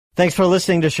Thanks for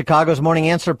listening to Chicago's Morning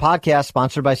Answer podcast,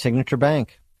 sponsored by Signature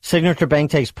Bank. Signature Bank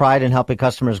takes pride in helping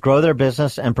customers grow their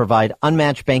business and provide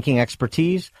unmatched banking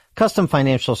expertise, custom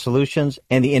financial solutions,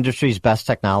 and the industry's best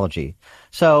technology.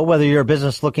 So whether you're a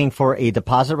business looking for a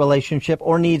deposit relationship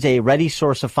or needs a ready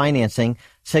source of financing,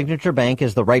 Signature Bank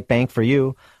is the right bank for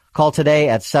you. Call today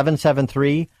at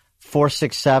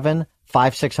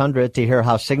 773-467-5600 to hear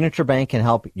how Signature Bank can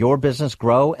help your business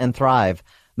grow and thrive.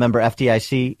 Member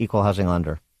FDIC, Equal Housing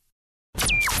Lender.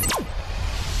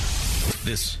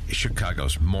 This is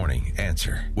Chicago's Morning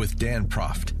Answer with Dan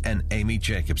Proft and Amy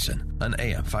Jacobson on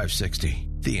AM 560.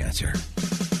 The Answer.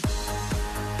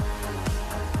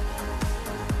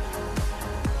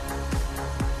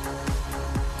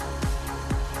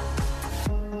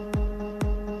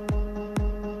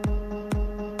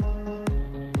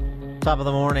 Top of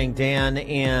the morning, Dan,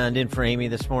 and in for Amy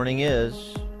this morning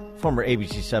is former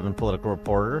ABC7 political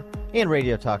reporter and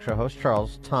radio talk show host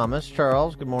Charles Thomas.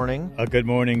 Charles, good morning. Good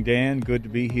morning, Dan. Good to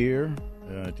be here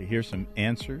to hear some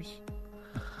answers.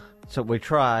 So we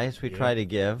try to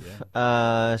give.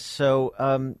 Yeah.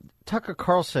 Tucker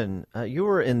Carlson, you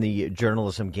were in the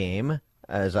journalism game,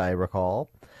 as I recall.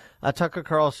 Tucker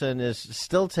Carlson is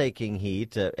still taking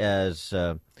heat as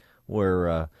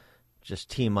we're just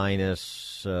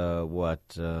T-minus, about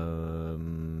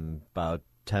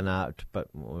 10 out, but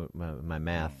my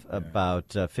math,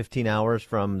 about 15 hours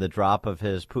from the drop of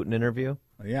his Putin interview?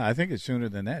 Yeah, I think it's sooner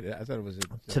than that. I thought it was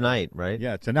tonight, right?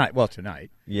 Yeah, tonight. Well,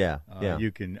 tonight. Yeah.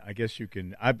 You can. I guess you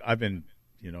can. I've been,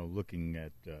 looking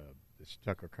at this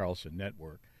Tucker Carlson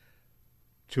network,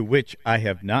 to which I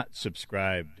have not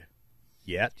subscribed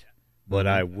yet, but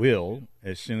I will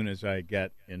as soon as I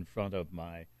get in front of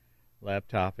my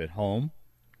laptop at home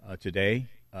today.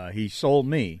 He sold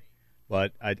me,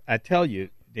 but I tell you,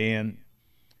 Dan,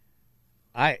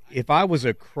 if I was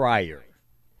a crier,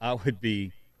 I would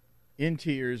be in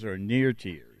tears or near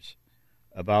tears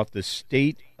about the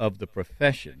state of the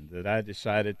profession that I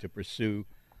decided to pursue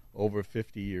over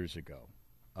 50 years ago.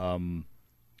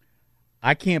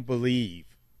 I can't believe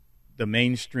the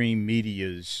mainstream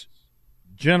media's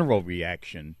general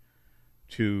reaction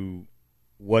to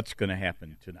what's going to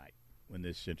happen tonight when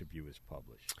this interview is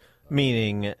published.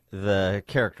 Meaning the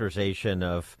characterization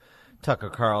of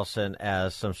Tucker Carlson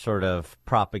as some sort of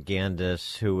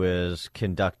propagandist who is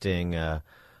conducting a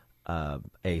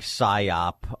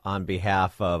psyop on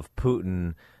behalf of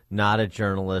Putin, not a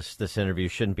journalist. This interview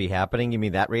shouldn't be happening. You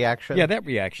mean that reaction? Yeah, that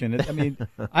reaction. I mean,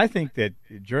 I think that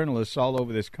journalists all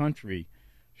over this country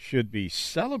should be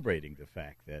celebrating the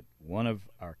fact that one of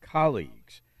our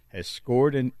colleagues has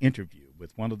scored an interview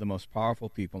with one of the most powerful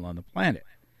people on the planet.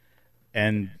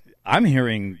 And I'm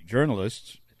hearing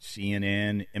journalists,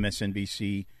 CNN,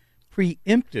 MSNBC,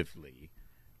 preemptively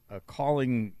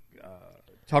calling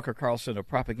Tucker Carlson a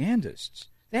propagandist.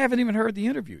 They haven't even heard the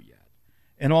interview yet,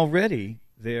 and already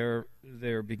they're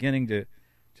beginning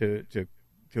to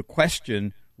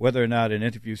question whether or not an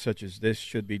interview such as this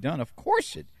should be done. Of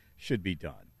course, it should be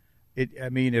done.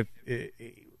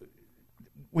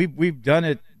 We've done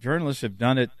it. Journalists have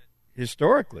done it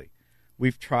historically.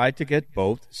 We've tried to get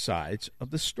both sides of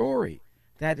the story.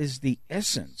 That is the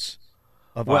essence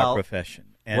of our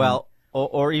profession. And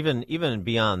or even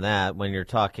beyond that, when you're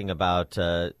talking about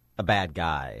a bad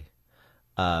guy,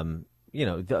 the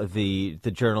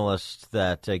journalist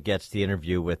that gets the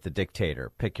interview with the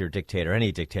dictator, pick your dictator,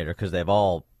 any dictator, because they've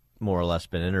all more or less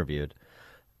been interviewed.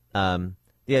 The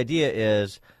idea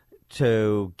is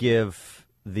to give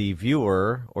the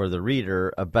viewer or the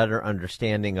reader a better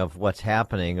understanding of what's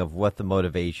happening, of what the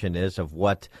motivation is, of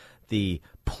what the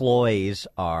ploys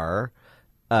are,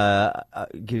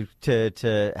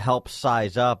 to help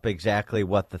size up exactly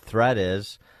what the threat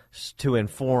is, to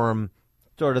inform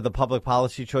sort of the public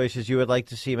policy choices you would like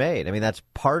to see made. I mean, that's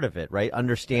part of it, right?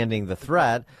 Understanding the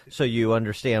threat so you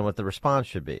understand what the response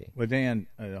should be. Well, Dan,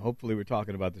 hopefully we're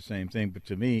talking about the same thing, but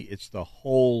to me, it's the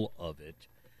whole of it.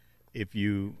 If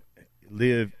you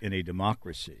live in a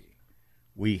democracy,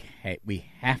 we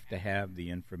have to have the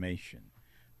information.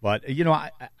 But,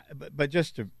 but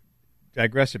just to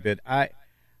digress a bit, I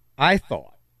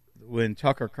thought when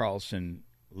Tucker Carlson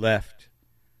left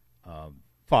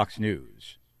Fox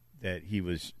News that he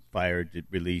was fired,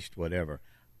 released, whatever.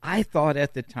 I thought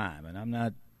at the time, and I'm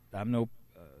not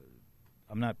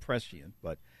prescient,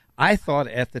 but I thought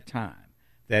at the time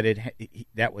that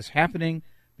that was happening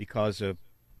because of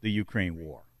the Ukraine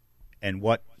war and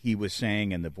what he was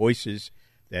saying and the voices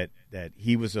that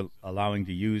he was allowing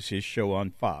to use his show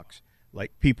on Fox,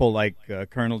 like people like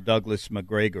Colonel Douglas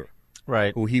Macgregor,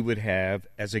 right, who he would have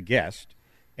as a guest,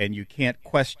 and you can't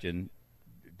question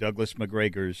Douglas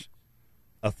Macgregor's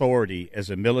authority as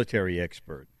a military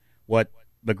expert what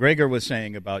McGregor was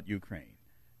saying about Ukraine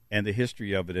and the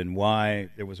history of it and why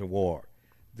there was a war.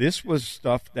 This was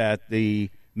stuff that the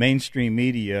mainstream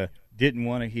media didn't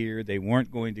want to hear. They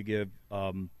weren't going to give.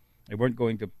 They weren't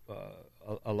going to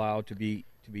allow to be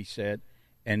said.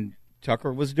 And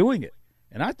Tucker was doing it.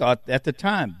 And I thought at the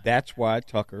time that's why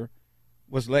Tucker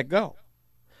was let go.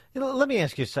 Let me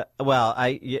ask you. Well,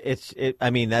 I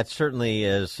mean, that certainly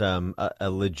is a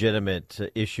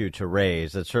legitimate issue to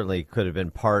raise. That certainly could have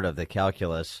been part of the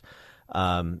calculus.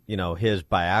 His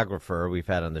biographer we've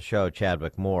had on the show,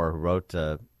 Chadwick Moore, who wrote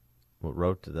the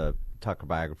Tucker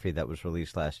biography that was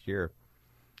released last year,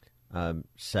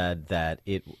 said that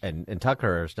it. And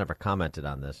Tucker has never commented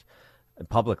on this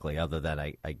publicly,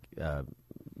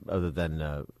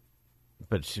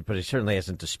 but he certainly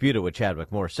hasn't disputed what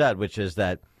Chadwick Moore said, which is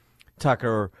that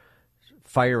Tucker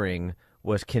firing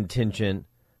was contingent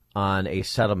on a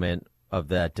settlement of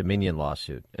that Dominion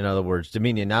lawsuit. In other words,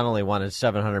 Dominion not only wanted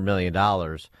 $700 million,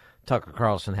 Tucker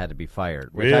Carlson had to be fired,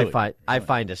 which really? I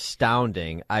find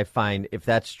astounding. I find if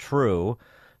that's true,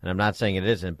 and I'm not saying it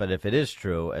isn't, but if it is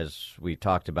true, as we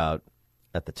talked about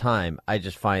at the time, I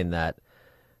just find that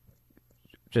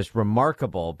just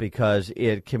remarkable because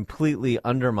it completely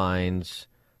undermines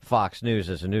Fox News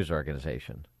as a news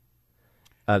organization.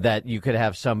 That you could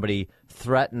have somebody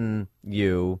threaten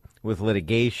you with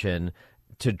litigation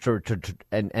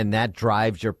and that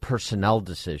drives your personnel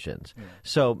decisions. Yeah.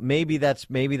 So maybe that's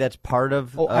part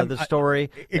of the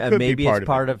story. Maybe it's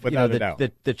part of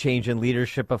the change in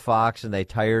leadership of Fox, and they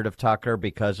tired of Tucker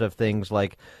because of things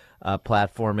like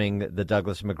platforming the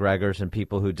Douglas McGregors and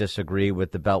people who disagree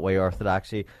with the Beltway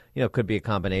orthodoxy. Could be a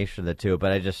combination of the two.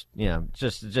 But I just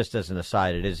as an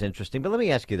aside, it is interesting. But let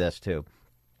me ask you this too.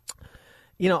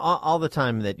 All the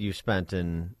time that you spent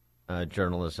in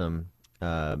journalism,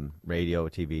 radio,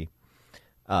 TV,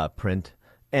 print,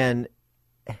 and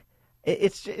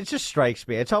it just strikes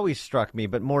me. It's always struck me,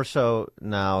 but more so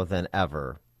now than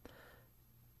ever.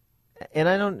 And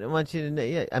I don't want you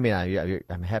to. I mean,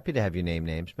 I'm happy to have you name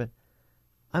names, but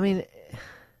I mean,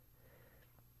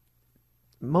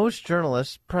 most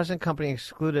journalists, present company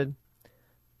excluded,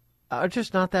 are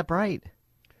just not that bright.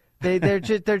 They're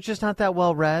just not that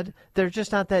well read. They're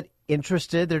just not that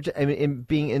interested.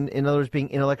 In other words, being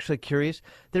intellectually curious.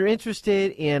 They're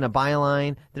interested in a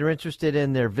byline. They're interested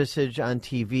in their visage on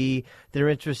TV. They're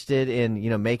interested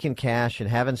in making cash and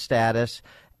having status.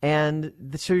 And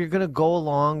so you're going to go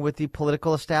along with the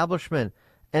political establishment,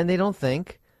 and they don't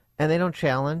think, and they don't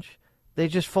challenge. They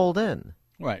just fold in.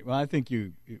 Right. Well, I think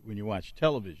when you watch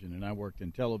television, and I worked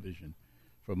in television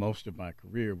for most of my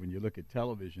career, when you look at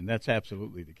television, that's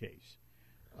absolutely the case.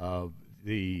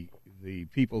 The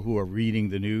people who are reading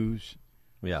the news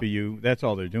to you, that's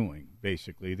all they're doing.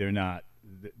 Basically, they're not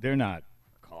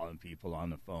calling people on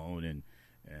the phone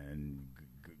and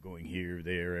going here,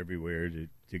 there, everywhere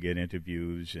to get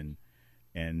interviews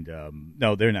and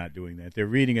no, they're not doing that. They're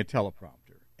reading a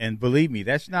teleprompter, and believe me,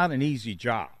 that's not an easy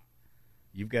job.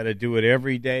 You've got to do it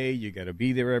every day. You got to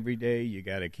be there every day. You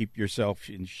got to keep yourself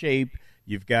in shape.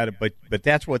 You've got to, but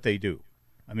that's what they do.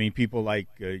 I mean, people like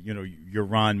your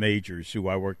Ron Majors, who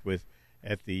I worked with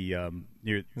at the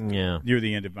near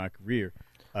the end of my career.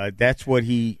 That's what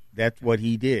he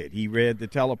did. He read the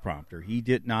teleprompter. He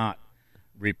did not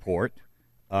report.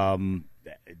 He read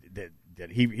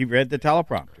the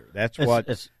teleprompter. That's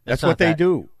what they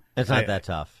do. It's not that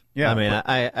tough. Yeah, I mean,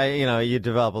 I you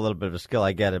develop a little bit of a skill.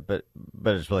 I get it, but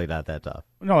it's really not that tough.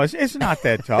 No, it's not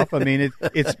that tough. I mean,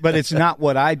 it's not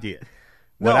what I did.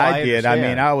 What I did, understand. I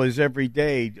mean, I was every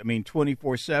day,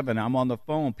 24/7. I'm on the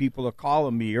phone. People are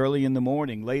calling me early in the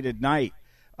morning, late at night.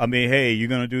 I mean, hey, you're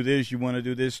going to do this? You want to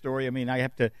do this story? I mean, I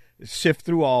have to sift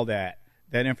through all that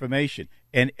information.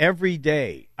 And every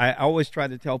day, I always try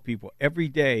to tell people, every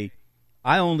day,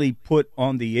 I only put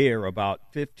on the air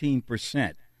about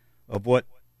 15% of what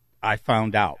I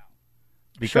found out.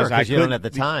 Because you don't at the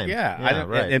time.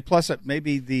 Right. And plus,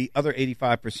 maybe the other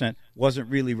 85% wasn't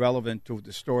really relevant to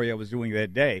the story I was doing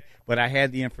that day. But I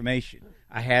had the information.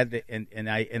 I had and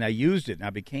I used it, and I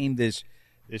became this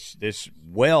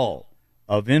well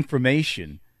of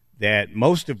information that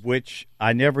most of which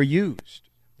I never used,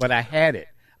 but I had it.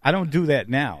 I don't do that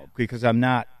now because I'm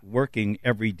not working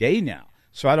every day now,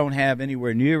 so I don't have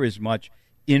anywhere near as much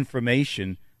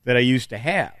information that I used to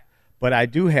have. But I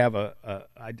do have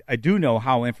I do know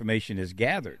how information is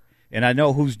gathered, and I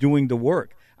know who's doing the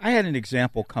work. I had an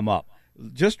example come up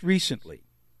just recently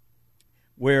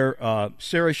where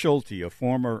Sarah Schulte, a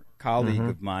former colleague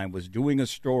of mine, was doing a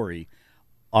story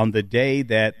on the day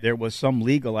that there was some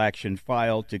legal action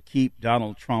filed to keep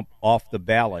Donald Trump off the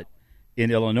ballot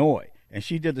in Illinois. and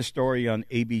she did the story on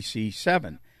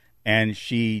ABC7, and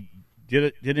she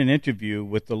did an interview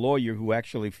with the lawyer who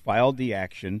actually filed the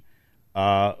action,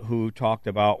 who talked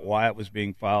about why it was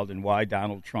being filed and why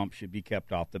Donald Trump should be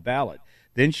kept off the ballot.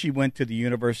 Then she went to the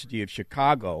University of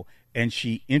Chicago, and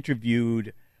she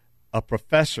interviewed a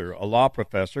professor, a law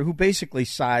professor, who basically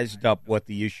sized up what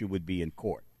the issue would be in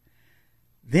court.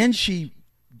 Then she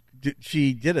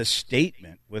did a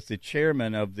statement with the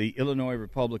chairman of the Illinois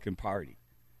Republican Party,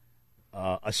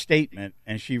 a statement,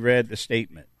 and she read the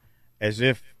statement as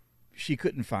if she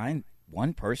couldn't find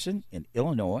one person in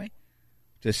Illinois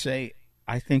to say,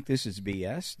 I think this is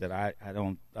BS, that I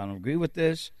don't agree with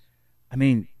this. I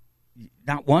mean,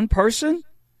 not one person?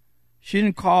 She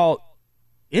didn't call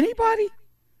anybody?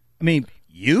 I mean,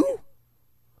 you?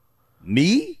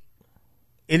 Me?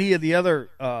 Any of the other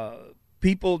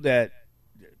people that,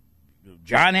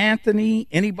 John Anthony,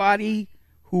 anybody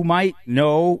who might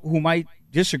know, who might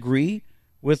disagree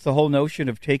with the whole notion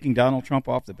of taking Donald Trump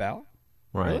off the ballot?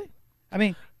 Right. Really? I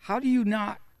mean, how do you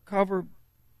not cover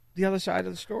the other side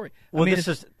of the story? Well, I mean,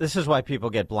 this is why people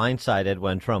get blindsided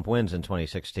when Trump wins in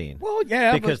 2016. Well,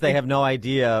 yeah, because they have no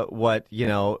idea what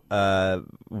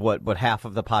what half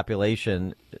of the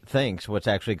population thinks, what's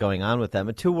actually going on with them.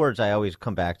 And two words I always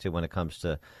come back to when it comes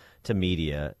to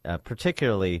media,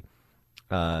 particularly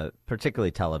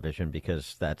television,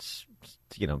 because that's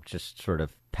just sort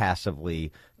of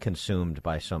passively consumed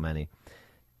by so many.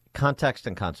 Context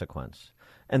and consequence.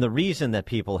 And the reason that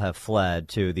people have fled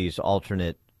to these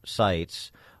alternate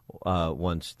sites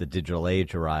once the digital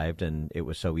age arrived and it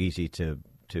was so easy to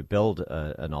build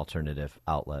an alternative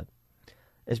outlet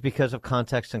is because of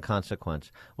context and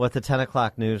consequence. What the 10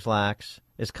 o'clock news lacks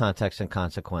is context and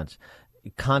consequence.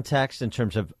 Context in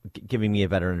terms of giving me a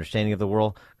better understanding of the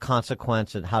world,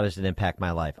 consequence and how does it impact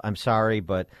my life. I'm sorry,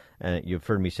 but you've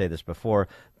heard me say this before,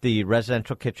 the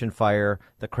residential kitchen fire,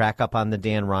 the crack up on the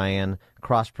Dan Ryan,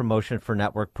 cross-promotion for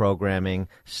network programming,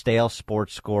 stale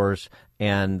sports scores,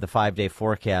 and the 5-day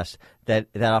forecast, that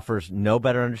offers no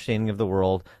better understanding of the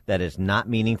world, that is not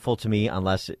meaningful to me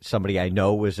unless somebody I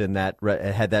know was in that,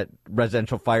 had that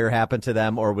residential fire happen to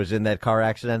them or was in that car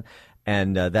accident.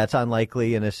 And that's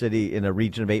unlikely in a city, in a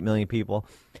region of 8 million people.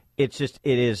 It's just,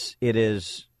 it's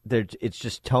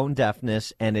just tone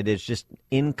deafness, and it is just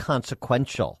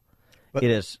inconsequential. But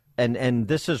it is, and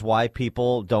this is why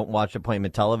people don't watch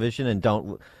appointment television and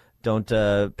don't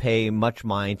pay much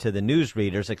mind to the news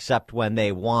readers, except when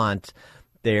they want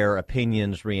their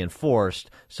opinions reinforced.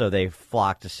 So they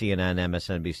flock to CNN,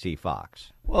 MSNBC,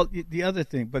 Fox. Well, the other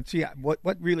thing, but see,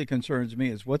 what really concerns me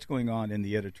is what's going on in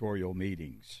the editorial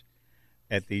meetings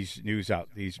at these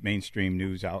these mainstream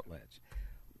news outlets.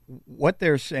 What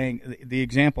they're saying, the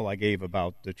example I gave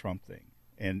about the Trump thing,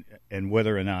 and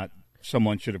whether or not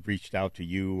someone should have reached out to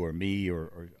you or me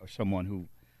or someone who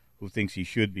thinks he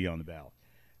should be on the ballot.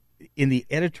 In the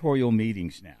editorial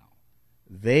meetings now,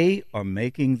 they are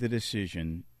making the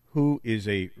decision who is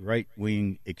a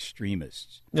right-wing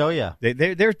extremist. Oh yeah,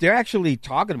 they're actually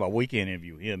talking about, we can't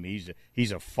interview him.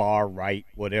 He's a far right,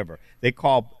 whatever. They're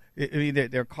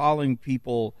calling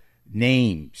people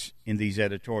names in these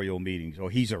editorial meetings, or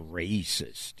he's a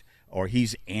racist, or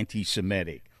he's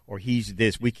anti-Semitic, or he's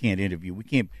this. We can't interview. We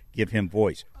can't give him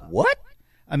voice. What?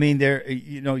 I mean,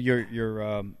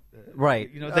 you're right.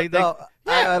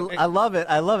 I love it.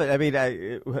 I love it. I mean,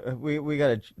 we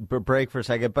got to break for a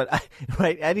second, but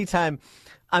right. Anytime,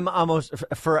 I'm almost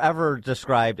forever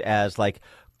described as like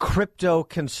crypto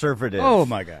conservative. Oh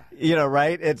my God!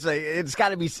 Right? It's got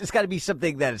to be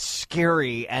something that is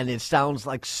scary and it sounds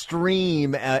like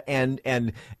extreme and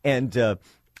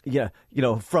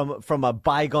from a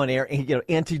bygone era,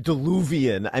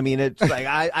 antediluvian. I mean, it's like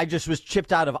I just was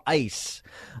chipped out of ice.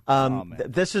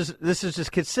 This is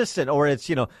just consistent, or it's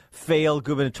failed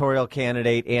gubernatorial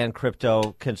candidate and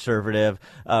crypto conservative.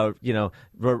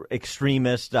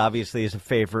 Extremist obviously is a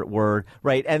favorite word,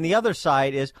 right? And the other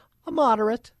side is a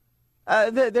moderate.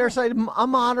 Their side, a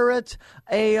moderate,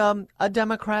 a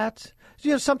Democrat.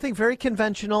 Something very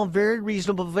conventional, very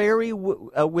reasonable, very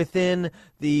within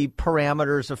the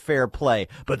parameters of fair play.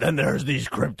 But then there's these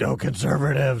crypto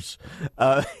conservatives.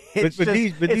 It's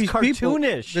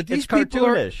cartoonish. These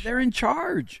people they're in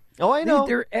charge. Oh, I know.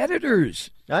 They're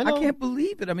editors. I know. I can't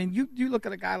believe it. I mean, you look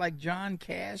at a guy like John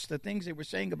Cass, the things they were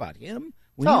saying about him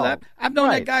when he left. I've known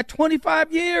that guy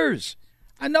 25 years.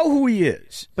 I know who he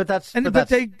is. But what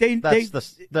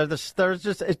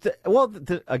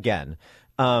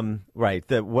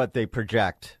they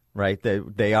project, right?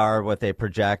 They are what they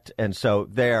project, and so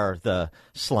they are the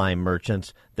slime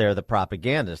merchants. they're the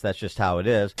propagandists. That's just how it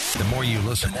is. The more you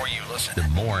listen, the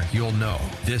more you'll know.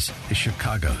 This is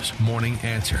Chicago's Morning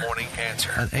Answer. Morning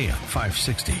Answer on AM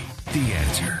 560. The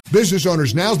Answer. Business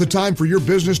owners, now's the time for your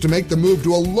business to make the move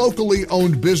to a locally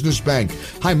owned business bank.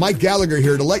 Hi, Mike Gallagher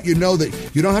here to let you know that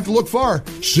you don't have to look far.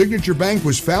 Signature Bank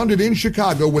was founded in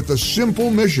Chicago with a simple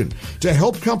mission to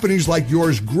help companies like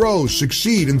yours grow,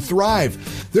 succeed, and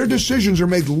thrive. Their decisions are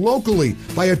made locally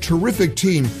by a terrific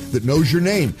team that knows your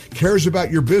name, cares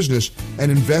about your business,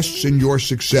 and invests in your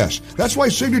success. That's why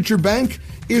Signature Bank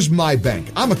is my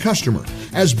bank. I'm a customer.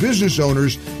 As business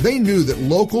owners, they knew that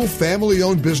local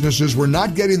family-owned businesses were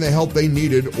not getting the help they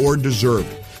needed or deserved.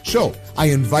 So I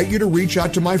invite you to reach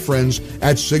out to my friends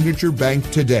at Signature Bank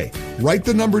today. Write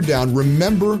the number down.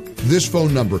 Remember this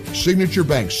phone number, Signature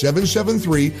Bank,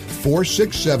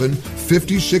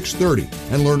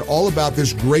 773-467-5630, and learn all about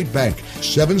this great bank,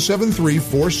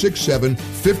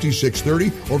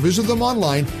 773-467-5630, or visit them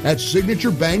online at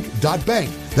signaturebank.bank.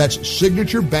 That's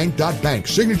signaturebank.bank.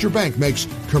 Signature Bank makes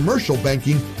commercial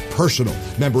banking personal.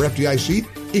 Member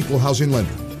FDIC, equal housing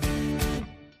lender.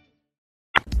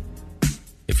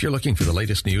 If you're looking for the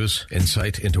latest news,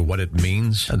 insight into what it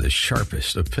means, and the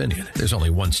sharpest opinion, there's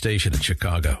only one station in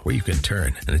Chicago where you can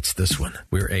turn, and it's this one.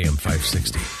 We're AM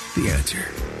 560. The Answer.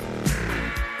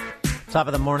 Top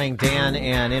of the morning, Dan,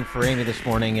 and in for Amy this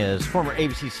morning is former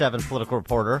ABC 7 political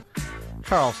reporter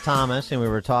Charles Thomas, and we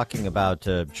were talking about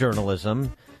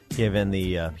journalism, given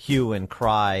the hue and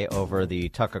cry over the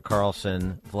Tucker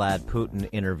Carlson, Vlad Putin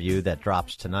interview that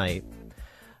drops tonight.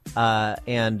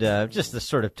 And just the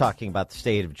sort of talking about the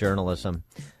state of journalism.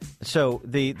 So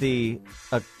the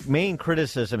main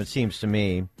criticism, it seems to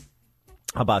me,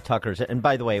 about Tucker's, and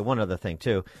by the way, one other thing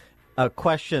too,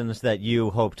 questions that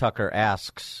you hope Tucker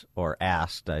asks, or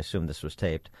asked, I assume this was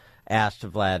taped, asked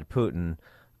Vlad Putin,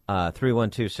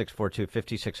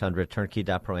 312-642-5600,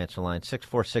 turnkey.pro answer line,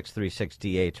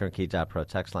 64636DA, turnkey.pro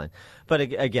text line. But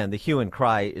again, the hue and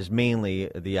cry is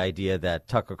mainly the idea that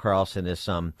Tucker Carlson is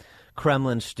some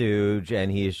Kremlin stooge, and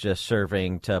he's just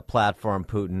serving to platform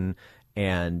Putin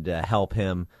and help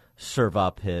him serve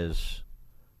up his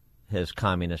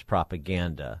communist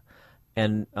propaganda.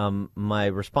 And my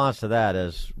response to that,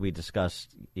 as we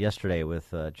discussed yesterday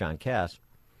with John Cass,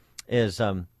 is,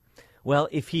 well,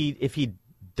 if he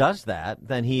does that,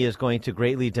 then he is going to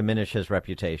greatly diminish his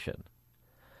reputation.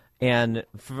 And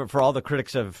for all the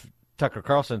critics of Tucker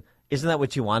Carlson, isn't that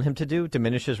what you want him to do,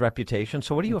 diminish his reputation?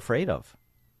 So what are you afraid of?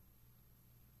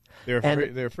 They're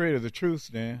afraid of the truth,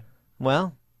 Dan.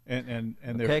 Well, and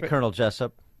they're okay, Colonel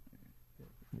Jessup.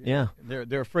 Yeah,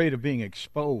 they're afraid of being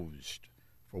exposed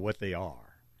for what they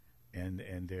are, and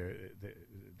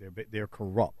they're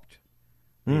corrupt.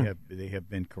 They have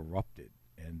been corrupted,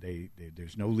 and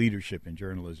there's no leadership in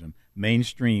journalism,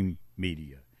 mainstream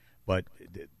media. But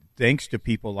thanks to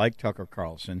people like Tucker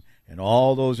Carlson and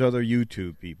all those other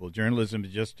YouTube people, journalism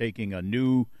is just taking a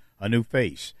new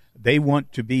face. They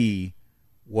want to be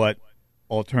what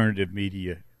alternative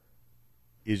media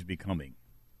is becoming,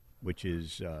 which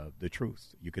is the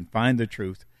truth. You can find the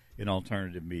truth in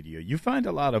alternative media. You find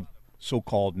a lot of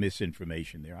so-called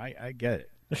misinformation there. I get it.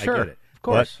 Sure, I get it. Of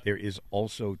course. But there is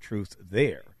also truth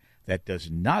there that does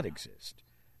not exist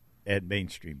at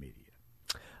mainstream media.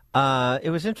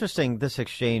 It was interesting, this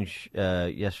exchange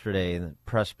yesterday in the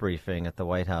press briefing at the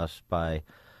White House by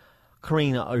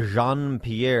Karine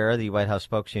Jean-Pierre, the White House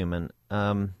spokeswoman.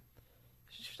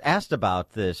 Asked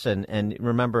about this, and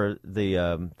remember the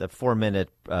 4-minute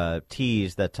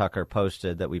tease that Tucker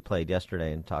posted that we played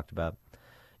yesterday and talked about,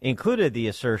 included the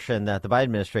assertion that the Biden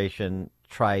administration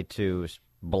tried to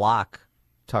block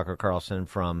Tucker Carlson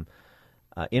from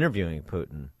interviewing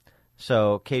Putin.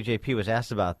 So KJP was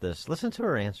asked about this. Listen to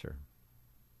her answer.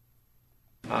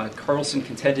 Carlson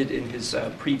contended in his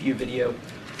preview video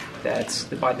that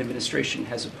the Biden administration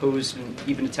has opposed and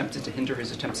even attempted to hinder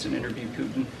his attempts to interview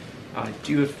Putin.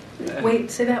 Do you have... Wait,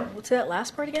 say that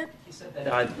last part again? He said that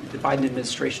the Biden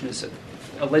administration has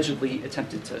allegedly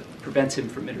attempted to prevent him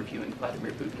from interviewing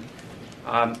Vladimir Putin.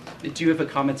 Do you have a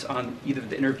comment on either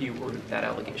the interview or that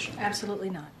allegation? Absolutely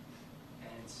not.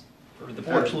 And for the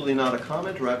board, absolutely not a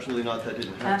comment, or absolutely not that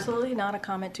didn't happen? Absolutely not a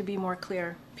comment, to be more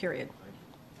clear, period.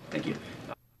 Thank you.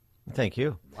 Thank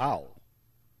you. Wow.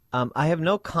 I have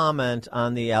no comment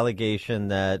on the allegation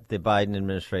that the Biden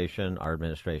administration, our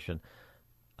administration,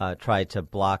 tried to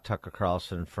block Tucker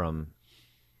Carlson from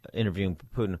interviewing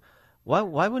Putin. Why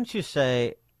wouldn't you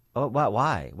say? Oh,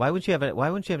 why? Why wouldn't you have any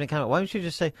comment? Why wouldn't you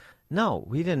just say, no,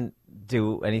 we didn't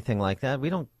do anything like that. We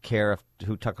don't care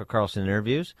who Tucker Carlson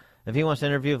interviews. If he wants to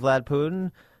interview Vlad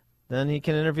Putin, then he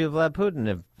can interview Vlad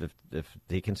Putin if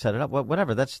he can set it up.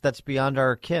 Whatever. That's beyond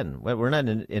our kin. We're not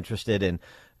interested in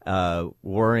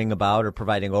worrying about or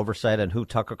providing oversight on who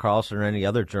Tucker Carlson or any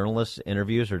other journalist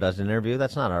interviews or doesn't interview.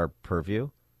 That's not our purview.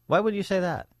 Why would you say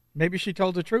that? Maybe she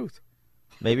told the truth.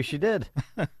 Maybe she did.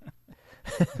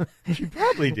 She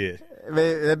probably did.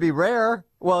 That'd be rare.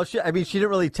 Well, she didn't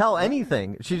really tell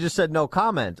anything. She just said no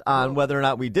comment on whether or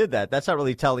not we did that. That's not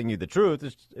really telling you the truth.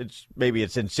 It's maybe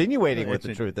it's insinuating what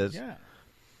the truth is. Yeah.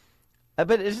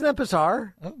 But isn't that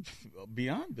bizarre?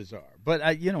 Beyond bizarre. But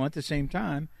at the same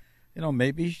time,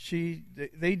 maybe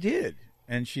they did,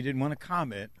 and she didn't want to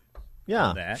comment.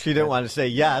 Yeah, that. She didn't want to say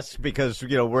yes because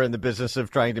we're in the business of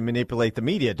trying to manipulate the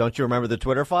media. Don't you remember the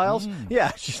Twitter files?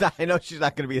 Yeah, I know she's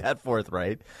not going to be that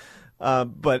forthright.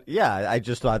 But yeah, I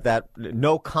just thought that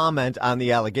no comment on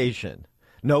the allegation.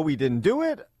 No, we didn't do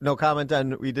it. No comment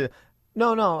on we did.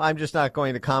 No, I'm just not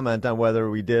going to comment on whether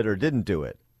we did or didn't do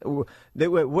it.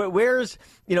 Where's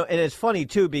and it's funny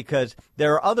too because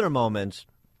there are other moments,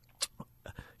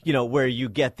 where you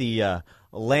get the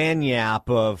lagniappe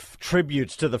of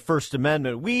tributes to the First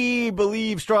Amendment. We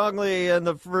believe strongly in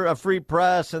the free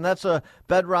press, and that's a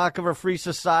bedrock of a free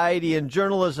society, and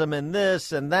journalism, and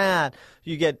this and that.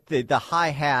 You get the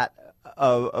hi-hat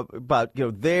about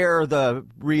they're the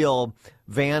real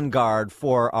vanguard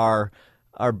for our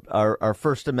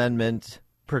First Amendment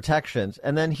protections,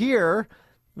 and then here,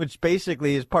 which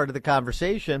basically is part of the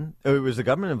conversation, was the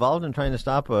government involved in trying to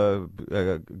stop a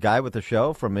guy with a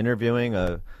show from interviewing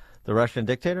the Russian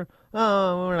dictator?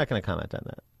 Oh, we're not going to comment on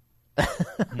that.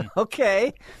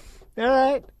 Okay. All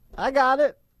right. I got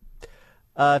it.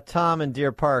 Tom in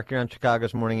Deer Park, you're on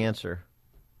Chicago's Morning Answer.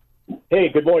 Hey,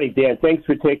 good morning, Dan. Thanks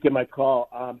for taking my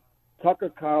call. Tucker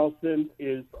Carlson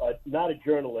is not a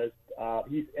journalist.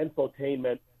 He's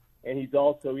infotainment, and he's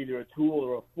also either a tool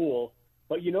or a fool.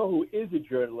 But you know who is a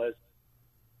journalist?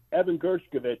 Evan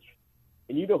Gershkovich,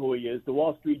 and you know who he is, the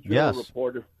Wall Street Journal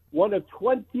reporter, one of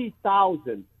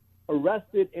 20,000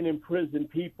 arrested and imprisoned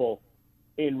people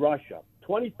in Russia.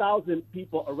 20,000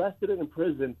 people arrested and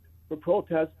imprisoned for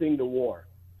protesting the war.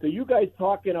 So you guys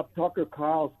talking up Tucker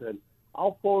Carlson,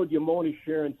 I'll forward you Moni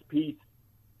Sharon's piece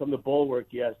from the Bulwark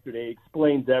yesterday. It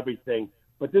explains everything.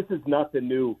 But this is nothing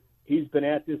new. He's been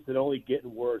at this and only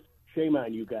getting worse. Shame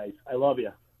on you guys. I love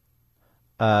you.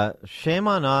 Shame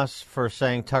on us for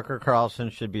saying Tucker Carlson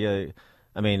should be if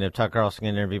Tucker Carlson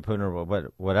can interview Putin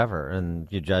or whatever, and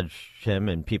you judge him,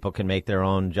 and people can make their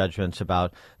own judgments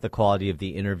about the quality of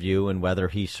the interview and whether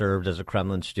he served as a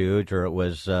Kremlin stooge or it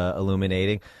was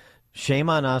illuminating. Shame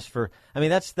on us for.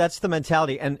 That's the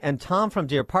mentality. And Tom from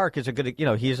Deer Park is a good.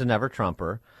 He's a never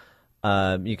Trumper.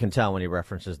 You can tell when he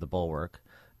references the Bulwark.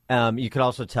 You could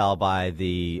also tell by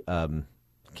the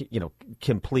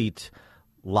complete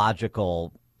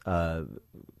logical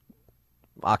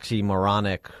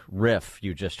oxymoronic riff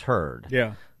you just heard.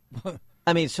 Yeah. So I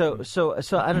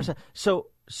understand.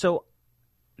 So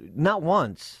not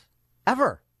once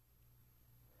ever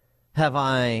have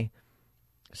I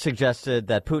suggested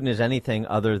that Putin is anything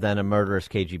other than a murderous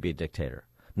KGB dictator.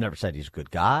 Never said he's a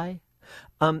good guy.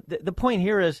 The point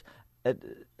here is,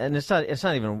 and it's not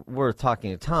even worth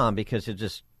talking to Tom because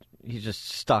he's just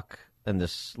stuck in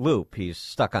this loop. He's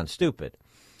stuck on stupid,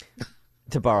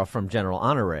 to borrow from General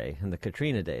Honoré in the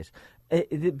Katrina days. I'm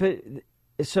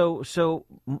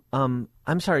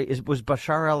sorry. Was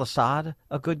Bashar al-Assad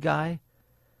a good guy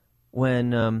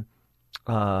when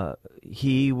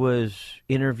he was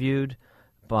interviewed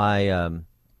by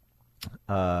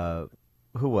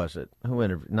who was it? Who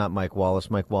interviewed? Not Mike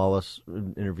Wallace. Mike Wallace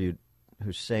interviewed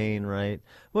Hussein, right?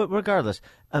 Well, regardless,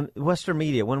 Western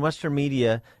media. When Western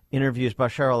media interviews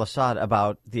Bashar al-Assad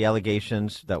about the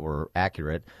allegations that were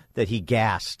accurate that he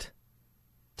gassed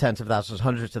tens of thousands,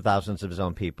 hundreds of thousands of his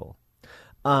own people.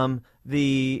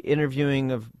 The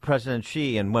interviewing of President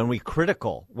Xi, and when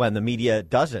the media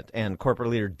doesn't and corporate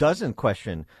leader doesn't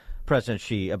question President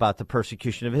Xi about the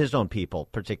persecution of his own people,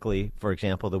 particularly, for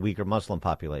example, the Uyghur Muslim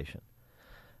population.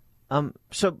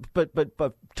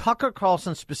 But Tucker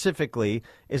Carlson specifically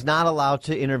is not allowed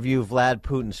to interview Vlad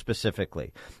Putin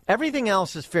specifically. Everything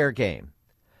else is fair game.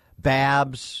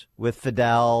 Babs with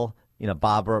Fidel,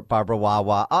 Barbara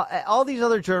Wawa, all these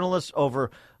other journalists over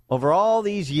all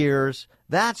these years,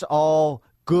 that's all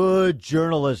good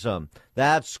journalism.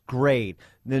 That's great.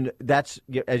 Then that's,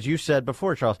 as you said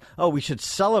before, Charles, we should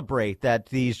celebrate that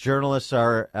these journalists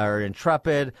are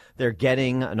intrepid. They're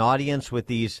getting an audience with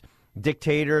these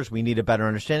dictators. We need a better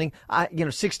understanding.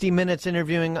 60 Minutes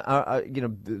interviewing,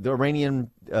 the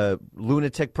Iranian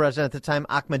lunatic president at the time,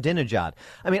 Ahmadinejad.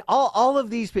 All of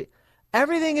these.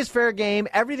 Everything is fair game.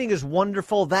 Everything is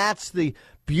wonderful. That's the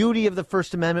beauty of the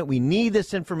First Amendment. We need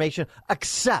this information,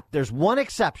 except there's one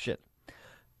exception.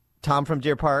 Tom from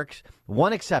Deer Park,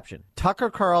 one exception. Tucker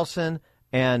Carlson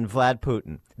and Vlad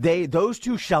Putin. Those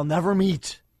two shall never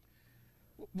meet.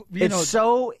 It's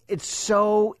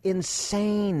so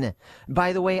insane.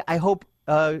 By the way, I hope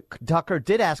Tucker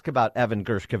did ask about Evan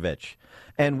Gershkovich,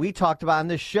 and we talked about on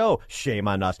this show. Shame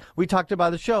on us. We talked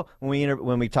about the show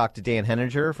when we talked to Dan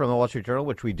Henninger from the Wall Street Journal,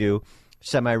 which we do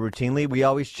semi-routinely. We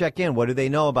always check in. What do they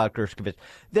know about Gershkovich?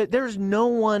 There's no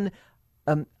one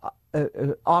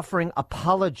offering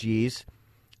apologies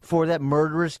for that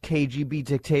murderous KGB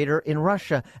dictator in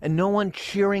Russia, and no one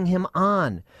cheering him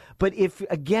on. But if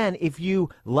you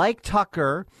like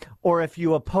Tucker, or if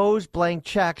you oppose blank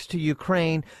checks to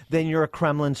Ukraine, then you're a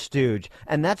Kremlin stooge.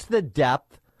 And that's the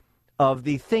depth of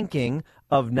the thinking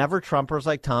of never-Trumpers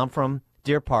like Tom from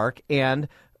Deer Park, and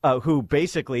who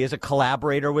basically is a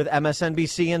collaborator with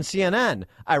MSNBC and CNN,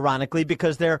 ironically,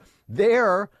 because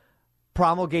they're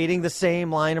promulgating the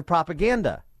same line of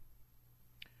propaganda.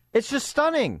 It's just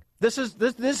stunning. This is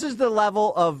the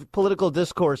level of political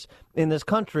discourse in this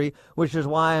country, which is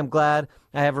why I'm glad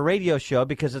I have a radio show,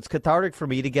 because it's cathartic for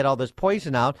me to get all this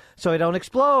poison out so I don't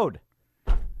explode.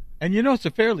 And it's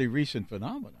a fairly recent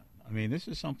phenomenon. I mean, this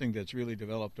is something that's really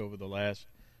developed over the last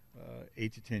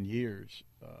 8 to 10 years,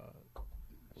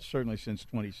 certainly since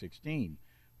 2016,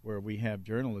 where we have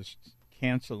journalists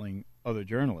canceling other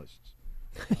journalists.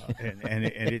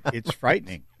 It's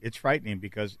frightening. It's frightening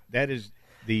because that is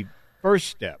the first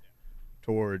step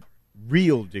toward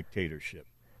real dictatorship,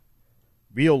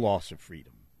 real loss of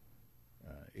freedom.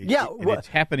 It's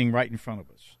happening right in front of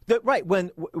us. Right. When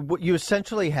what you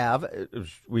essentially have,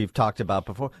 we've talked about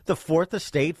before, the fourth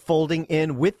estate folding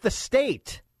in with the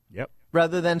state. Yep.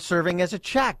 Rather than serving as a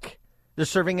check. They're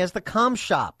serving as the comm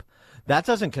shop. That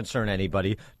doesn't concern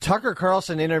anybody. Tucker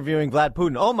Carlson interviewing Vlad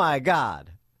Putin. Oh, my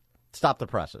God. Stop the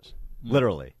presses.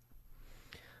 Literally.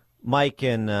 Mike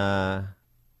in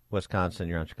Wisconsin,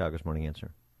 you're on Chicago's Morning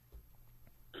Answer.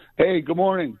 Hey, good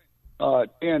morning,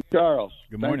 Dan, Charles.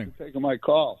 Good morning. Thanks for taking my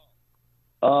call.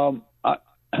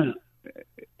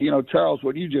 Charles,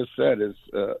 what you just said is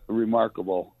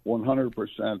remarkable,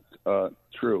 100%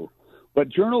 true. But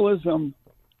journalism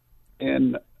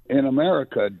in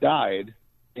America died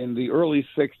in the early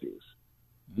 60s.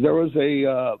 There was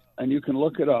and you can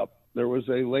look it up, there was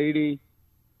a lady,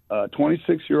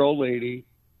 26-year-old lady.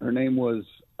 Her name was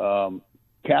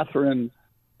Catherine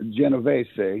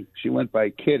Genovese. She went by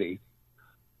Kitty.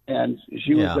 And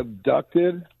she was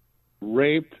abducted,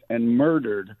 raped, and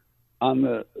murdered on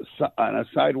a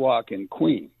sidewalk in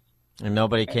Queens. And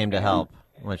nobody came to help.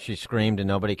 When she screamed and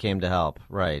nobody came to help.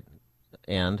 Right.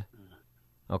 And?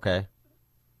 Okay.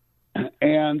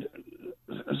 And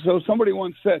so somebody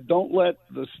once said, don't let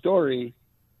the story,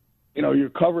 your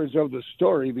coverage of the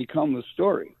story become the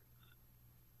story.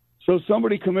 So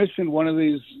somebody commissioned one of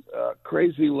these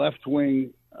crazy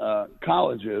left-wing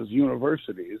colleges,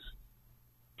 universities,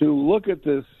 to look at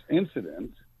this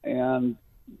incident and,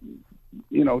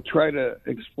 try to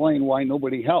explain why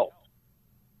nobody helped.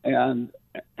 And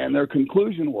their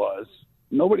conclusion was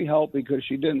nobody helped because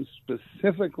she didn't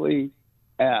specifically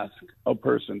ask a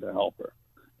person to help her.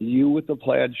 You with the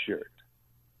plaid shirt,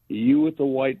 you with the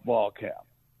white ball cap,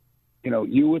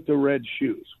 you with the red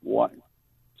shoes. Why?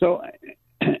 So,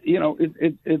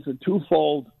 it's a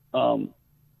twofold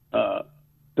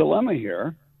dilemma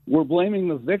here. We're blaming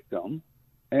the victim,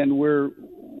 and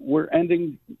we're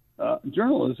ending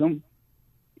journalism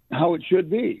how it should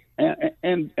be.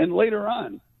 And later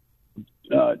on,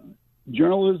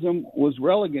 journalism was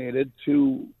relegated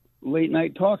to late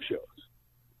night talk shows.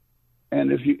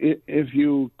 And if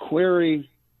you query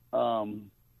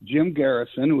Jim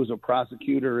Garrison, who was a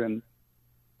prosecutor in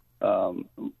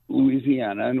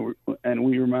Louisiana, and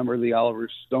we remember the Oliver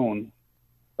Stone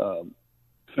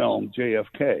film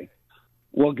JFK.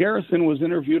 Well, Garrison was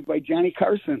interviewed by Johnny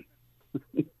Carson.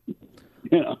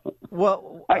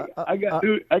 Well, I got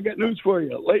news for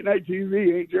you. Late night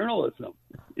TV ain't journalism.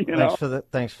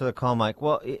 Thanks for the call, Mike.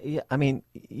 Well,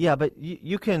 but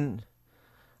you can.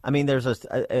 I mean, there's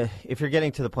if you're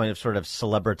getting to the point of sort of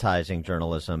celebritizing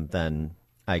journalism, then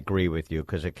I agree with you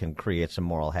because it can create some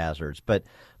moral hazards. But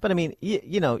I mean,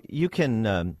 you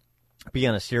can be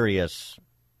on a serious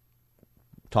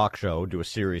talk show, do a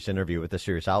serious interview with a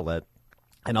serious outlet,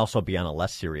 and also be on a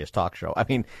less serious talk show. I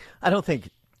mean, I don't think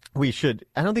we should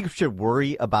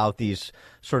worry about these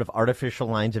sort of artificial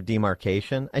lines of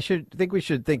demarcation. I think we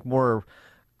should think more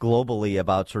globally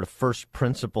about sort of first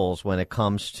principles when it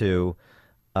comes to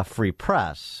a free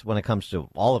press, when it comes to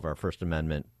all of our First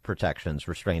Amendment protections,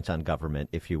 restraints on government,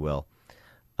 if you will.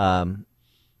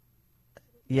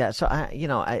 Yeah, so I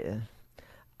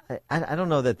don't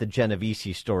know that the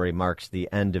Genovese story marks the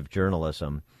end of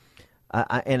journalism.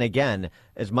 And again,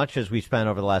 as much as we spent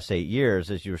over the last 8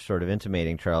 years, as you were sort of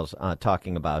intimating, Charles,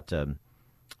 talking about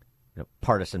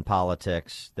partisan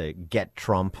politics, the Get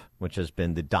Trump, which has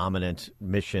been the dominant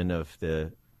mission of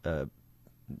the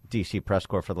D.C. press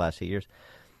corps for the last 8 years.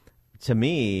 To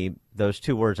me, those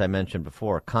two words I mentioned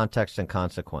before, context and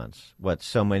consequence, what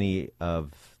so many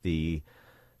of the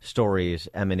stories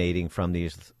emanating from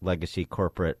these legacy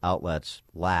corporate outlets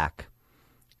lack,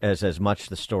 as much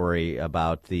the story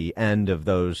about the end of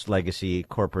those legacy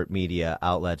corporate media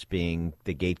outlets being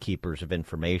the gatekeepers of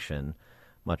information,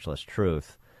 much less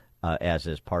truth, as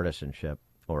is partisanship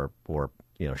or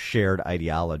shared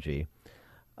ideology.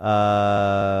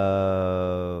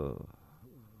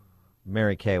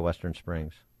 Mary Kay, Western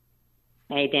Springs.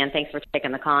 Hey, Dan, thanks for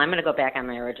taking the call. I'm going to go back on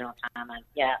my original comment.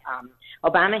 Yeah,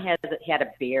 Obama had a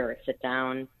beer, sit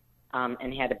down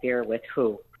and had a beer with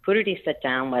who? Who did he sit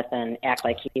down with and act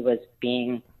like he was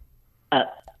being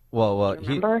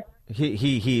remember?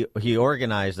 He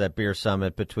organized that beer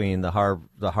summit between the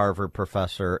Harvard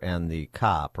professor and the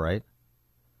cop, right?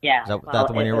 Yeah. Is that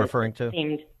the one you're referring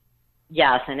to?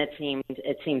 Yes, and it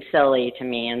seemed silly to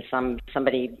me, and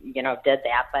somebody did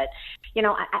that. But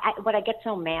what I get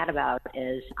so mad about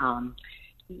is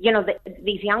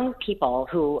these young people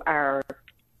who are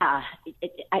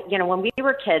when we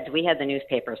were kids, we had the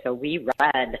newspaper, so we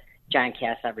read John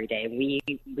Cass every day.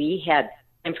 We had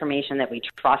information that we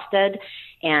trusted,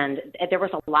 and there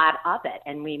was a lot of it,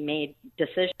 and we made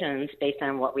decisions based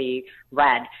on what we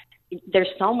read. There's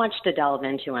so much to delve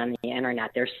into on the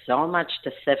internet. There's so much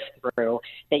to sift through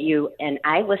and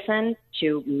I listen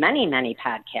to many, many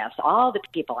podcasts, all the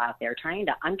people out there trying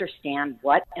to understand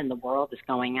what in the world is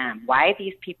going on, why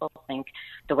these people think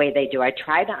the way they do. I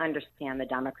try to understand the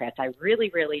Democrats. I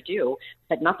really, really do,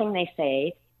 but nothing they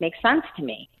say makes sense to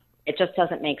me. It just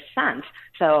doesn't make sense.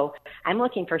 So I'm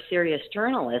looking for serious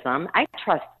journalism. I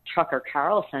trust Tucker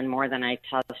Carlson more than I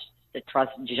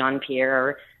trust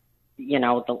Jean-Pierre,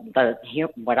 the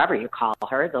whatever you call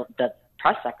her, the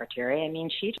press secretary. I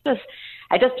mean,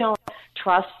 I just don't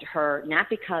trust her, not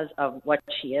because of what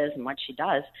she is and what she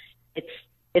does. It's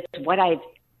what I've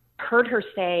heard her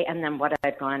say and then what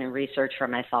I've gone and researched for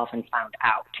myself and found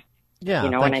out. Yeah,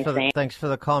 thanks for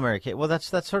the call, Mary Kay. Well, that's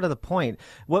sort of the point.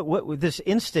 What this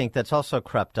instinct that's also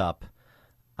crept up,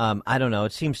 I don't know,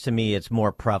 it seems to me it's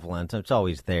more prevalent. It's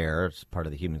always there. It's part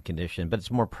of the human condition, but it's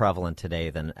more prevalent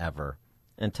today than ever.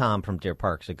 And Tom from Deer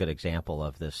Park is a good example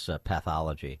of this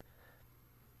pathology.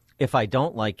 If I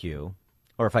don't like you,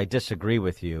 or if I disagree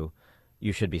with you,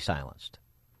 you should be silenced.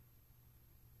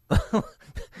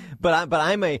 But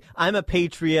I'm a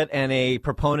patriot and a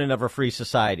proponent of a free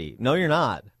society. No, you're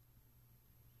not.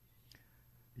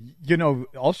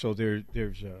 Also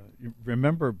there's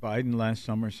remember Biden last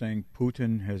summer saying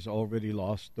Putin has already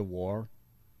lost the war.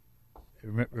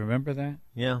 Remember that?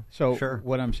 Yeah. So sure.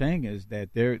 What I'm saying is that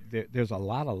there's a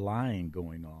lot of lying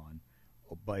going on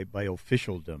by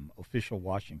officialdom, official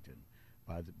Washington,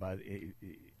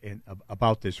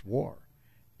 about this war,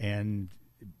 and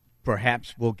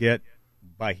perhaps we'll get,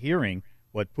 by hearing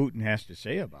what Putin has to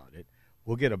say about it,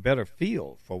 we'll get a better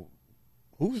feel for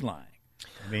who's lying.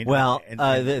 I mean,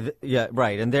 yeah,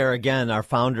 right. And there again, our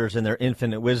founders in their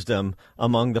infinite wisdom,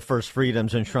 among the first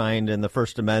freedoms enshrined in the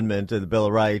First Amendment of the Bill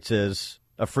of Rights is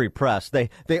a free press. They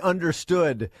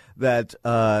understood that,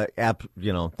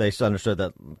 they understood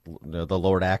that the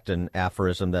Lord Acton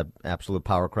aphorism that absolute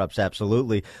power corrupts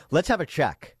absolutely. Let's have a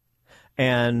check.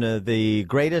 And the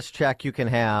greatest check you can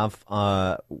have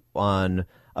on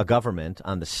a government,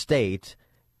 on the state,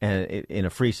 and in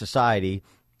a free society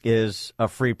is a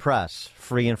free press,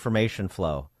 free information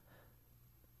flow.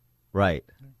 Right.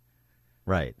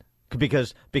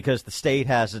 Because the state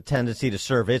has a tendency to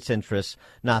serve its interests,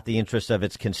 not the interests of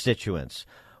its constituents.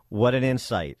 What an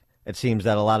insight. It seems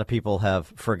that a lot of people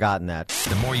have forgotten that.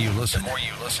 The more you listen,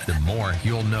 the more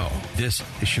you'll know. This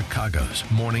is Chicago's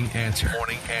Morning Answer.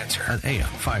 On AM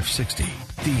 560.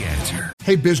 The Answer.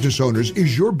 Hey, business owners,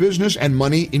 is your business and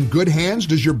money in good hands?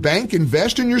 Does your bank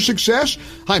invest in your success?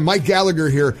 Hi, Mike Gallagher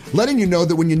here, letting you know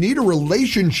that when you need a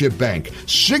relationship bank,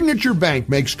 Signature Bank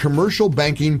makes commercial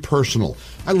banking personal.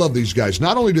 I love these guys.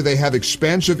 Not only do they have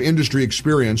expansive industry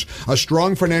experience, a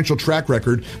strong financial track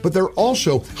record, but they're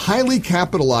also highly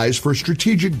capitalized for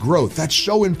strategic growth. That's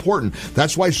so important.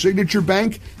 That's why Signature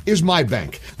Bank is my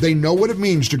bank. They know what it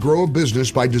means to grow a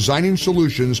business by designing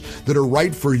solutions that are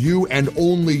right for you and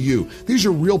only you. These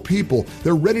are real people.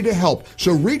 They're ready to help.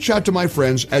 So reach out to my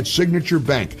friends at Signature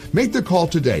Bank. Make the call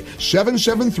today,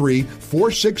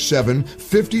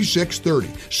 773-467-5630,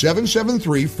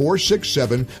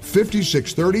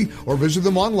 773-467-5630, or visit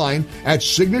them online at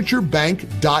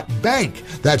signaturebank.bank.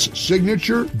 That's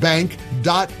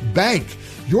signaturebank.bank.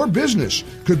 Your business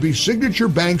could be Signature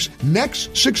Bank's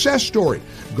next success story.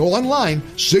 Go online,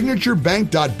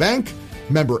 signaturebank.bank,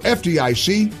 member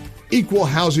FDIC, equal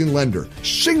housing lender.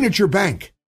 Signature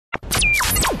Bank.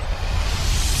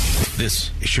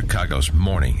 This is Chicago's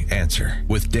Morning Answer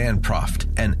with Dan Proft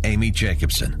and Amy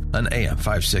Jacobson on AM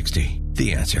 560.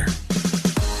 The Answer.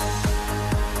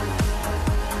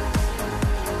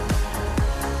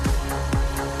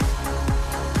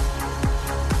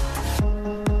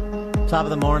 Top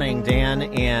of the morning, Dan,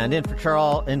 and in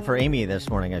for Amy this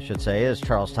morning, I should say, is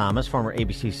Charles Thomas, former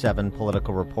ABC 7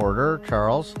 political reporter.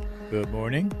 Charles. Good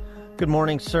morning. Good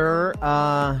morning, sir.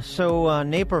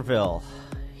 Naperville,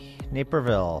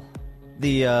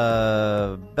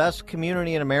 the best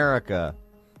community in America,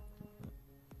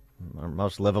 or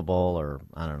most livable, or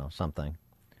I don't know, something.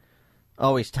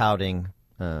 Always being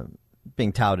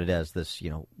touted as this,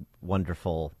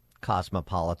 wonderful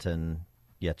cosmopolitan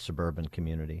yet suburban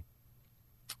community.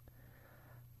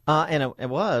 And it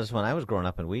was when I was growing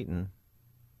up in Wheaton.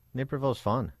 Naperville's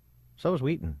fun. So was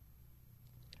Wheaton.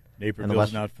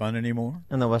 Naperville's not fun anymore?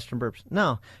 And the Western Burbs.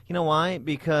 No. You know why?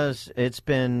 Because it's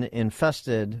been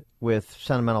infested with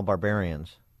sentimental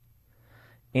barbarians.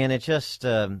 And it just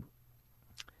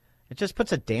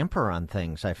puts a damper on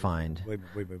things, I find. Wait.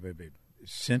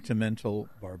 Sentimental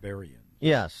barbarians?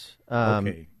 Yes.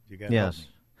 Okay. You got yes.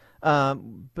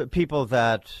 But people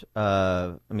that,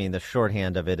 the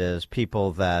shorthand of it is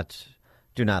people that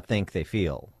do not think they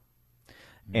feel.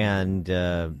 And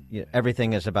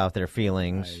everything is about their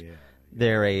feelings.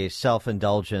 They're a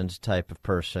self-indulgent type of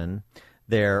person.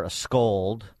 They're a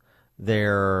scold.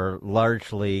 They're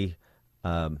largely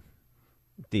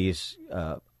these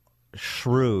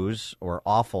shrews or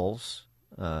offals,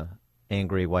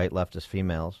 angry white leftist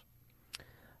females,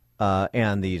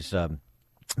 and these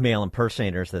male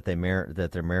impersonators that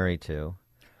they're married to.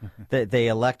 They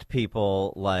elect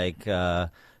people like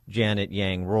Janet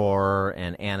Yang Rohr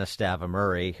and Anastasia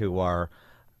Murray, who are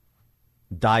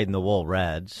dyed-in-the-wool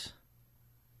Reds.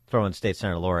 Throw in State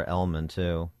Senator Laura Ellman,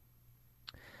 too.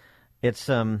 It's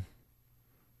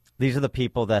these are the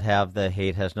people that have the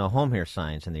 "Hate Has No Home Here"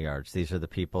 signs in the yards. These are the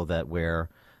people that wear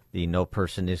the "No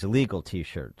Person Is Illegal"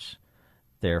 T-shirts.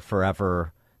 They're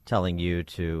forever telling you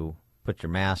to put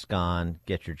your mask on,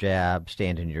 get your jab,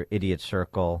 stand in your idiot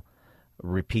circle,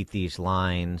 repeat these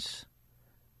lines.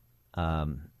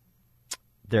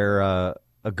 They're a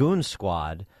goon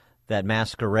squad that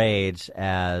masquerades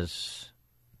as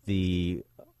the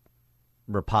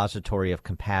repository of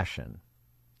compassion.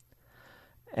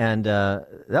 And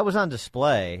that was on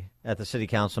display at the city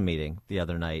council meeting the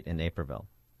other night in Naperville.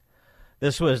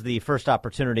 This was the first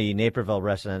opportunity Naperville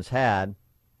residents had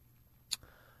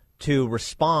to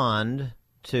respond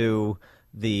to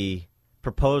the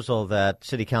proposal that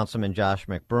City Councilman Josh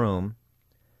McBroom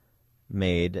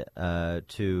made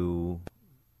to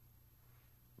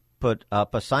put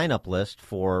up a sign-up list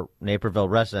for Naperville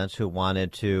residents who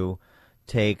wanted to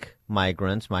take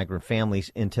migrant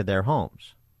families into their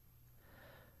homes.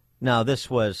 Now, this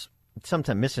was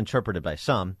sometimes misinterpreted by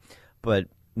some, but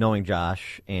knowing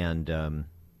Josh, and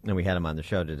we had him on the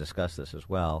show to discuss this as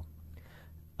well,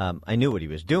 I knew what he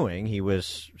was doing. He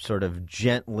was sort of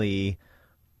gently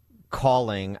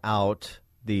calling out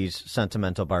these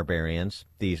sentimental barbarians,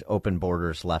 these open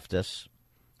borders leftists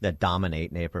that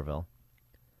dominate Naperville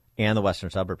and the western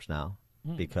suburbs now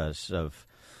because of,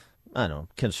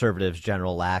 conservatives'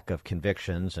 general lack of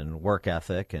convictions and work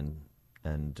ethic and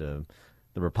the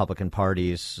Republican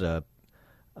Party's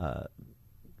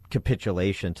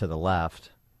capitulation to the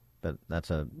left. But that's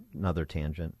another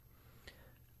tangent.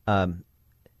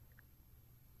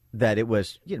 That it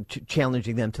was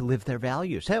challenging them to live their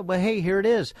values. Hey, here it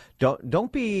is.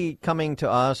 Don't be coming to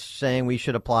us saying we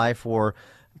should apply for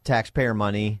taxpayer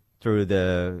money through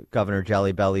the Governor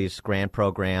Jelly Belly's grant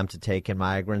program to take in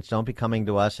migrants. Don't be coming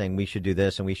to us saying we should do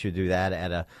this and we should do that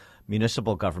at a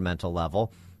municipal governmental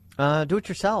level. Do it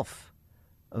yourself.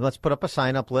 Let's put up a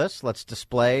sign-up list. Let's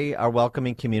display our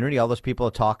welcoming community. All those people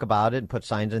who talk about it and put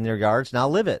signs in their yards, now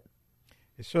live it.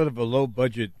 It's sort of a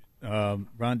low-budget Ron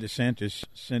DeSantis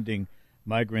sending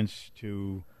migrants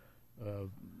to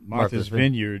Martha's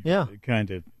Vineyard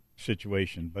kind of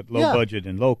situation, but low budget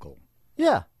and local.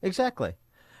 Yeah, exactly.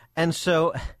 And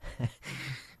so,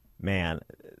 man,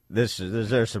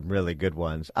 there's some really good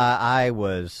ones. I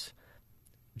was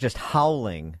just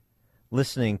howling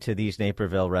listening to these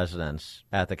Naperville residents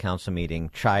at the council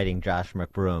meeting chiding Josh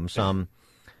McBroom.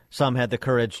 Some had the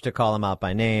courage to call him out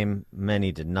by name.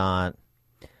 Many did not.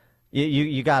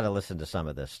 You got to listen to some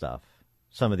of this stuff,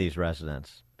 some of these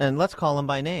residents. And let's call them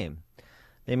by name.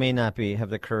 They may not have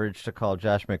the courage to call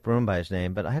Josh McBroom by his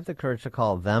name, but I have the courage to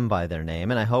call them by their name.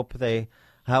 And I hope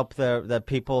that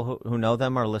people who know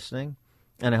them are listening.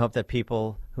 And I hope that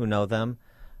people who know them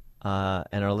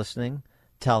and are listening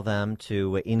tell them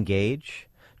to engage,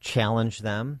 challenge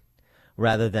them,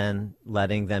 rather than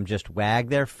letting them just wag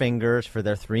their fingers for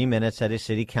their 3 minutes at a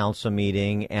city council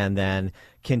meeting and then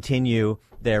continue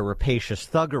their rapacious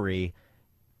thuggery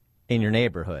in your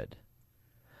neighborhood.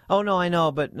 Oh, no, I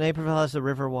know, but Naperville has the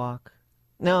Riverwalk.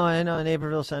 No, I know,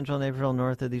 Naperville Central, Naperville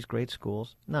North are these great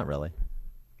schools. Not really.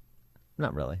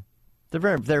 Not really. There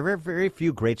are very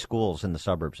few great schools in the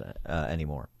suburbs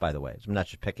anymore, by the way. I'm not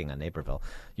just picking on Naperville.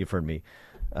 You've heard me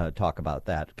talk about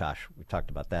that. Gosh, we talked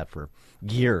about that for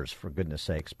years, for goodness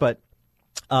sakes. But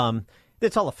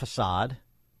it's all a facade.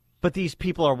 But these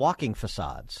people are walking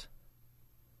facades.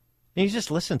 And you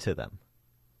just listen to them.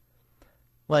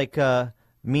 Like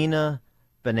Mina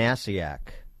Banasiak.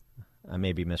 I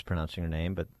may be mispronouncing her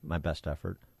name, but my best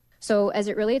effort. So as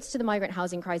it relates to the migrant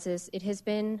housing crisis, it has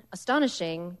been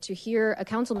astonishing to hear a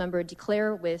council member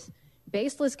declare with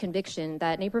baseless conviction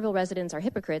that Naperville residents are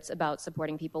hypocrites about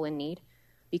supporting people in need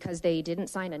because they didn't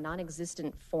sign a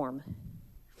non-existent form.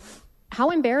 How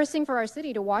embarrassing for our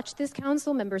city to watch this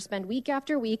council member spend week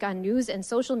after week on news and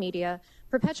social media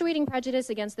perpetuating prejudice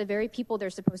against the very people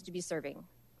they're supposed to be serving.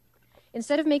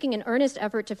 Instead of making an earnest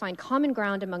effort to find common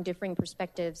ground among differing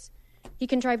perspectives, he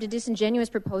contrived a disingenuous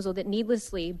proposal that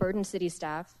needlessly burdened city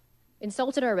staff,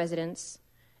 insulted our residents,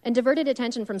 and diverted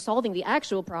attention from solving the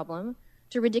actual problem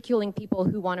to ridiculing people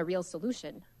who want a real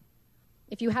solution.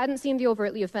 If you hadn't seen the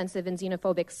overtly offensive and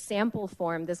xenophobic sample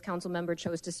form this council member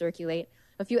chose to circulate,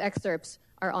 a few excerpts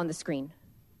are on the screen.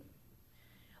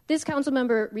 This council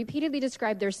member repeatedly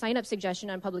described their sign-up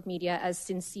suggestion on public media as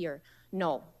sincere.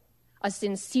 No, a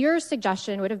sincere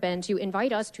suggestion would have been to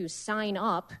invite us to sign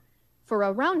up for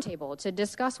a roundtable to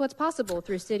discuss what's possible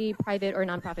through city, private, or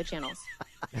nonprofit channels.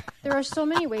 There are so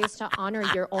many ways to honor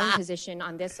your own position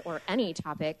on this or any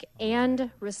topic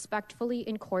and respectfully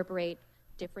incorporate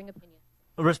differing opinions.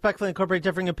 Respectfully incorporate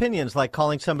differing opinions, like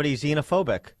calling somebody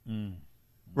xenophobic.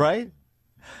 Right?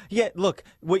 Yeah, look,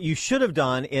 what you should have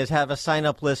done is have a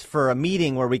sign-up list for a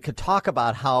meeting where we could talk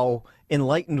about how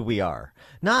enlightened we are.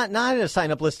 Not a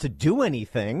sign-up list to do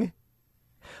anything.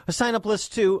 A sign-up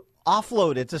list to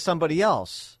offload it to somebody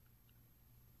else.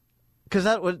 Because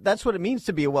that's what it means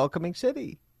to be a welcoming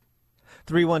city.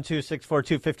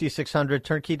 312-642-5600,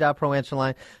 turnkey.pro answer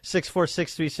line,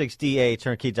 64636DA,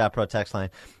 turnkey.pro text line.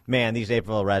 Man, these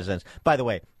Naperville residents. By the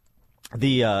way,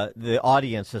 the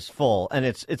audience is full, and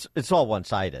it's all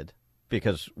one-sided,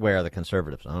 because where are the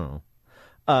conservatives? I don't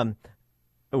know.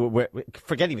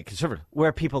 Forget even conservative. Where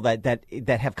are people that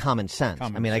have common sense?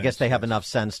 I guess they have enough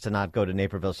sense to not go to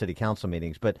Naperville City Council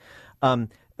meetings. But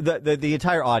the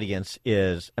entire audience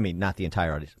is, not the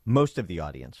entire audience, most of the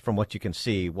audience, from what you can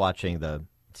see watching the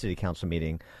City Council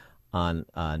meeting on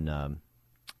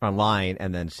online,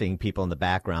 and then seeing people in the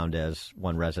background as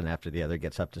one resident after the other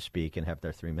gets up to speak and have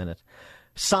their 3 minutes.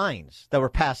 Signs that were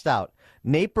passed out: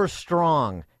 Naper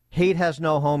strong, hate has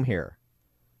no home here.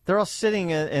 They're all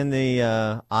sitting in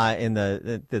the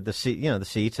seat, the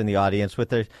seats in the audience with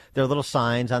their little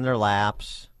signs on their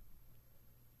laps.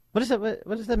 What does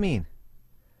that mean?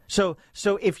 So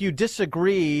if you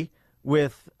disagree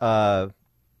with the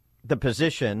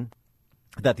position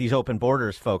that these open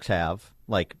borders folks have,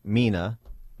 like Mina,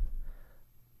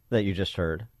 that you just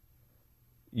heard,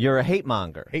 you're a hate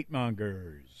monger. Hate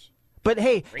mongers. But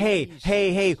hey,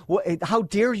 how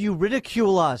dare you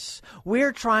ridicule us?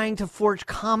 We're trying to forge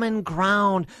common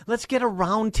ground. Let's get a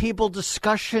roundtable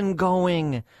discussion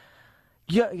going.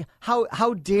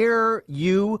 How dare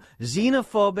you,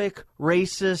 xenophobic,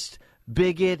 racist,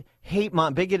 bigoted hate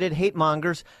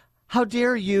mongers, how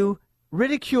dare you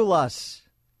ridicule us,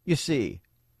 you see?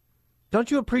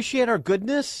 Don't you appreciate our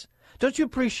goodness? Don't you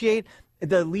appreciate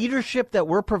the leadership that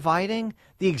we're providing,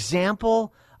 the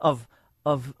example of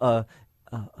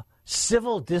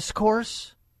civil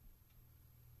discourse?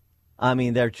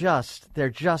 They're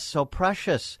just so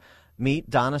precious. Meet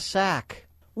Donna Sack.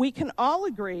 We can all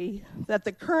agree that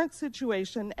the current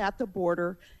situation at the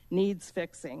border needs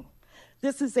fixing.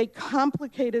 This is a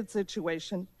complicated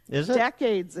situation, is it?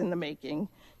 Decades in the making,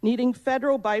 needing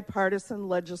federal bipartisan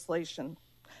legislation.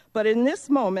 But in this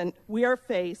moment, we are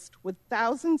faced with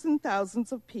thousands and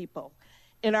thousands of people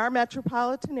in our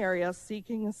metropolitan area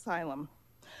seeking asylum.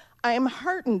 I am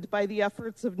heartened by the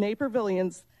efforts of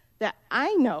Napervillians that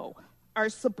I know are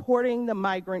supporting the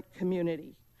migrant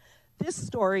community. This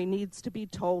story needs to be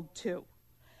told too.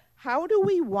 How do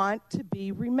we want to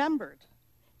be remembered?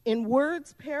 In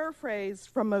words paraphrased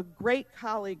from a great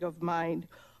colleague of mine,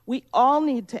 we all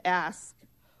need to ask,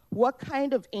 what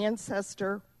kind of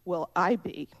ancestor will I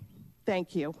be?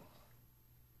 Thank you.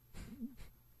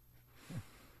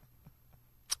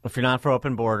 If you're not for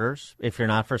open borders, if you're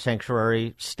not for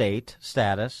sanctuary state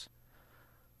status,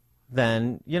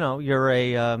 then, you're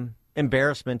a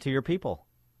embarrassment to your people.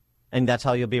 And that's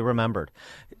how you'll be remembered.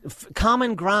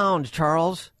 Common ground,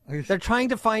 Charles. They're trying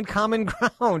to find common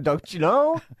ground, don't you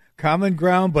know? Common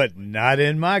ground, but not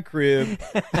in my crib.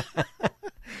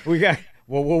 We got,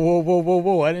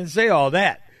 whoa. I didn't say all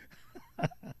that.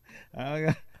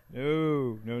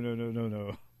 No.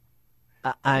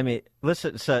 I mean,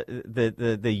 listen, so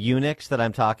the eunuchs that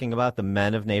I'm talking about, the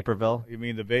men of Naperville. You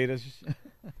mean the betas?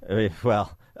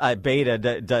 Well,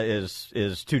 beta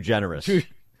is too generous,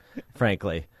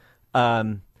 frankly.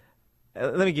 Let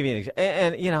me give you an example.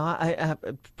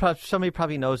 And somebody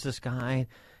probably knows this guy.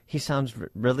 He sounds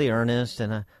really earnest,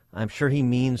 and I'm sure he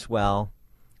means well.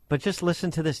 But just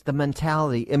listen to this, the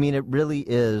mentality. I mean, it really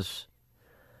is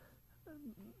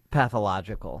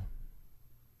pathological.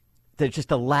 There's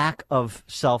just a lack of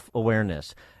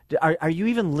self-awareness. Are you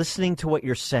even listening to what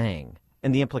you're saying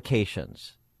and the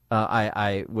implications?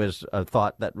 I was a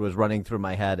thought that was running through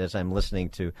my head as I'm listening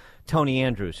to Tony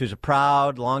Andrews, who's a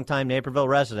proud, longtime Naperville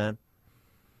resident.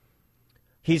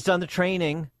 He's done the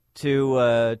training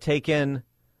to take in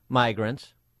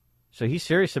migrants, so he's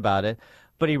serious about it,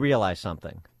 but he realized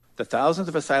something. The thousands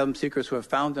of asylum seekers who have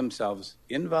found themselves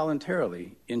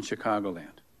involuntarily in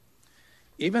Chicagoland.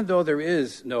 Even though there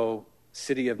is no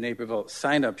City of Naperville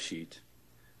sign-up sheet,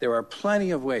 there are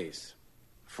plenty of ways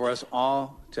for us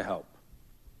all to help.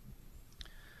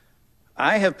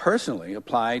 I have personally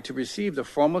applied to receive the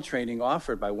formal training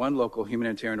offered by one local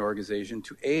humanitarian organization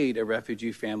to aid a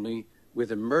refugee family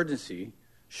with emergency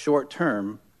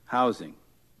short-term housing.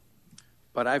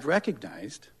 But I've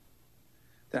recognized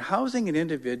that housing an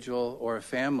individual or a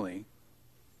family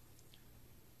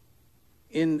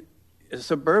in a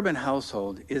suburban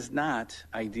household is not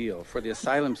ideal for the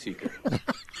asylum seeker,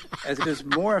 as it is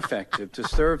more effective to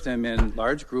serve them in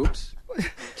large groups,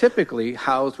 typically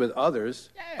housed with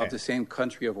others of the same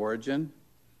country of origin,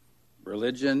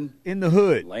 religion, in the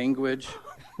hood, language,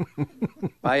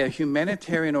 by a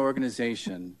humanitarian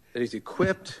organization that is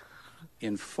equipped,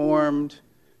 informed,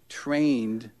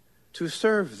 trained to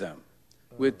serve them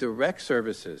with direct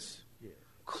services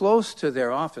close to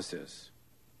their offices,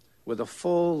 with a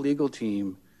full legal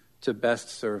team to best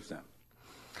serve them.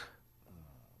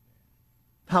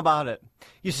 How about it?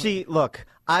 You see, look,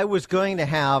 I was going to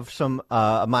have some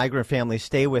a migrant family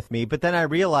stay with me, but then I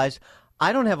realized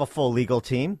I don't have a full legal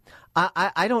team.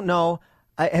 I don't know.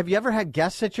 Have you ever had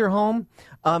guests at your home?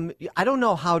 I don't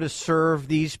know how to serve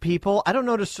these people. I don't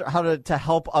know how to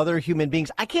help other human beings.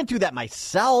 I can't do that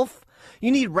myself.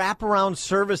 You need wraparound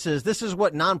services. This is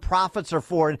what nonprofits are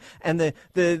for, and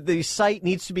the site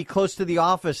needs to be close to the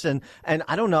office. And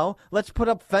I don't know. Let's put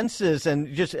up fences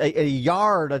and just a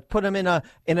yard. Let's put them in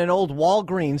an old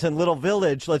Walgreens in Little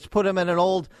Village. Let's put them in an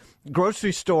old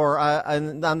grocery store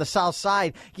on the south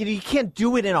side. You can't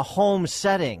do it in a home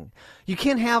setting. You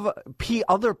can't have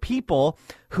other people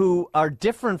who are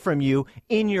different from you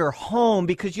in your home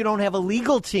because you don't have a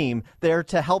legal team there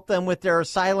to help them with their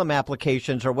asylum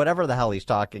applications or whatever the hell he's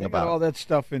talking about. All that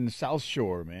stuff in South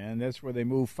Shore, man. That's where they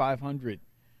move 500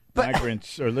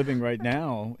 migrants are living right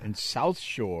now in South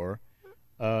Shore,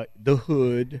 the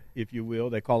hood, if you will.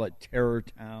 They call it Terror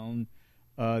Town.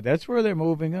 That's where they're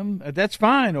moving them. That's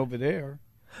fine over there.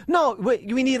 No,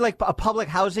 we need like a public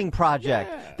housing project.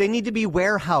 Yeah. They need to be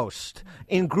warehoused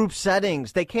in group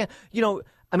settings. They can't,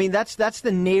 I mean, that's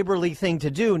the neighborly thing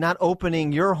to do, not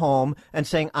opening your home and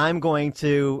saying, I'm going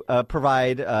to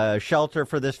provide shelter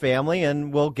for this family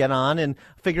and we'll get on and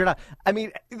figure it out. I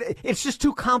mean, it's just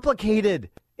too complicated.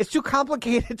 It's too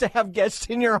complicated to have guests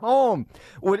in your home.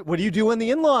 What do you do when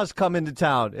the in-laws come into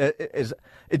town?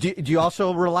 Do you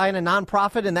also rely on a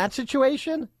nonprofit in that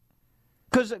situation?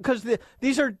 Because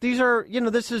these are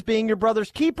this is being your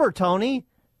brother's keeper, Tony.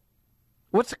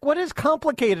 What is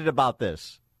complicated about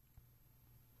this?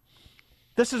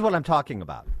 This is what I'm talking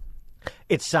about.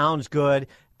 It sounds good.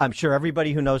 I'm sure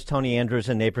everybody who knows Tony Andrews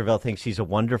in Naperville thinks he's a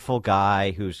wonderful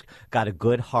guy who's got a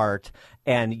good heart,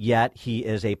 and yet he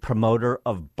is a promoter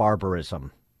of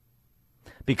barbarism.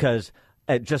 Because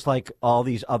just like all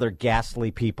these other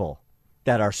ghastly people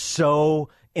that are so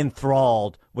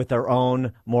enthralled with their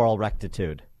own moral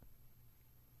rectitude.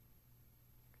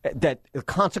 that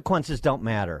consequences don't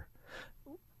matter.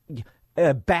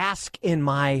 Bask in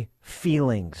my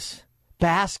feelings.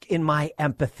 Bask in my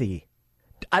empathy.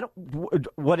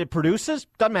 What it produces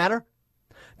doesn't matter.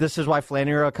 This is why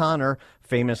Flannery O'Connor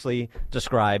famously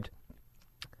described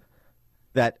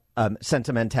that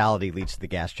sentimentality leads to the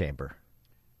gas chamber.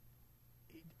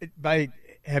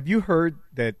 Have you heard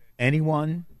that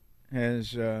anyone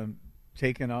has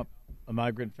taken up a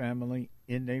migrant family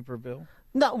in Naperville?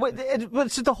 No,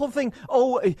 it's the whole thing.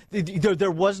 Oh,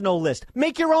 there was no list.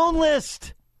 Make your own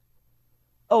list.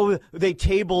 Oh, they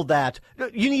tabled that.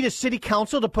 You need a city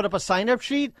council to put up a sign-up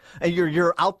sheet, and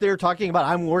you're out there talking about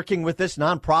I'm working with this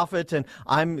nonprofit and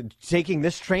I'm taking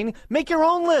this training. Make your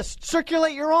own list.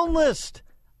 Circulate your own list.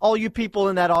 All you people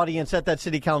in that audience at that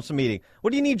city council meeting.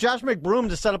 What do you need Josh McBroom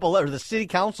to set up or the city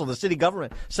council, the city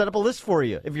government, set up a list for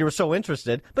you if you were so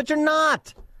interested? But you're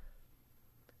not.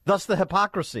 Thus the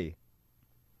hypocrisy.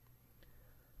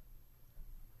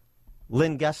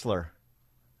 Lynn Gessler.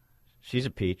 She's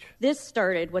a peach. This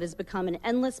started what has become an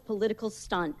endless political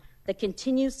stunt that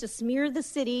continues to smear the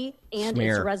city and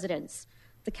its residents.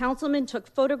 The councilman took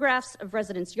photographs of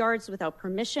residents' yards without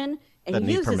permission and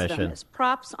uses them as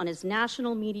props on his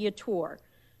national media tour.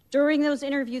 During those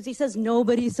interviews, he says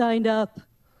nobody signed up,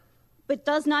 but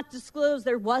does not disclose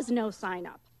there was no sign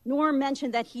up, nor mention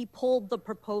that he pulled the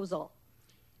proposal.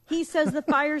 He says the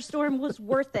firestorm was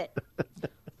worth it.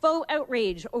 Faux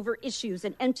outrage over issues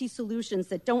and empty solutions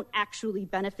that don't actually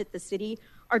benefit the city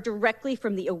are directly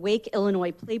from the Awake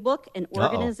Illinois Playbook, an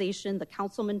organization the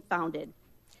councilman founded.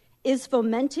 Is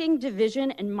fomenting division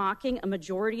and mocking a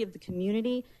majority of the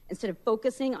community instead of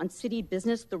focusing on city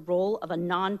business the role of a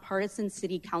nonpartisan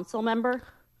city council member?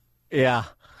 Yeah,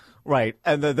 right.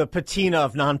 And the patina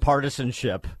of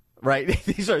nonpartisanship. Right.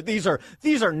 These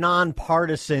are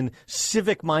nonpartisan,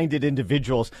 civic-minded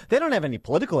individuals. They don't have any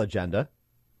political agenda.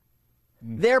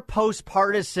 They're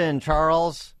post-partisan,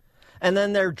 Charles. And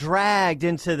then they're dragged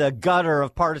into the gutter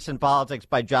of partisan politics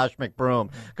by Josh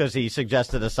McBroom because he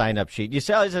suggested a sign-up sheet. You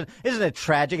say, oh, isn't it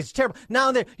tragic? It's terrible.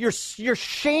 Now you're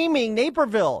shaming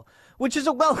Naperville, which is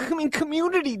a welcoming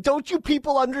community. Don't you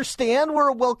people understand? We're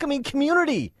a welcoming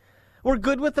community. We're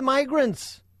good with the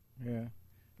migrants.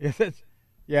 It's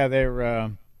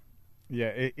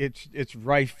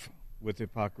rife with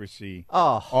hypocrisy.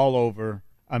 Oh, all over.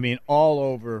 I mean, all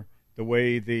over. The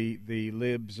way the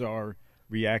libs are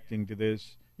reacting to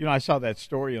this. You know, I saw that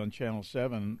story on Channel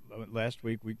 7 last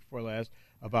week before last,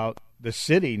 about the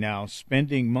city now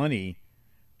spending money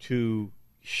to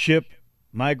ship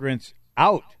migrants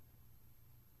out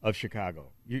of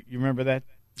Chicago. You remember that?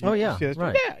 Oh, yeah,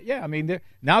 right. Yeah. I mean,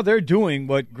 they're doing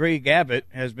what Greg Abbott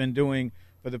has been doing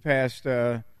for the past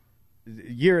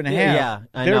year and a half.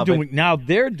 Yeah,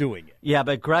 they're doing it. Yeah,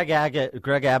 but Greg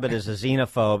Abbott is a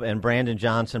xenophobe, and Brandon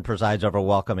Johnson presides over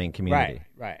welcoming community.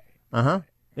 Right.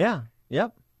 Yeah.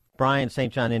 Yep. Brian,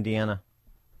 St. John, Indiana.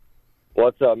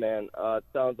 What's up, man? It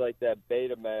sounds like that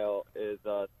beta male is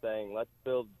saying, let's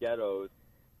build ghettos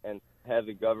and have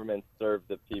the government serve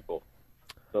the people.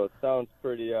 So it sounds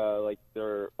pretty like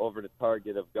they're over the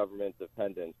target of government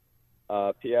dependence.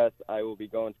 P.S. I will be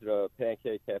going to the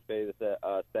Pancake Cafe this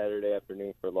Saturday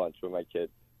afternoon for lunch with my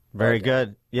kids. Very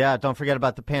good. Yeah, don't forget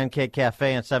about the Pancake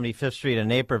Cafe on 75th Street in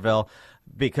Naperville,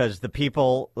 because the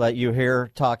people that you hear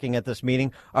talking at this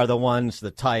meeting are the ones,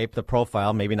 the type, the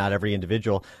profile, maybe not every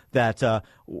individual, that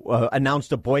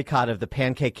announced a boycott of the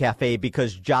Pancake Cafe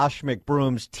because Josh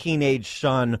McBroom's teenage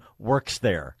son works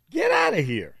there. Get out of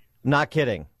here. Not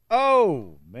kidding.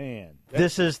 Oh, man.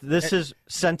 This is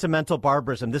sentimental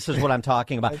barbarism. This is what I'm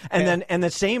talking about. And then in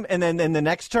the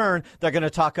next turn, they're going to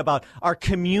talk about our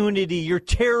community. You're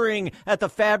tearing at the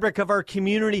fabric of our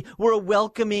community. We're a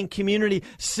welcoming community.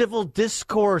 Civil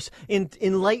discourse,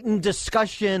 enlightened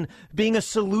discussion, being a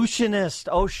solutionist.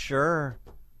 Oh, sure.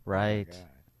 Right. Oh,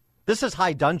 this is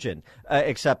High Dungeon,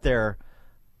 except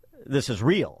this is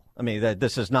real. I mean,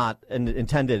 this is not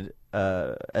intended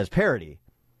as parody.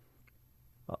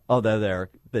 Although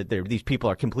these people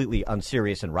are completely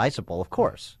unserious and risible, of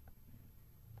course.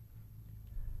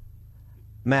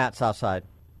 Matt, Southside.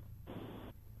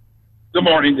 Good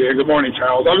morning, Dan. Good morning,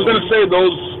 Charles. I was going to say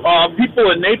those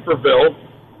people in Naperville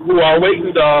who are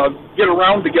waiting to get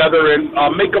around together and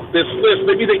make up this list,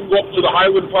 maybe they can go up to the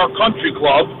Highland Park Country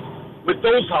Club with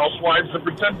those housewives and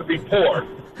pretend to be poor.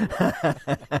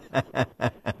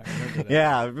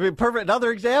 Yeah, perfect.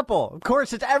 Another example. Of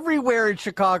course, it's everywhere in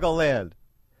Chicagoland.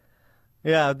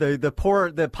 Yeah,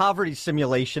 the poverty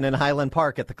simulation in Highland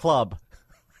Park at the club.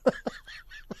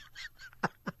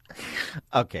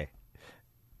 Okay.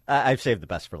 I've saved the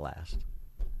best for last.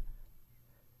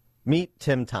 Meet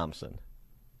Tim Thompson.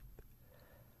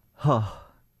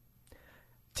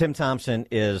 Tim Thompson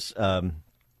is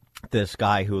this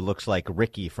guy who looks like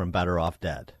Ricky from Better Off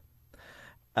Dead.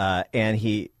 And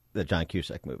the John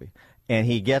Cusack movie. And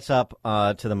he gets up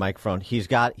to the microphone. He's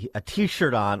got a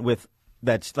T-shirt on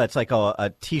that's like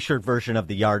a T-shirt version of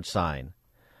the yard sign,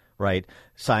 right?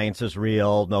 Science is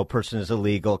real. No person is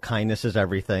illegal. Kindness is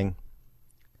everything.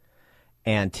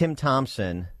 And Tim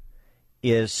Thompson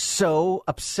is so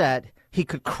upset he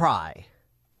could cry.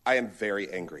 I am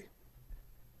very angry.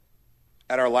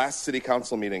 At our last city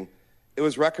council meeting, it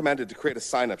was recommended to create a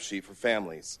sign-up sheet for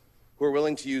families who are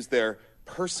willing to use their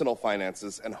personal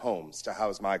finances and homes to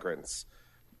house migrants,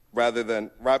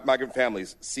 migrant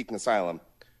families seeking asylum,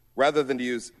 rather than to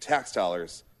use tax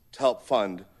dollars to help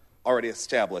fund already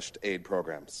established aid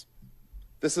programs.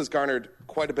 This has garnered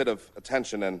quite a bit of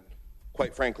attention and,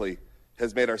 quite frankly,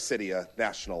 has made our city a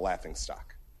national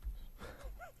laughingstock.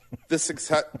 This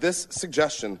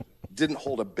suggestion didn't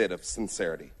hold a bit of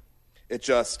sincerity. It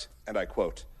just, and I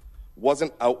quote,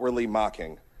 wasn't outwardly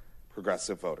mocking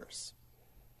progressive voters.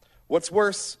 What's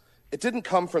worse, it didn't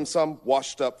come from some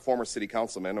washed-up former city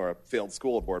councilman or a failed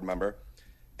school board member.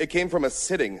 It came from a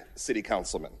sitting city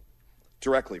councilman,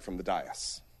 directly from the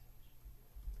dais.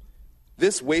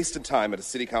 This wasted time at a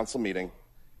city council meeting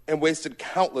and wasted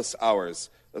countless hours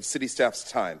of city staff's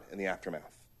time in the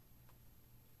aftermath.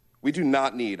 We do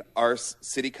not need our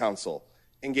city council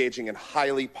engaging in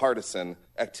highly partisan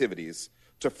activities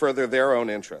to further their own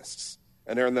interests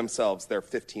and earn themselves their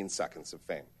 15 seconds of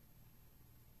fame.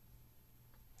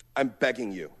 I'm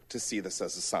begging you to see this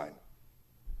as a sign.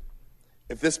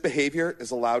 If this behavior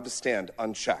is allowed to stand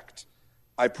unchecked,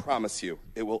 I promise you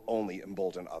it will only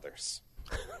embolden others.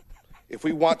 If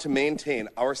we want to maintain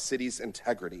our city's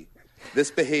integrity, this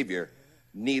behavior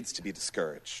needs to be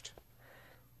discouraged.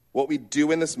 What we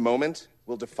do in this moment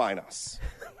will define us.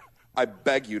 I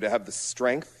beg you to have the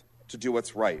strength to do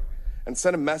what's right and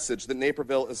send a message that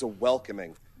Naperville is a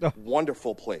welcoming,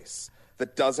 wonderful place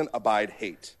that doesn't abide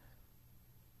hate.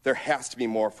 There has to be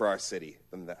more for our city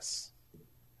than this.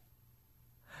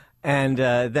 And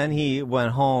then he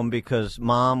went home because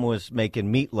Mom was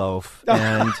making meatloaf,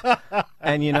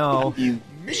 and you know, you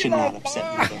should not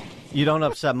upset me. You don't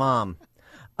upset Mom.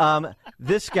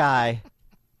 This guy,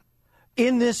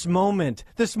 in this moment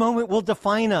will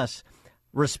define us.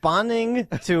 Responding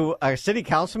to a city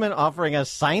councilman offering a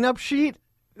sign-up sheet.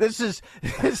 This is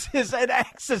an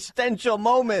existential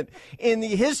moment in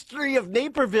the history of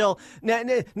Naperville,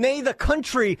 nay the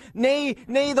country, nay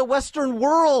the Western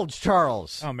world,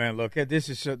 Charles. Oh man, look, this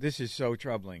is so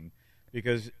troubling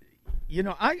because, you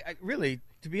know, I really,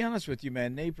 to be honest with you,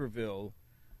 man, Naperville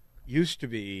used to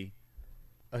be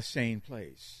a sane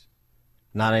place.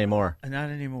 Not anymore. Not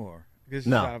anymore. This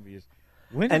no. is obvious.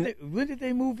 When did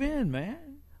they move in,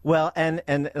 man? Well, and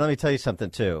let me tell you something,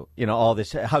 too. You know, all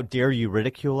this, how dare you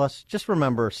ridicule us? Just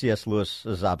remember C.S.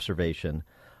 Lewis's observation.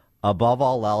 Above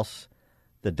all else,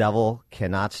 the devil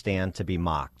cannot stand to be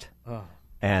mocked. Oh.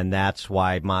 And that's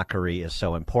why mockery is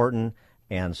so important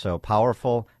and so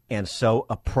powerful and so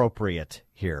appropriate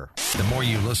here. The more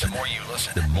you listen,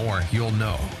 the more you'll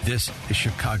know. This is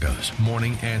Chicago's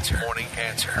Morning Answer. Morning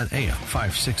Answer on AM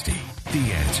 560.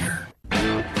 The Answer.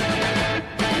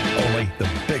 Only the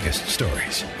biggest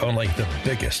stories, only the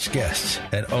biggest guests,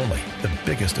 and only the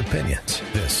biggest opinions.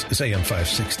 This is AM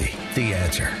 560, The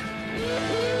Answer.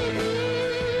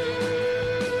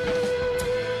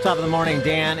 Top of the morning,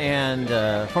 Dan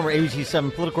and former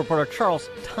ABC7 political reporter Charles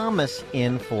Thomas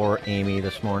in for Amy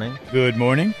this morning. Good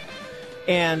morning.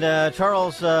 And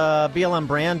Charles, BLM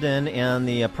Brandon and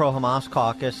the pro-Hamas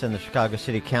caucus in the Chicago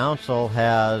City Council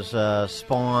has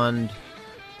spawned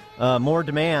more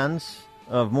demands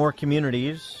of more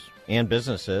communities and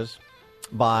businesses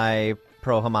by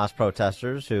pro-Hamas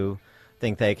protesters who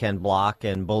think they can block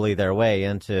and bully their way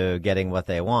into getting what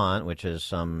they want, which is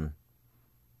some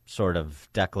sort of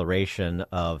declaration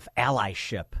of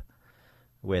allyship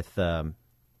with them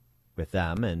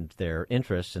and their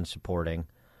interests in supporting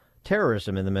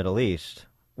terrorism in the Middle East,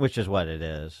 which is what it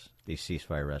is, these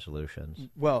ceasefire resolutions.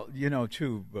 Well, you know,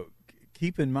 too, but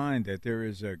keep in mind that there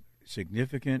is a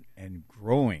significant and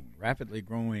rapidly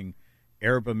growing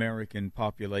Arab American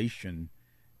population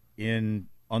in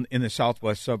the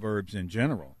southwest suburbs in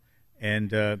general,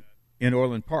 and in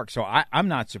Orland Park. So I'm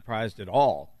not surprised at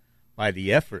all by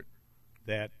the effort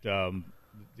that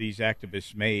these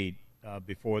activists made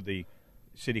before the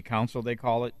city council, they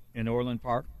call it, in Orland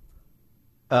Park.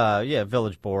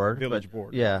 Village board.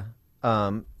 Board. Yeah.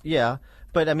 Yeah.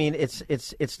 But I mean,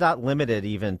 it's not limited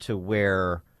even to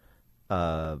where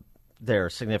there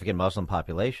are significant Muslim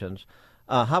populations.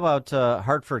 How about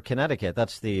Hartford, Connecticut?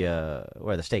 That's the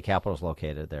where the state capitol is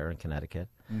located there in Connecticut.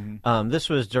 Mm-hmm. This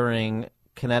was during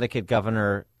Connecticut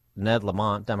Governor Ned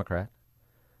Lamont, Democrat,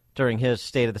 during his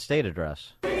State of the State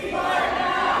address.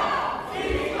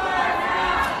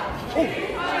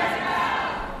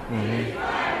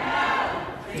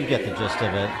 Mm-hmm. You get the gist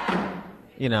of it.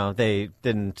 You know, they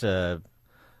didn't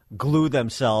glue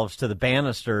themselves to the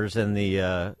banisters in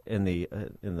the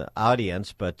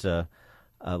audience, but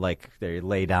like they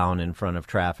lay down in front of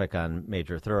traffic on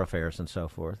major thoroughfares and so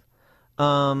forth.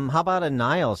 How about in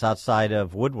Niles, outside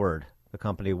of Woodward, the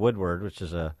company Woodward, which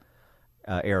is a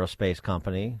aerospace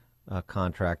company, a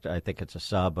contract, I think it's a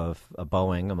sub of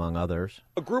Boeing, among others.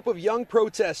 A group of young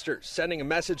protesters sending a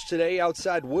message today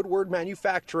outside Woodward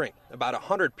Manufacturing. About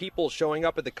 100 people showing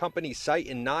up at the company's site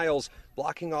in Niles,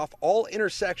 blocking off all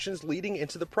intersections leading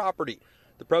into the property.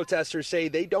 The protesters say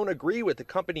they don't agree with the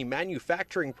company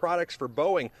manufacturing products for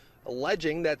Boeing,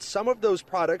 alleging that some of those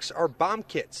products are bomb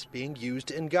kits being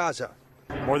used in Gaza.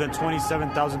 More than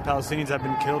 27,000 Palestinians have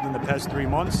been killed in the past 3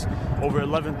 months. Over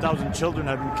 11,000 children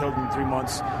have been killed in 3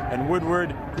 months. And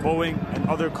Woodward, Boeing, and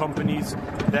other companies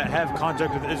that have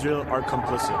contact with Israel are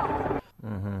complicit.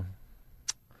 Mm-hmm.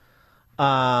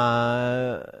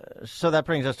 So that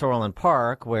brings us to Orland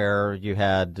Park, where you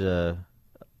had,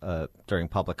 during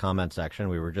public comment section,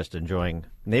 we were just enjoying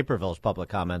Naperville's public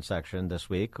comment section this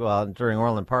week. Well, during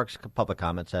Orland Park's public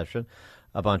comment session,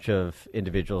 a bunch of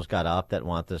individuals got up that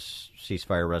want this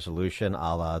ceasefire resolution,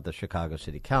 a la the Chicago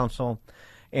City Council.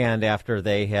 And after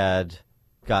they had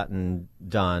gotten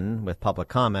done with public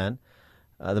comment,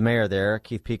 the mayor there,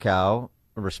 Keith Pekow,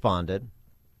 responded.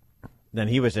 Then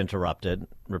he was interrupted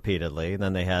repeatedly.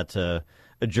 Then they had to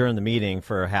adjourn the meeting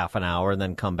for half an hour and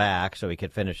then come back so he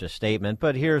could finish his statement.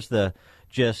 But here's the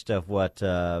gist of what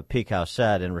Pekow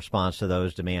said in response to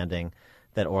those demanding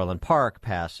that Orland Park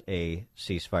pass a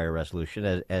ceasefire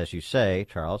resolution. As you say,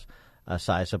 Charles, a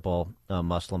sizable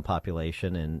Muslim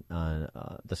population in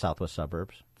the southwest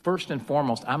suburbs. First and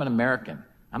foremost, I'm an American.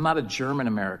 I'm not a German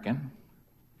American.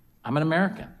 I'm an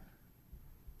American.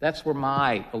 That's where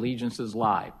my allegiances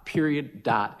lie. Period,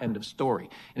 dot, end of story.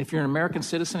 And if you're an American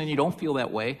citizen and you don't feel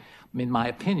that way, in my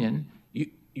opinion,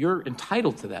 you're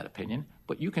entitled to that opinion,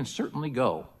 but you can certainly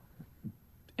go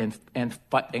and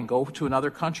go to another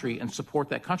country and support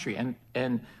that country.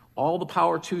 And all the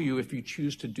power to you if you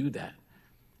choose to do that.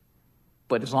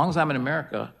 But as long as I'm in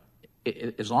America,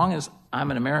 as long as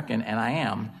I'm an American, and I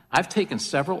am, I've taken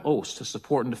several oaths to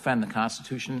support and defend the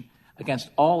Constitution against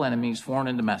all enemies, foreign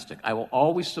and domestic. I will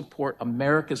always support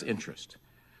America's interest,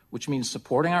 which means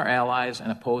supporting our allies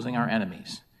and opposing our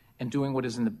enemies, and doing what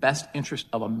is in the best interest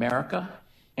of America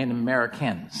and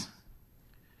Americans.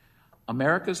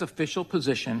 America's official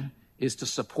position is to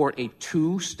support a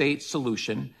two-state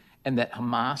solution and that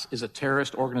Hamas is a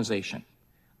terrorist organization.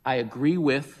 I agree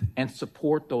with and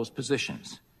support those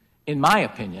positions. In my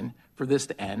opinion, for this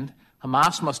to end,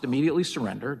 Hamas must immediately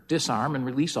surrender, disarm, and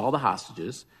release all the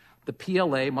hostages. The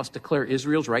PLA must declare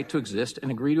Israel's right to exist and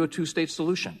agree to a two-state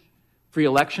solution. Free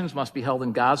elections must be held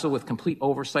in Gaza with complete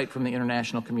oversight from the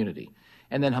international community.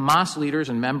 And then Hamas leaders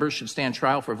and members should stand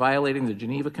trial for violating the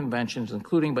Geneva Conventions,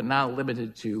 including but not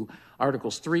limited to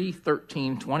Articles 3,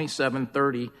 13, 27,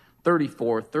 30,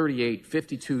 34, 38,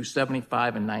 52,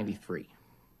 75, and 93.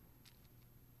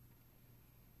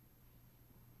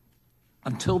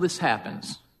 Until this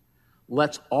happens,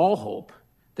 let's all hope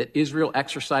that Israel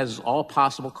exercises all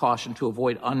possible caution to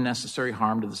avoid unnecessary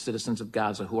harm to the citizens of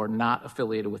Gaza who are not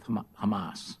affiliated with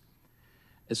Hamas.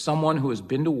 As someone who has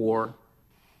been to war,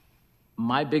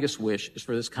 my biggest wish is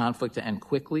for this conflict to end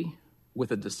quickly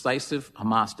with a decisive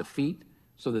Hamas defeat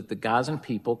so that the Gazan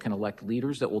people can elect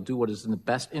leaders that will do what is in the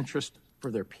best interest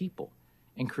for their people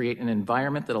and create an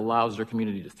environment that allows their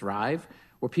community to thrive,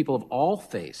 where people of all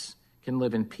faiths can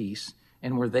live in peace,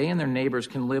 and where they and their neighbors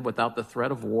can live without the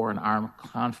threat of war and armed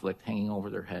conflict hanging over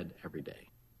their head every day.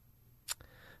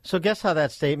 So guess how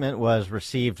that statement was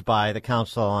received by the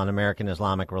Council on American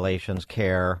Islamic Relations,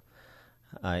 CAIR,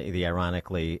 the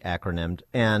ironically acronymed,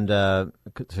 and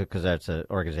because that's an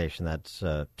organization that's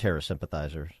terrorist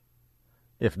sympathizers,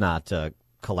 if not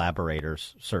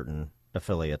collaborators, certain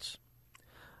affiliates.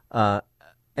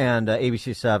 And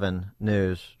ABC 7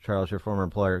 News, Charles, your former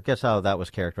employer, guess how that was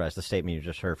characterized, the statement you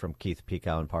just heard from Keith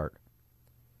Pekow in part?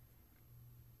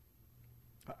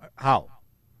 How?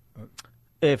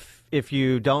 If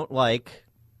you don't like...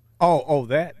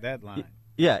 that line.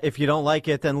 Yeah, if you don't like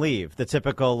it, then leave. The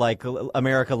typical, like,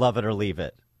 America, love it or leave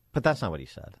it. But that's not what he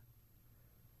said.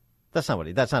 That's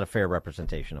not a fair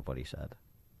representation of what he said.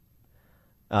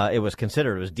 it was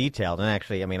considered, it was detailed. And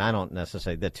actually, I mean, I don't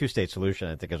necessarily, the two-state solution,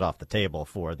 I think, is off the table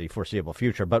for the foreseeable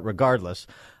future. But regardless,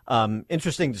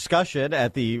 interesting discussion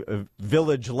at the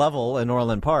village level in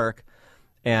Orland Park.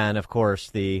 And, of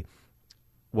course,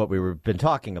 what we've been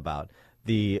talking about,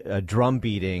 the drum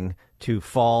beating to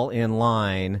fall in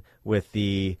line with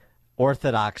the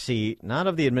orthodoxy, not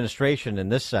of the administration in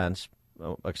this sense,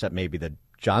 except maybe the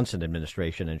Johnson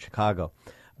administration in Chicago,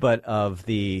 but of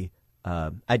the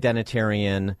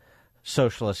identitarian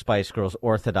socialist Spice Girls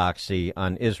orthodoxy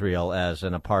on Israel as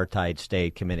an apartheid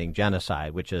state committing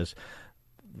genocide, which is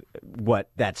what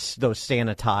those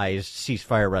sanitized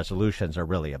ceasefire resolutions are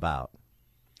really about.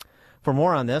 For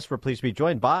more on this, we're pleased to be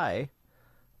joined by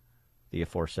the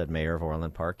aforesaid mayor of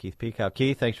Orland Park, Keith Peacock.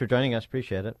 Keith, thanks for joining us.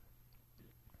 Appreciate it.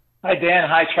 Hi, Dan.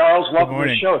 Hi, Charles. Welcome to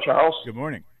the show, Charles. Good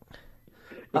morning.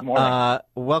 Good morning.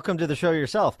 Welcome to the show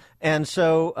yourself. And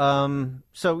so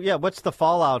yeah, what's the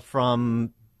fallout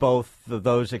from both of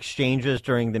those exchanges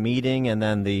during the meeting and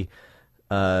then the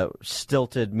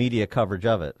stilted media coverage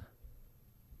of it?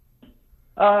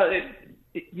 The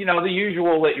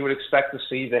usual that you would expect to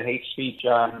see, the hate speech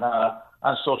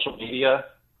on social media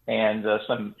and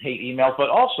some hate emails, but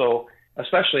also,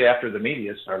 especially after the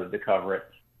media started to cover it,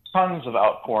 tons of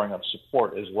outpouring of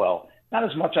support as well. Not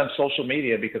as much on social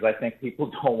media because I think people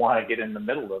don't want to get in the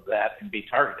middle of that and be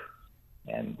targeted.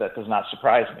 And that does not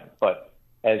surprise me. But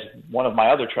as one of my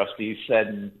other trustees said,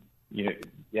 and you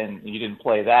didn't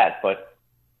play that, but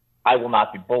I will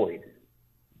not be bullied.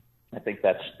 I think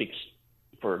that speaks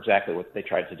for exactly what they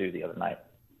tried to do the other night.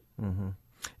 Mm-hmm.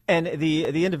 And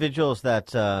the individuals that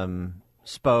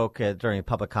spoke during the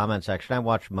public comment section, I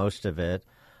watched most of it.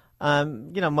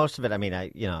 Most of it, I mean,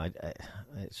 I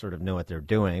sort of knew what they're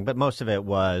doing, but most of it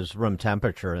was room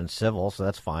temperature and civil, so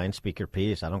that's fine. Speak your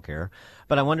piece. I don't care.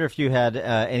 But I wonder if you had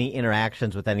any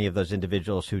interactions with any of those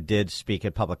individuals who did speak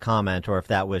at public comment, or if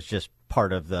that was just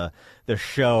part of the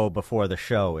show before the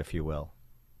show, if you will.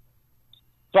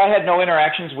 So I had no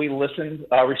interactions. We listened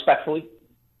respectfully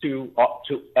to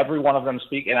every one of them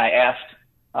speak, and I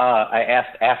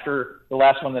asked after the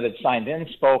last one that had signed in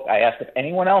spoke, I asked if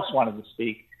anyone else wanted to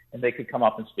speak, and they could come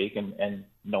up and speak, and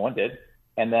no one did.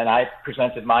 And then I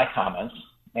presented my comments,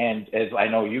 and as I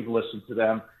know you've listened to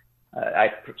them,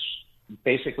 I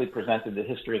basically presented the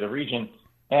history of the region,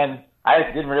 and I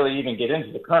didn't really even get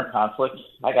into the current conflict.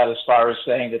 I got as far as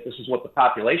saying that this is what the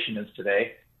population is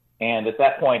today, and at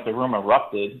that point the room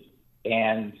erupted,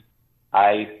 and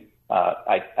I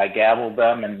gavelled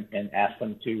them and asked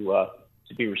them to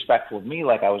be respectful of me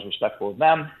like I was respectful of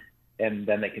them, and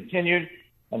then they continued.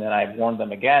 And then I warned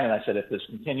them again, and I said, if this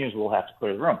continues, we'll have to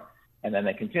clear the room. And then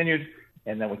they continued,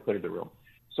 and then we cleared the room.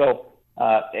 So,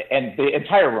 and the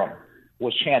entire room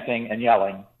was chanting and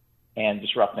yelling and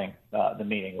disrupting the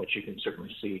meeting, which you can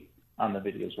certainly see on the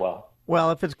video as well.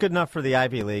 Well, if it's good enough for the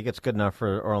Ivy League, it's good enough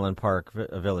for Orland Park,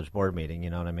 a village board meeting, you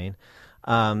know what I mean?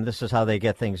 This is how they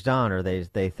get things done, or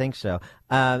they think so.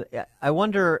 I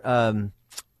wonder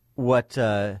what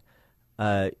the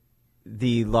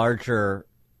larger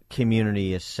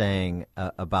community is saying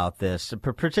about this,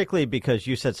 particularly because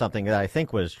you said something that I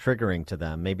think was triggering to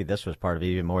them. Maybe this was part of it,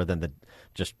 even more than the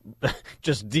just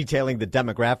detailing the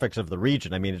demographics of the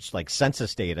region. I mean, it's like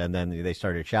census data, and then they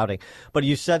started shouting. But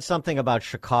you said something about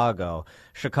Chicago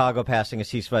passing a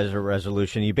ceasefire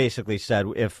resolution. You basically said,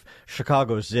 if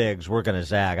Chicago zigs, we're going to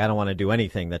zag. I don't want to do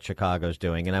anything that Chicago's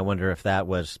doing. And I wonder if that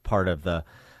was part of the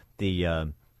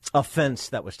offense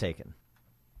that was taken.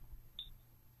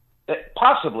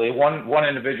 Possibly. One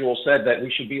individual said that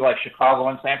we should be like Chicago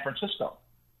and San Francisco.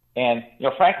 And,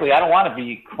 frankly, I don't want to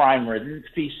be crime-ridden,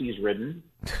 feces-ridden,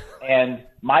 and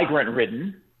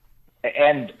migrant-ridden.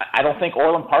 And I don't think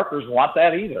Orland Parkers want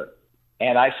that either.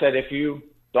 And I said, if you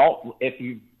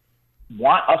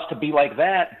want us to be like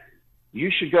that, you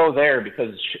should go there,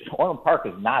 because Orland Park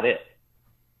is not it.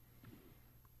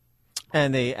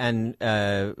 And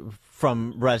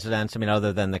from residents, I mean,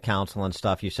 other than the council and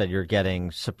stuff, you said you're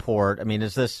getting support. I mean,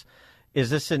 is this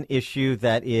an issue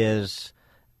that has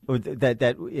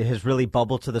really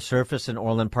bubbled to the surface in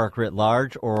Orland Park writ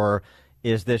large, or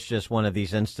is this just one of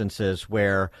these instances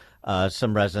where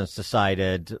some residents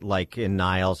decided, like in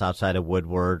Niles outside of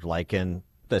Woodward, like in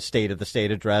the State of the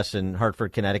State address in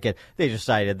Hartford, Connecticut, they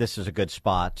decided this is a good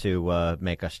spot to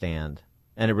make a stand?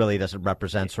 And it really doesn't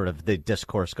represent sort of the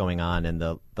discourse going on in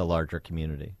the larger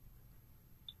community.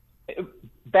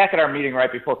 Back at our meeting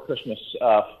right before Christmas,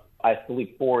 I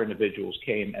believe 4 individuals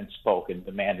came and spoke and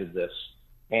demanded this.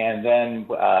 And then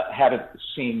haven't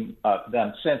seen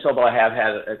them since, although I have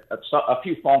had a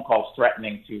few phone calls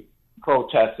threatening to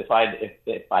protest if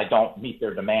I don't meet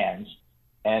their demands.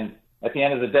 And at the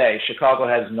end of the day, Chicago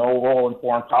has no role in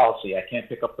foreign policy. I can't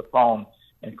pick up the phone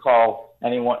and call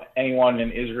anyone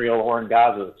in Israel or in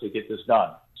Gaza to get this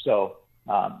done. So,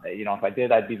 if I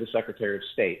did, I'd be the Secretary of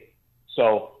State.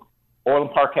 So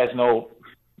Orland Park has no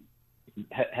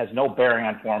bearing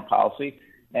on foreign policy,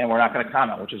 and we're not going to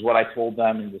comment, which is what I told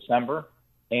them in December.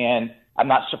 And I'm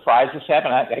not surprised this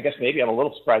happened. I guess maybe I'm a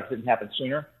little surprised it didn't happen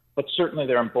sooner, but certainly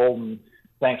they're emboldened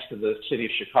thanks to the city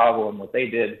of Chicago and what they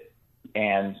did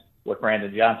and what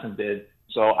Brandon Johnson did.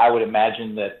 So I would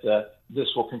imagine that this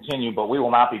will continue, but we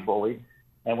will not be bullied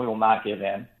and we will not give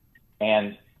in.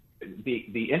 And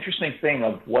the interesting thing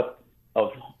of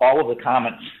all of the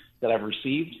comments that I've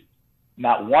received,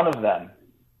 not one of them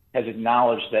has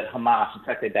acknowledged that Hamas, in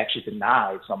fact, they've actually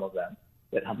denied, some of them,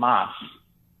 that Hamas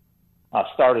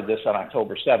started this on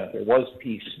October 7th. There was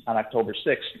peace on October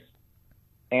 6th,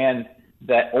 and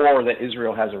that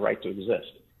Israel has a right to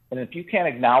exist. And if you can't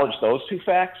acknowledge those two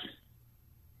facts,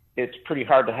 it's pretty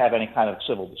hard to have any kind of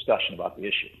civil discussion about the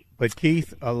issue. But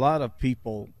Keith, a lot of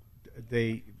people,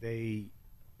 they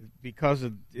because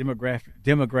of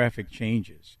demographic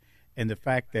changes and the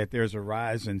fact that there's a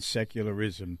rise in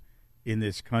secularism in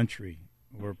this country,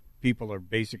 where people are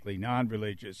basically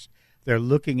non-religious, they're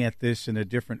looking at this in a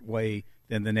different way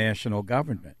than the national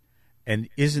government. And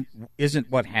isn't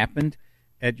what happened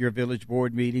at your village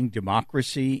board meeting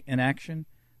democracy in action?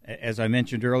 As I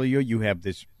mentioned earlier, you have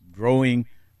this growing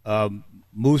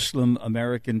Muslim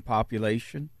American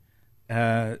population,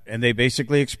 and they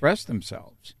basically express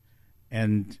themselves.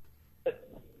 And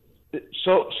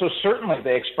so certainly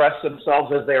they express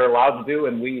themselves as they are allowed to do,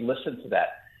 and we listen to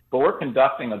that. But we're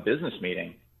conducting a business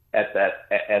meeting at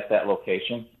that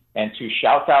location, and to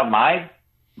shout down my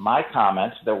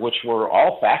comments, which were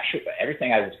all factual,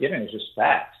 everything I was giving was just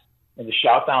facts, and to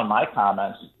shout down my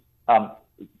comments,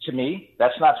 to me,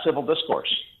 that's not civil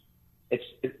discourse.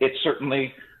 It's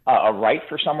certainly a right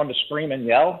for someone to scream and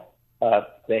yell.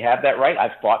 They have that right.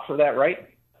 I've fought for that right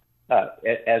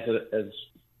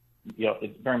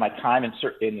during my time in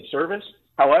the service.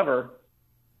 However,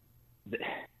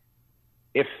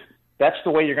 if that's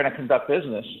the way you're going to conduct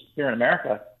business here in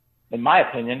America, in my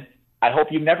opinion, I hope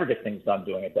you never get things done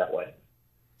doing it that way.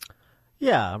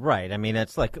 Yeah, right. I mean,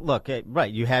 it's like, look,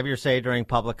 right, you have your say during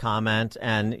public comment,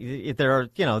 and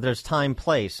there's time,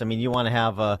 place. I mean, you want to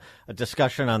have a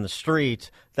discussion on the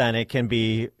street, then it can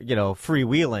be,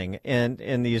 freewheeling. And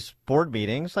in these board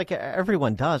meetings, like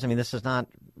everyone does, I mean, this is not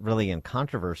really in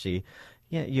controversy.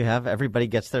 Yeah, you have everybody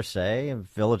gets their say, and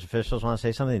village officials want to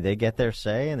say something, they get their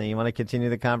say, and then you want to continue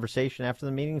the conversation after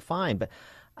the meeting, fine. But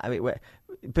I mean,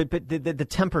 but the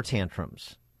temper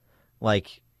tantrums,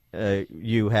 like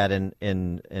you had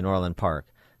in Orland Park,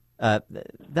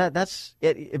 that's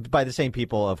it, by the same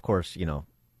people, of course,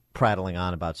 prattling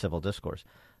on about civil discourse.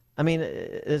 I mean,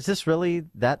 is this really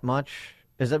that much?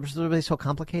 Is that really so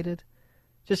complicated?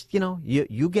 Just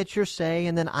you get your say,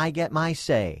 and then I get my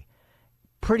say.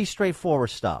 Pretty straightforward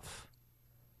stuff.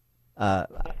 Yeah.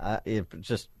 Yeah,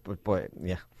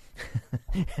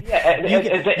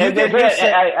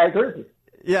 I agree with you.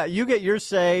 Yeah, you get your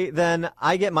say, then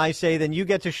I get my say, then you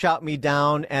get to shout me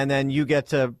down, and then you get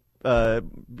to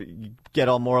get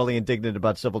all morally indignant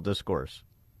about civil discourse.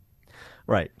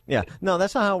 Right. Yeah. No,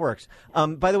 that's not how it works.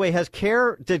 By the way, did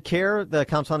CARE, the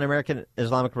Council on American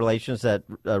Islamic Relations, that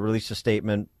released a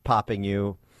statement popping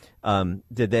you?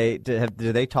 Did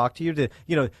they talk to you?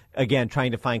 Again,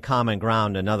 trying to find common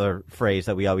ground, another phrase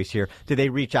that we always hear. Did they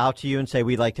reach out to you and say,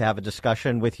 we'd like to have a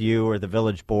discussion with you or the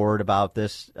village board about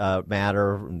this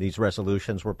matter, these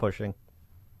resolutions we're pushing?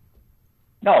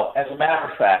 No, as a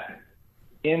matter of fact,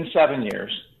 in 7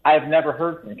 years, I have never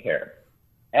heard from CARE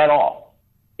at all.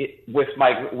 With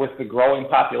the growing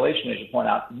population, as you point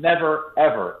out, never,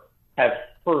 ever have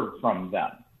heard from them.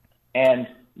 And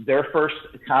their first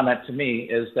comment to me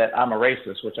is that I'm a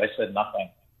racist, which I said nothing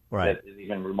that is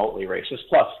even remotely racist.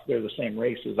 Plus, they're the same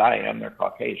race as I am. They're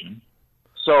Caucasian.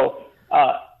 So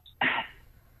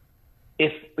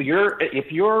if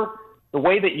you're the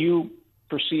way that you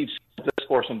perceive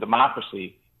discourse and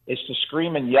democracy is to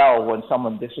scream and yell when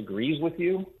someone disagrees with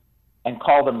you and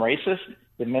call them racist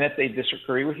the minute they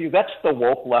disagree with you, that's the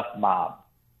woke left mob.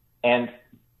 And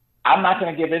I'm not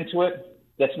going to give into it.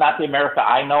 That's not the America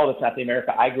I know. That's not the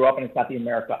America I grew up in. It's not the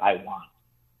America I want.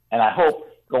 And I hope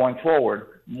going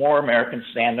forward, more Americans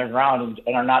stand their ground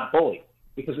and are not bullied,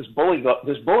 because this bullying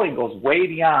goes way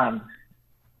beyond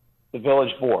the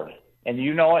village board. And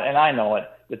you know it, and I know it,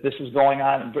 that this is going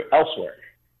on elsewhere.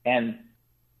 And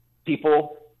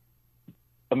people,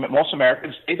 most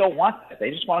Americans, they don't want that.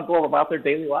 They just want to go about their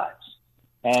daily lives.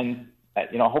 And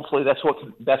hopefully that's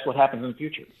what happens in the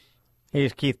future.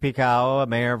 He's Keith Picao,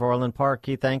 Mayor of Orland Park.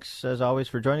 Keith, thanks as always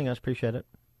for joining us. Appreciate it.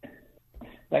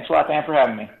 Thanks a lot, Dan, for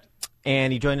having me.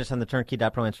 And he joined us on the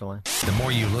Turnkey.Pro answer line. The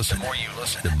more you listen,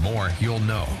 the more you'll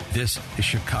know. This is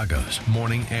Chicago's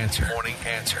Morning Answer. Morning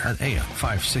Answer on AM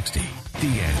 560.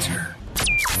 The Answer.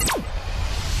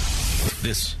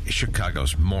 This is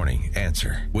Chicago's Morning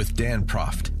Answer with Dan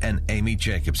Proft and Amy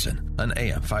Jacobson on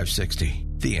AM 560.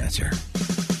 The Answer.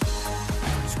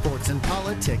 Sports and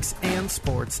politics and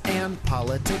sports and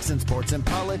politics and sports and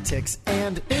politics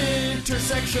and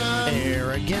intersection.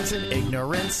 Arrogance and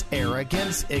ignorance.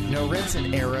 Arrogance, ignorance,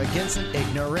 and arrogance and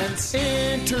ignorance.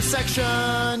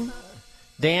 Intersection.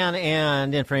 Dan,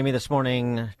 and in for Amy this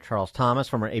morning, Charles Thomas,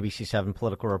 former ABC7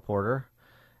 political reporter.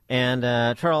 And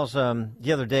Charles,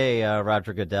 the other day,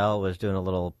 Roger Goodell was doing a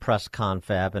little press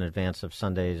confab in advance of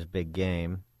Sunday's big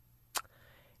game.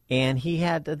 And he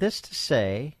had this to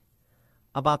say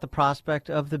about the prospect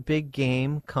of the big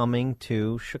game coming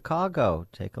to Chicago.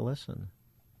 Take a listen.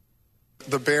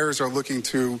 The Bears are looking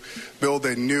to build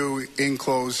a new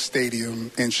enclosed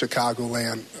stadium in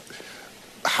Chicagoland.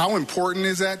 How important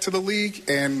is that to the league,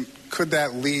 and could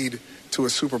that lead to a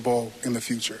Super Bowl in the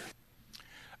future?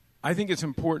 I think it's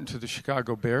important to the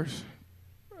Chicago Bears,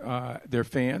 their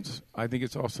fans. I think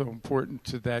it's also important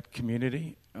to that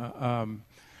community.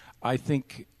 I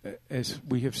think, as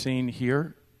we have seen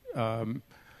here,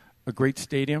 a great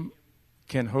stadium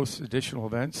can host additional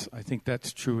events. I think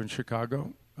that's true in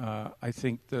Chicago. I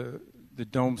think the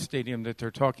Dome Stadium that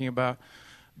they're talking about,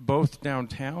 both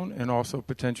downtown and also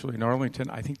potentially in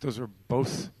Arlington, I think those are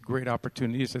both great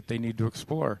opportunities that they need to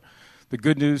explore. The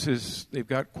good news is they've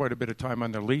got quite a bit of time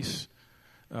on their lease.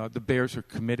 The Bears are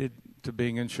committed to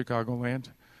being in Chicagoland.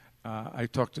 I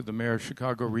talked to the mayor of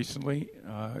Chicago recently.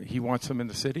 He wants them in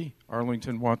the city.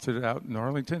 Arlington wants it out in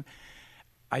Arlington.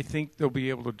 I think they'll be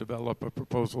able to develop a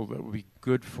proposal that will be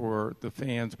good for the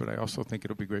fans, but I also think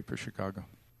it'll be great for Chicago.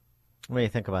 What do you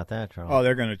think about that, Charles? Oh,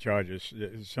 they're going to charge us.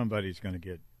 Somebody's going to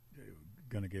get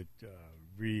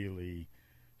really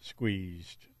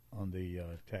squeezed on the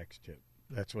tax tip.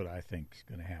 That's what I think is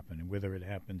going to happen. And whether it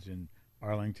happens in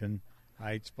Arlington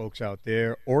Heights, folks out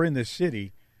there, or in the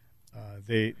city,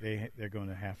 they're going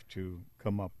to have to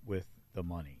come up with the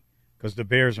money because the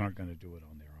Bears aren't going to do it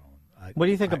on their own. What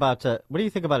do you think about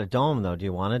a dome, though? Do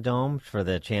you want a dome for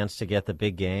the chance to get the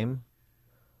big game?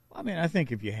 I mean, I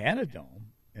think if you had a dome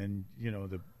and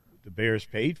the Bears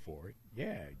paid for it,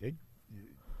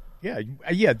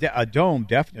 a dome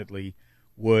definitely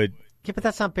would. Yeah, but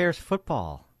that's not Bears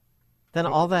football. Then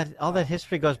all that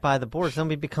history goes by the boards. Then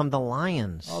we become the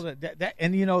Lions. All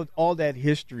all that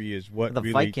history is what the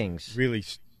Vikings really,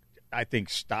 I think,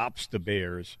 stops the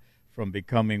Bears from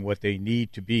becoming what they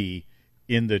need to be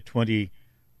in the 21st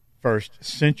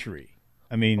century.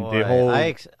 I mean, the whole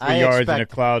 3 yards in a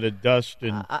cloud of dust,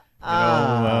 and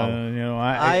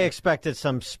I expected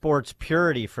some sports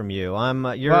purity from you.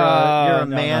 You're a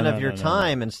man of your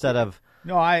time instead of.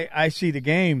 No, I see the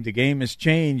game. The game has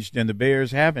changed, and the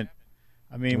Bears haven't.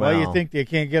 I mean, why do you think they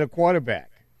can't get a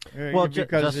quarterback? Well,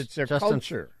 because it's their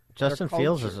culture. Justin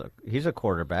Fields he's a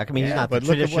quarterback. I mean, he's not the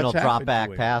traditional drop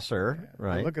back passer,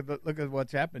 right? Look at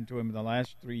what's happened to him in the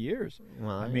last 3 years.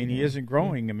 Well, I mean, he isn't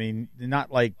growing. I mean,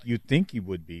 not like you think he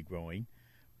would be growing,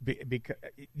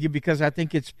 because I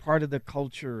think it's part of the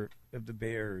culture of the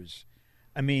Bears.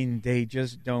 I mean, they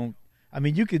just don't. I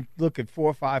mean, you can look at 4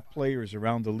 or 5 players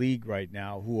around the league right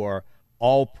now who are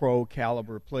all-pro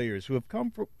caliber players who have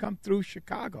come through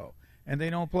Chicago, and they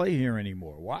don't play here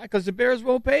anymore. Why? Because the Bears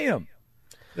won't pay them.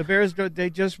 The Bears, they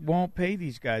just won't pay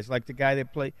these guys. Like the guy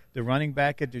that played the running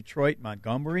back at Detroit,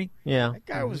 Montgomery. Yeah,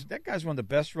 that guy's one of the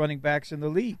best running backs in the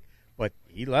league, but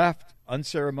he left,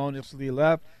 unceremoniously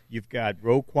left. You've got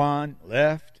Roquan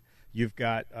left. You've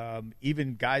got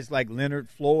even guys like Leonard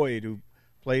Floyd who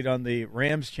played on the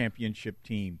Rams championship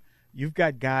team. You've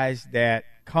got guys that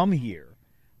come here,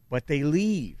 but they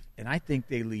leave, and I think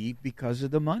they leave because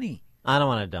of the money. I don't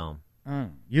want a dome.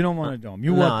 You don't want a dome.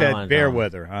 You want that bear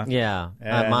weather, huh? Yeah.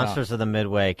 Monsters of the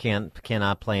Midway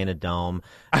cannot play in a dome,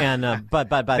 and but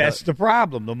that's the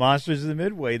problem. The Monsters of the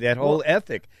Midway, that whole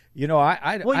ethic. You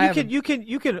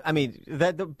can. I mean,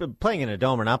 that playing in a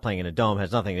dome or not playing in a dome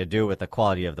has nothing to do with the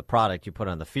quality of the product you put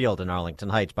on the field in Arlington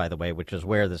Heights, by the way, which is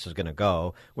where this is going to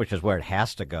go, which is where it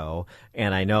has to go.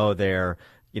 And I know they're,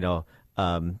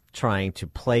 trying to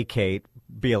placate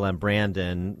BLM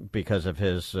Brandon because of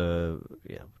his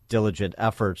diligent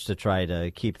efforts to try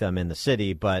to keep them in the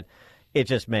city, but it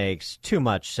just makes too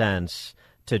much sense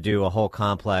to do a whole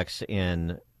complex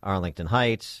in Arlington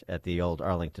Heights at the old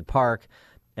Arlington Park,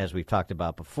 as we've talked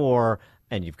about before,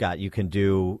 and you can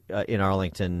do in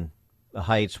Arlington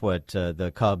Heights what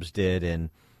the Cubs did in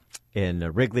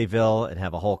Wrigleyville and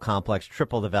have a whole complex,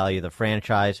 triple the value of the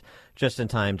franchise, just in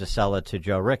time to sell it to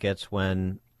Joe Ricketts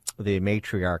when the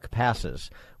matriarch passes,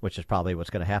 which is probably what's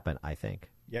going to happen, I think.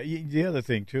 Yeah, the other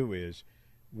thing, too, is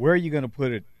where are you going to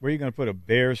put it? Where are you going to put a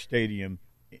Bears stadium,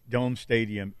 Dome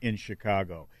Stadium in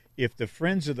Chicago? If the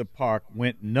Friends of the Park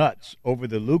went nuts over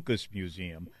the Lucas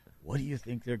Museum, what do you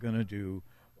think they're going to do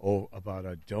about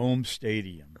a Dome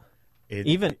Stadium?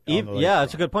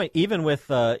 That's a good point. Even with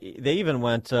they even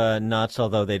went nuts,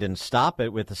 although they didn't stop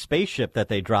it with the spaceship that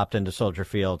they dropped into Soldier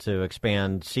Field to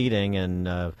expand seating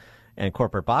and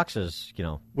corporate boxes.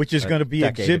 Which is going to be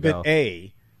Exhibit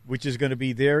A, which is going to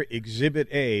be their Exhibit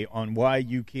A on why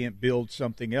you can't build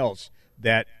something else,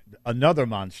 that another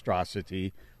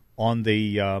monstrosity on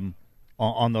the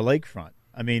lakefront.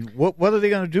 I mean, what are they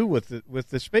going to do with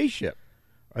the spaceship?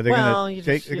 Are they going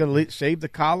to save the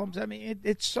columns? I mean,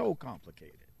 it's so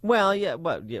complicated. Well, yeah,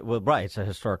 right. It's a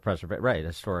historic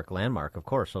historic landmark, of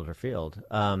course, Soldier Field.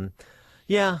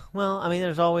 Yeah, well, I mean,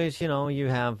 there's always, you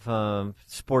have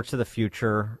sports of the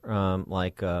future,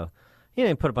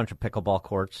 you put a bunch of pickleball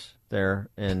courts there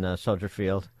in Soldier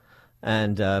Field,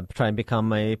 and try and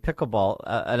become an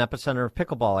epicenter of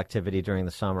pickleball activity during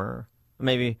the summer.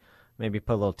 Maybe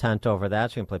put a little tent over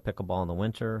that so you can play pickleball in the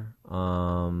winter.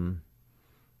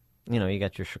 You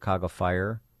got your Chicago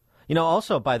Fire.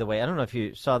 Also, by the way, I don't know if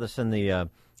you saw this in the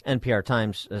NPR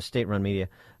Times, state-run media.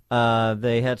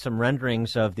 They had some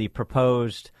renderings of the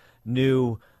proposed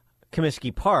new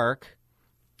Comiskey Park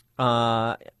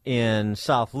in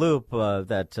South Loop,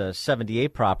 that 78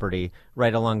 property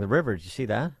right along the river. Did you see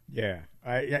that? Yeah.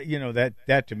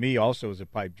 That to me also is a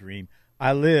pipe dream.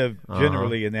 I live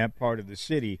generally in that part of the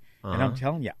city, and I'm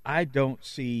telling you, I don't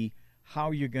see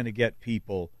how you're going to get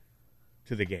people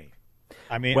to the game.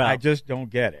 I mean, I just don't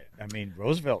get it. I mean,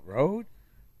 Roosevelt Road,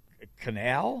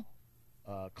 Canal,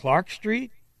 Clark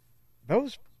Street,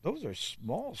 those are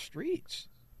small streets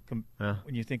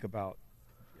when you think about,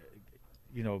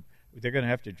 they're going to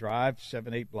have to drive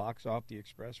 7-8 blocks off the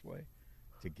expressway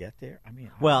to get there. I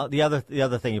mean, the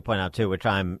other thing you point out too, which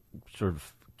I'm sort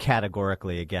of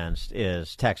categorically against,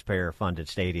 is taxpayer-funded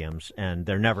stadiums, and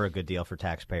they're never a good deal for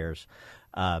taxpayers.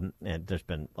 And there's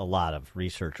been a lot of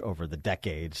research over the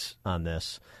decades on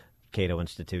this. Cato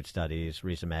Institute studies,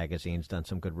 Reason Magazine's done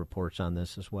some good reports on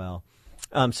this as well.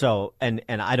 And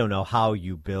I don't know how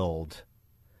you build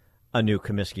a new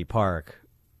Comiskey Park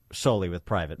solely with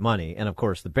private money. And, of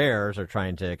course, the Bears are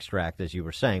trying to extract, as you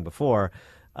were saying before,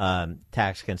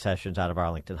 tax concessions out of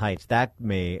Arlington Heights. That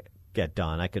may get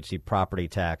done. I could see property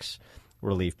tax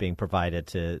relief being provided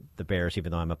to the Bears,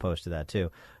 even though I'm opposed to that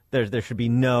too. There should be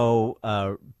no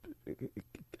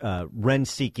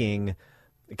rent-seeking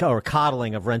or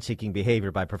coddling of rent-seeking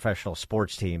behavior by professional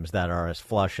sports teams that are as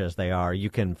flush as they are. You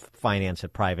can finance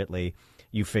it privately.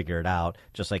 You figure it out,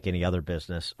 just like any other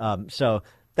business. So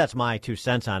that's my 2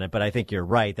 cents on it. But I think you're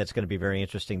right. That's going to be very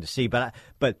interesting to see. But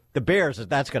the Bears,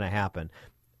 that's going to happen.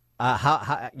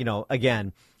 How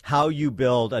you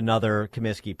build another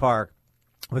Comiskey Park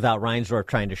without Reinsdorf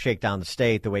trying to shake down the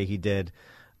state the way he did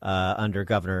under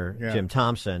Governor Jim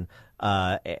Thompson,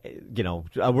 we're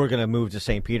going to move to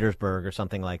St. Petersburg or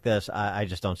something like this. I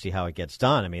just don't see how it gets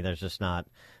done. I mean, there's just not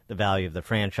the value of the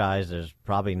franchise. There's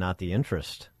probably not the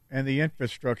interest. And the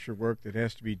infrastructure work that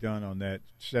has to be done on that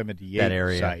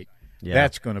 78 site, yeah.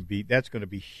 that's going to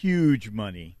be huge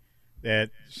money that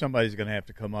somebody's going to have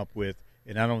to come up with.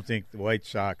 And I don't think the White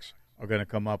Sox are going to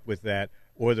come up with that,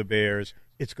 or the Bears.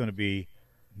 It's going to be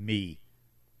me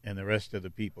and the rest of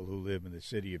the people who live in the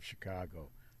city of Chicago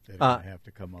that are going to have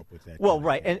to come up with that. Well,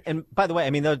 right. And by the way, I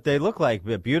mean, they look like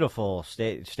beautiful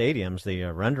stadiums, the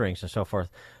renderings and so forth.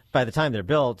 By the time they're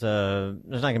built, there's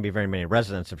not going to be very many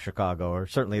residents of Chicago, or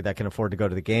certainly that can afford to go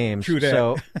to the games. True that.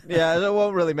 So, yeah, it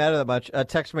won't really matter that much.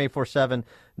 Text from 847,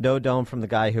 no dome from the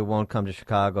guy who won't come to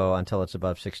Chicago until it's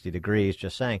above 60 degrees.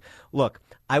 Just saying, look,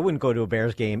 I wouldn't go to a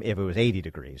Bears game if it was 80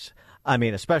 degrees. I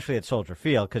mean, especially at Soldier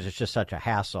Field, because it's just such a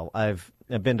hassle. I've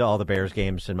been to all the Bears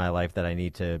games in my life that I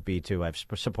need to be to. I've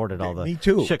supported all the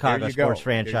Chicago sports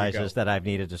franchises that I've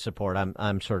needed to support.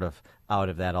 I'm sort of out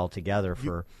of that altogether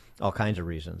for all kinds of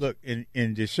reasons. Look,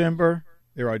 in December,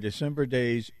 there are December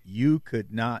days you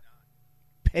could not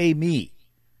pay me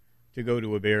to go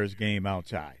to a Bears game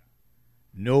outside.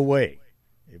 No way.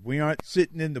 If we aren't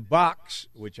sitting in the box,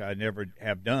 which I never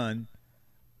have done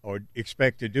or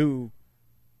expect to do,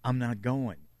 I'm not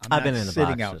going. I've been in the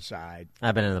sitting boxes. outside.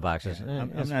 I've been in the boxes.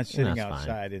 I'm not sitting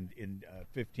outside in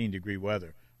 15-degree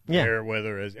weather. Fair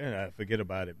weather is. Forget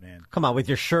about it, man. Come on, with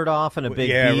your shirt off and a big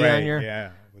bee on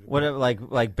your. What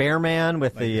like Bear Man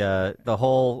with the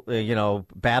whole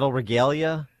battle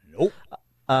regalia? Nope.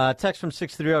 Text from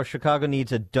 630: Chicago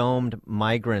needs a domed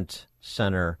migrant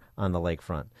center on the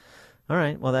lakefront. All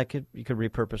right, well you could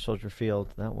repurpose Soldier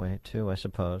Field that way too, I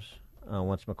suppose.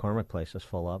 Once McCormick Place is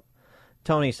full up.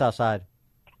 Tony, Southside.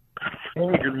 Hey,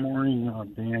 good morning,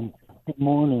 Dan. Good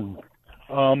morning.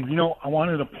 I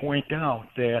wanted to point out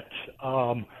that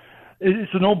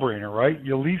it's a no-brainer, right?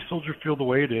 You leave Soldier Field the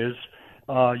way it is.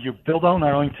 You build out in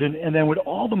Arlington, and then with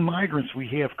all the migrants we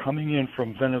have coming in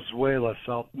from Venezuela,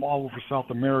 all over South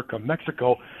America,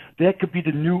 Mexico, that could be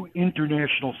the new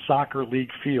International Soccer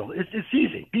League field. It's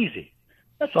easy, peasy.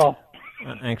 That's all.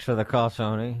 Thanks for the call,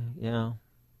 Tony. Yeah.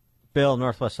 Bill,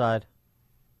 Northwest Side.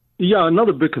 Yeah,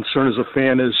 another big concern as a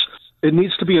fan is it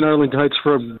needs to be in Arlington Heights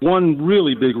for one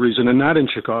really big reason, and not in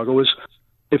Chicago, is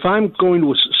if I'm going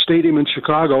to a stadium in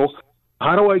Chicago,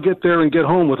 how do I get there and get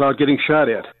home without getting shot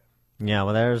at? Yeah,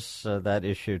 well, there's that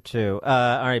issue, too.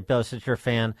 All right, Bill, since you're a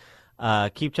fan,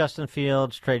 keep Justin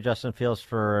Fields, trade Justin Fields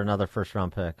for another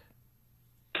first-round pick.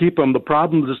 Keep him. The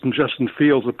problem isn't Justin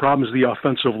Fields. The problem is the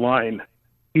offensive line.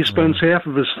 He spends half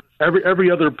of his every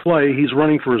other play, he's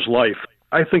running for his life.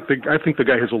 I think the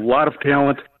guy has a lot of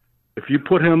talent. If you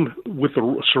put him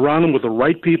surround him with the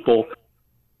right people,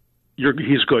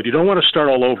 he's good. You don't want to start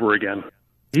all over again.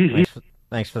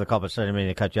 Thanks for the call, but I didn't mean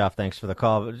to cut you off. Thanks for the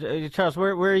call. Charles,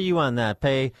 where are you on that?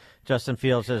 Pay Justin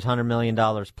Fields his $100 million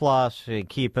plus.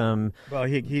 Keep him. Well,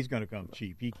 he's going to come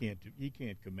cheap. He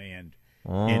can't command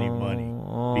any money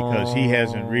because he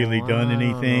hasn't really done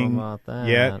anything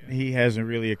yet. He hasn't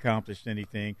really accomplished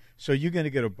anything. So you're going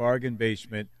to get a bargain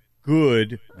basement,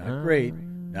 good, not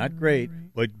great,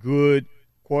 but good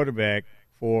quarterback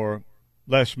for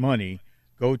less money.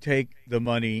 Go take the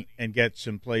money and get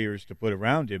some players to put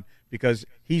around him because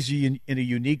he's in a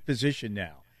unique position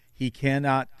now. He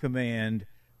cannot command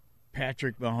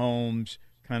Patrick Mahomes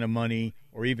kind of money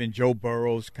or even Joe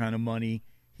Burrow's kind of money.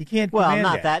 He can't command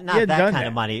not that kind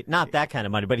of money. Not that kind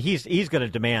of money, but he's going to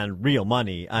demand real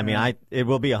money. I mean, it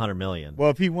will be $100 million.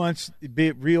 Well, if he wants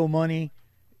real money,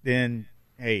 then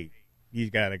hey,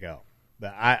 he's got to go.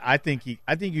 But I think you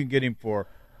can get him for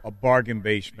a bargain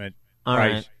basement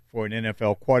price for an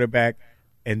NFL quarterback,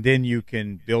 and then you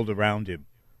can build around him.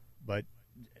 But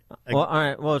all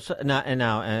right. Well, now, and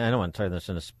I don't want to turn this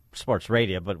into sports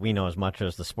radio, but we know as much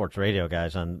as the sports radio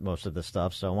guys on most of this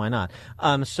stuff, so why not?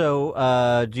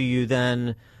 So do you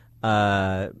then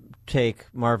take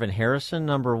Marvin Harrison,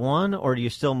 number one, or do you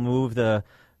still move the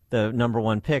number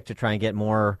one pick to try and get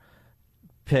more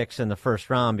picks in the first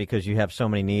round because you have so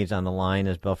many needs on the line,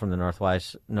 as Bill from the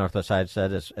Northwest Side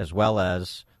said, as well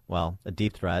as, well, a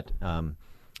deep threat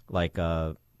like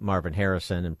Marvin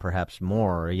Harrison and perhaps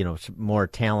more, more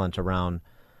talent around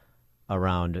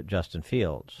Justin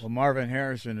Fields. Well, Marvin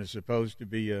Harrison is supposed to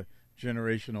be a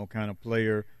generational kind of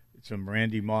player, some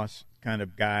Randy Moss kind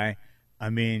of guy.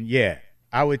 I mean, yeah,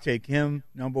 I would take him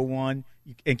number one.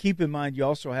 And keep in mind, you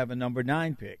also have a number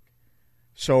 9 pick.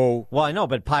 So, well, I know,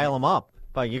 but pile them up.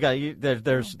 But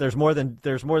there's more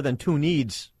than two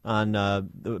needs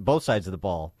on both sides of the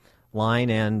ball, line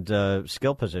and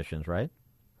skill positions, right?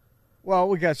 Well,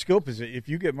 we got skill position. If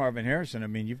you get Marvin Harrison, I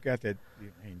mean, you've got that.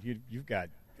 You've got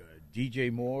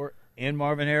DJ Moore and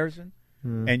Marvin Harrison,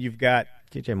 and you've got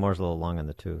DJ Moore's a little long in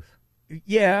the tooth.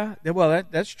 Yeah, well,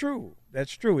 that's true.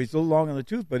 That's true. He's a little long in the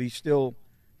tooth, but he's still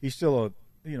a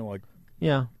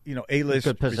A-list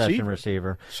good possession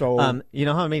receiver. So you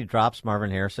know how many drops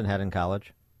Marvin Harrison had in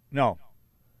college? No.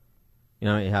 You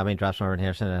know how many drops Marvin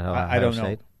Harrison had at Ohio I don't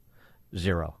State? know.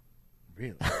 0.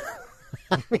 Really?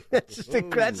 I mean, that's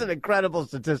an incredible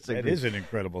statistic. That is an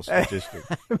incredible statistic.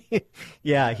 I mean,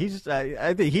 yeah,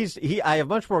 I have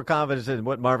much more confidence in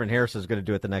what Marvin Harrison is going to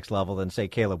do at the next level than, say,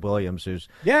 Caleb Williams, who's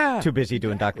too busy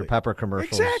doing Dr. Pepper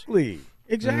commercials. Exactly.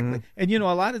 Mm-hmm. And,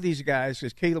 a lot of these guys,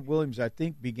 because Caleb Williams, I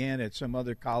think, began at some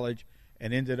other college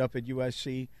and ended up at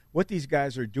USC. What these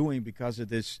guys are doing because of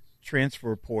this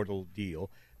transfer portal deal,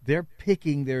 they're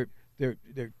picking their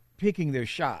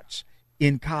shots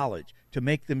in college to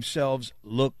make themselves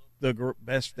look the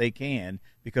best they can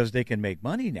because they can make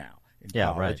money now in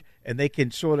college. Right. And they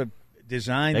can sort of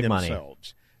design Big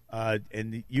themselves.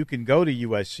 And you can go to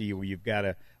USC where you've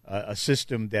got a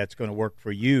system that's going to work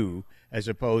for you as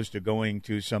opposed to going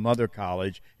to some other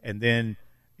college and then,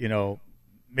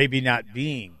 maybe not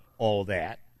being all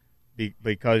that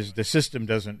because the system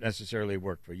doesn't necessarily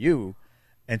work for you.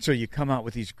 And so you come out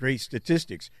with these great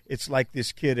statistics. It's like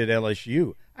this kid at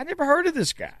LSU. I never heard of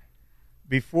this guy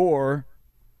before,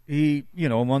 he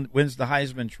wins the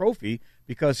Heisman Trophy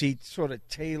because he sort of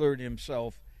tailored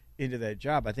himself into that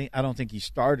job. I don't think he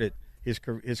started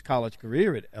his college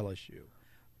career at LSU,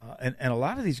 and a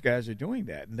lot of these guys are doing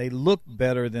that, and they look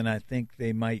better than I think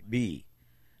they might be.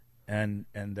 And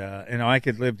I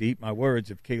could live to eat my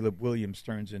words if Caleb Williams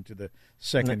turns into the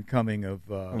second coming of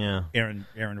Aaron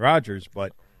Rodgers.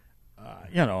 But I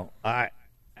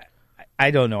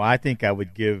don't know. I think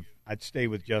I'd stay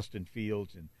with Justin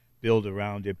Fields and build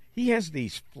around him. He has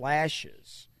these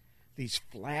flashes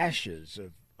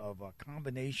of a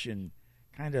combination,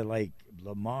 kind of like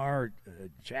Lamar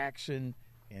Jackson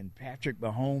and Patrick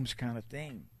Mahomes kind of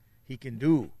thing. He can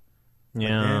do.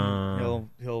 Yeah. But then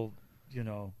he'll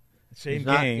same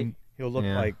game, he'll look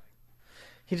like.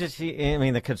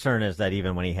 The concern is that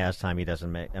even when he has time, he doesn't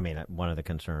make. One of the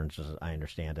concerns, as I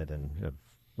understand it and have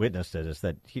witnessed it, is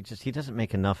that he doesn't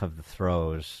make enough of the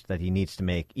throws that he needs to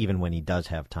make, even when he does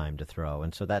have time to throw.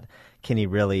 And so can he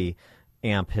really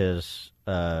amp his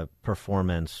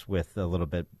performance with a little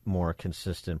bit more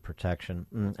consistent protection?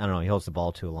 I don't know. He holds the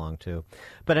ball too long too.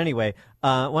 But anyway,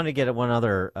 I wanted to get at one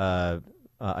other.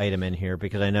 Item in here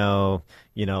because I know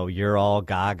you're all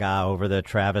gaga over the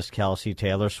Travis Kelce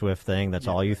Taylor Swift thing. That's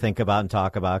all you think about and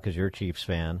talk about because you're a Chiefs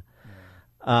fan.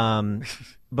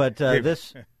 But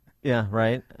this,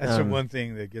 right. That's the one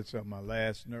thing that gets on my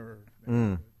last nerve.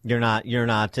 You're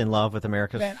not in love with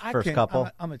America's first couple.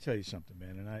 I'm gonna tell you something,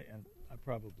 man, and I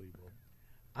probably will.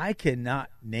 I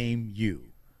cannot name you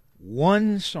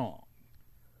one song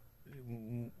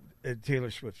that Taylor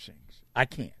Swift sings. I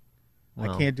can't.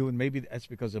 I can't do it. Maybe that's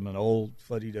because I'm an old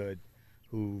fuddy-dud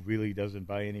who really doesn't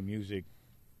buy any music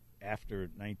made after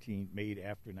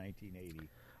 1980.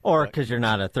 Or because you're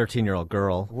not a 13-year-old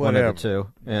girl. Whatever. One of the two.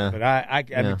 Yeah. But I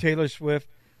mean, Taylor Swift,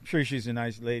 I'm sure she's a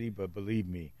nice lady, but believe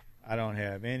me, I don't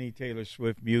have any Taylor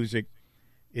Swift music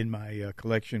in my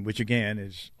collection, which, again,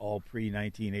 is all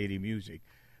pre-1980 music.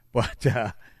 But,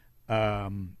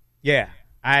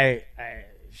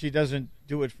 she doesn't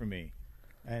do it for me.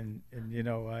 And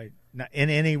not in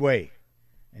any way.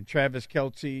 And Travis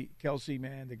Kelce,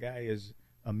 man, the guy is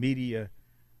a media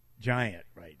giant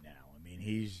right now. I mean,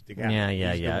 he's the guy.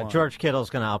 Yeah. George Kittle's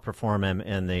going to outperform him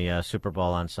in the Super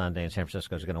Bowl on Sunday, and San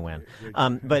Francisco's going to win.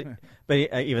 But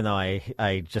even though I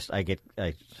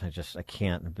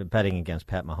can't. Betting against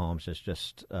Pat Mahomes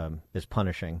is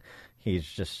punishing. He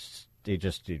just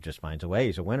finds a way.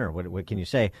 He's a winner. What can you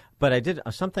say? But I did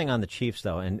something on the Chiefs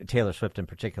though, and Taylor Swift in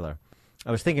particular. I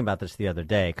was thinking about this the other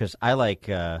day because I like,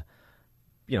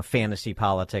 fantasy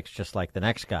politics just like the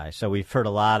next guy. So we've heard a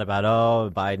lot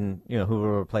about, Biden, who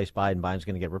will replace Biden. Biden's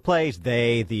going to get replaced.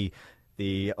 The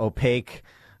opaque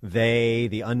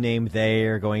the unnamed they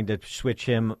are going to switch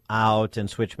him out and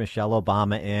switch Michelle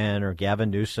Obama in or Gavin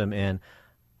Newsom in.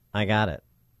 I got it.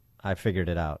 I figured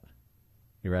it out.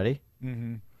 You ready?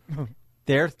 Mm-hmm.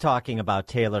 They're talking about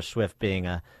Taylor Swift being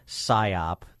a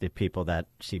psyop, the people that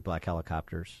see black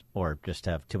helicopters or just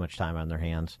have too much time on their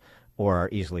hands or are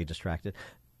easily distracted.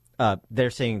 They're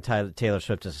saying Taylor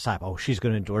Swift is a psyop. Oh, she's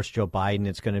going to endorse Joe Biden.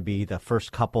 It's going to be the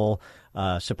first couple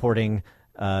supporting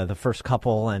the first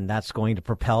couple, and that's going to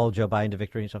propel Joe Biden to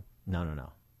victory. So,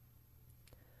 no.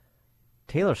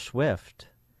 Taylor Swift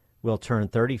will turn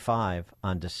 35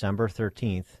 on December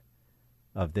 13th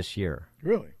of this year.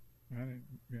 Really?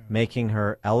 Making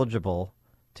her eligible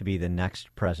to be the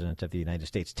next president of the United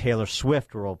States. Taylor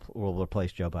Swift will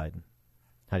replace Joe Biden.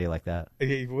 How do you like that?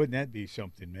 Hey, wouldn't that be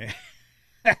something, man?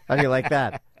 How do you like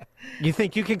that? You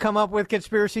think you can come up with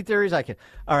conspiracy theories? I can.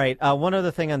 All right. One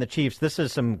other thing on the Chiefs. This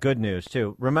is some good news,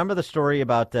 too. Remember the story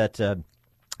about that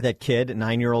kid, a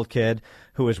 9-year-old kid,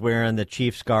 who was wearing the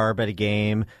Chiefs garb at a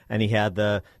game, and he had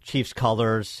the Chiefs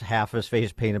colors, half of his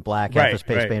face painted black, half his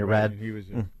face painted red.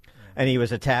 And he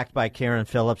was attacked by Karen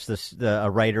Phillips,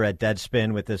 a writer at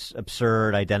Deadspin, with this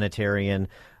absurd identitarian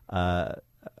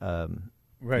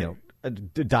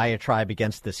diatribe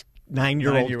against this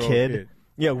 9-year-old kid.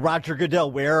 Roger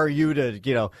Goodell, where are you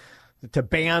to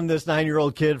ban this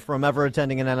 9-year-old kid from ever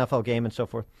attending an NFL game and so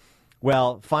forth?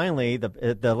 Well, finally,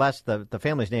 the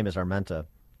family's name is Armenta,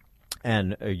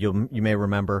 and you may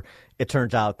remember it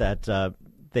turns out that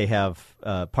they have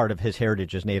part of his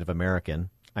heritage is Native American.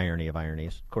 Irony of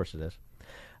ironies. Of course it is.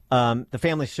 The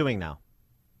family's suing now.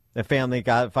 The family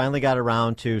finally got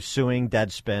around to suing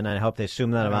Deadspin, and I hope they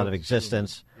assume that out of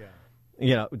existence.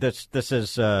 Yeah. This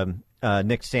is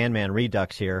Nick Sandman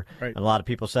Redux here. Right. A lot of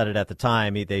people said it at the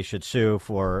time. They should sue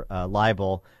for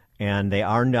libel, and they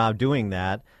are now doing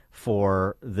that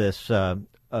for this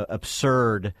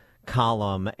absurd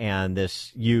column and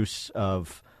this use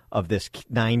of this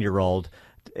 9-year-old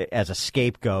as a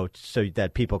scapegoat so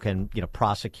that people can,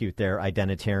 prosecute their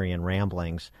identitarian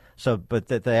ramblings. So, but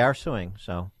that they are suing.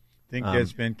 So, think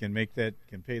Deadspin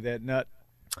can pay that nut?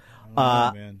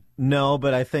 I don't know, man. No,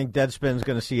 but I think Deadspin's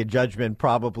going to see a judgment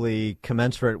probably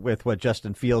commensurate with what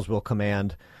Justin Fields will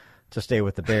command to stay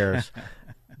with the Bears.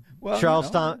 Well,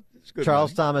 Charles money.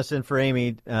 Thomas in for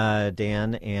Amy,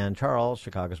 Dan, and Charles,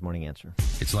 Chicago's Morning Answer.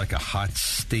 It's like a hot,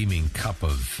 steaming cup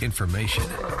of information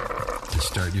to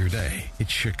start your day.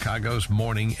 It's Chicago's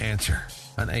Morning Answer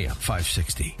on AM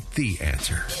 560, The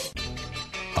Answer.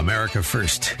 America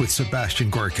First with Sebastian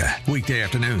Gorka. Weekday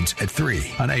afternoons at 3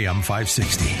 on AM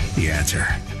 560, The Answer.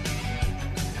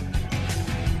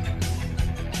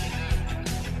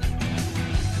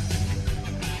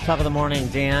 Top of the morning,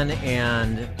 Dan,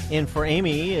 and in for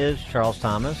Amy is Charles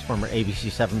Thomas, former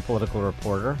ABC 7 political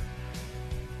reporter.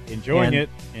 Enjoying it.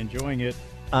 Enjoying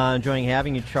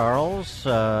having you, Charles.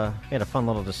 We had a fun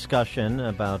little discussion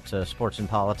about sports and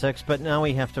politics, but now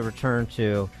we have to return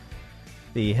to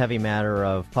the heavy matter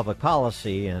of public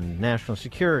policy and national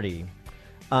security.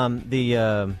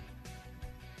 The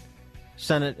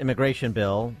Senate immigration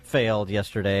bill failed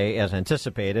yesterday, as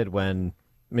anticipated, when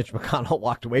Mitch McConnell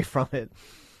walked away from it.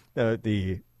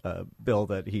 The bill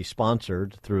that he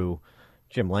sponsored through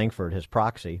Jim Langford, his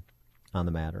proxy, on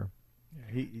the matter.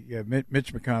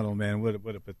 Mitch McConnell, man,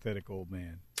 what a pathetic old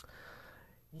man.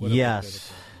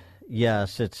 Yes,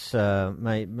 it's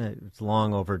it's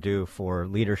long overdue for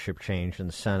leadership change in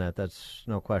the Senate. That's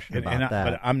no question about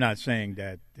that. But I'm not saying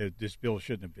that this bill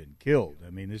shouldn't have been killed. I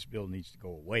mean, this bill needs to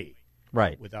go away,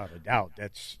 right? Without a doubt.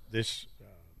 That's this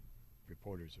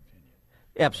reporter's opinion.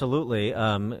 Absolutely,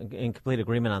 in complete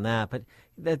agreement on that. But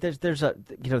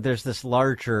there's this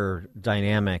larger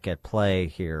dynamic at play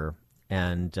here,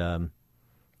 and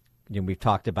we've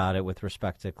talked about it with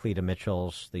respect to Cleta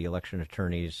Mitchell's, the election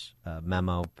attorney's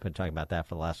memo. Been talking about that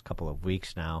for the last couple of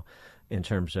weeks now, in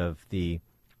terms of the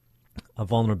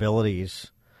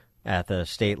vulnerabilities at the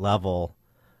state level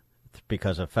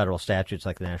because of federal statutes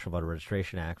like the National Voter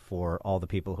Registration Act for all the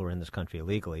people who are in this country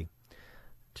illegally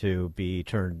to be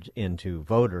turned into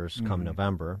voters come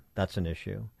November. That's an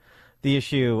issue. The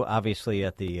issue, obviously,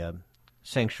 at the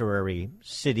sanctuary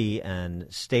city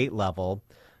and state level,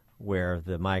 where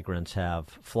the migrants have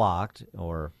flocked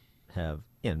or have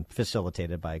been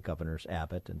facilitated by Governors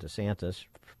Abbott and DeSantis,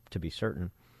 to be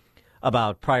certain,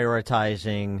 about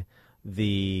prioritizing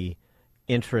the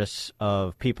interests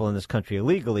of people in this country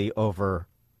illegally over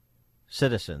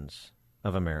citizens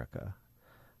of America.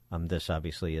 This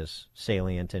obviously is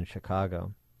salient in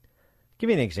Chicago. Give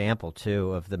me an example,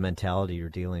 too, of the mentality you're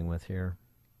dealing with here.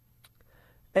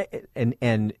 And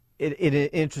in an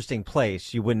interesting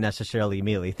place you wouldn't necessarily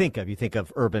immediately think of. You think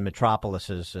of urban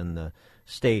metropolises in the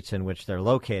states in which they're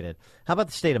located. How about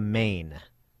the state of Maine?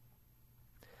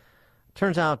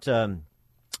 Turns out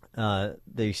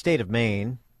the state of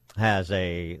Maine has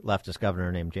a leftist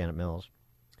governor named Janet Mills.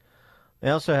 They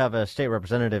also have a state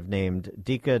representative named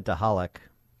Dika Dahalik,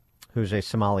 who's a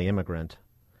Somali immigrant.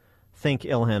 Think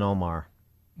Ilhan Omar.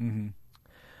 Mm-hmm.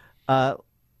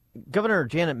 Governor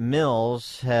Janet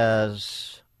Mills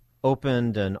has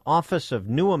opened an Office of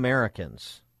New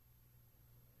Americans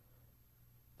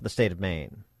for the state of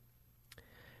Maine.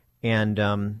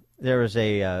 And there's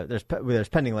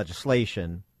pending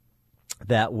legislation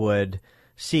that would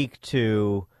seek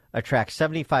to attract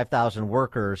 75,000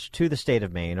 workers to the state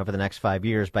of Maine over the next 5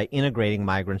 years by integrating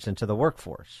migrants into the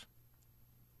workforce.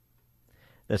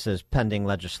 This is pending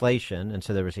legislation, and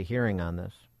so there was a hearing on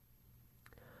this.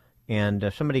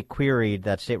 And somebody queried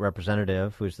that state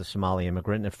representative, who's the Somali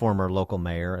immigrant and former local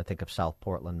mayor, I think, of South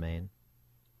Portland, Maine,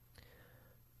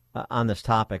 on this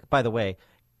topic. By the way,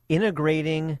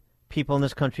 integrating people in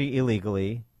this country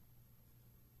illegally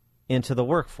into the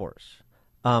workforce.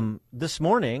 This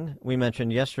morning, we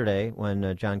mentioned yesterday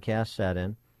when John Cass sat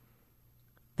in,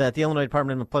 that the Illinois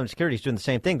Department of Employment Security is doing the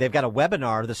same thing. They've got a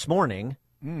webinar this morning.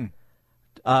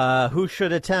 Who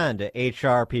should attend?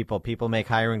 HR people make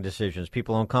hiring decisions,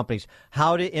 people own companies.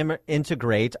 How to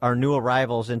integrate our new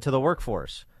arrivals into the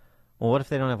workforce. Well, what if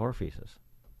they don't have work visas?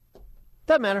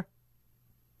 Doesn't matter.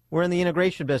 We're in the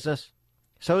integration business.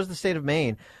 So is the state of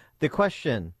Maine. The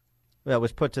question that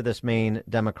was put to this Maine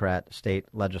Democrat state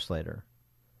legislator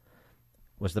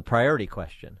was the priority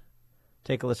question.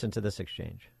 Take a listen to this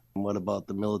exchange. What about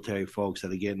the military folks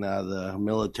that are getting out of the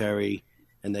military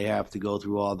and they have to go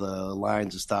through all the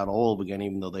lines and start all over again,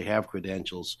 even though they have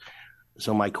credentials?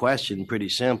 So my question, pretty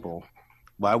simple.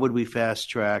 Why would we fast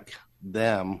track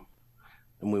them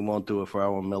and we won't do it for our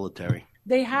own military?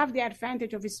 they have the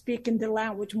advantage of speaking the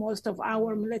language, most of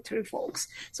our military folks.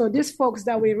 So these folks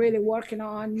that we're really working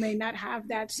on may not have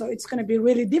that. So it's going to be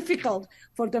really difficult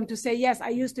for them to say, yes, I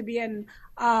used to be an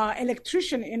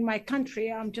electrician in my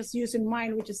country. I'm just using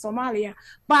mine, which is Somalia.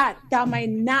 But that might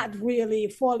not really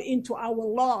fall into our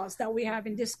laws that we have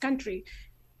in this country.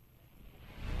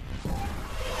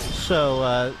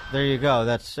 So there you go.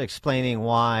 That's explaining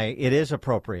why it is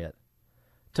appropriate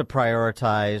to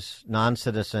prioritize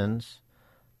non-citizens,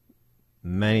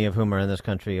 many of whom are in this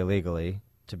country illegally,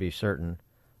 to be certain,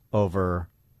 over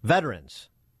veterans,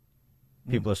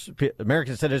 people,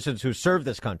 American citizens who serve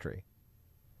this country.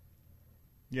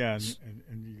 Yeah,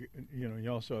 and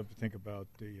you also have to think about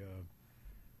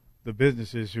the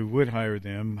businesses who would hire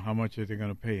them. How much are they going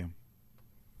to pay them,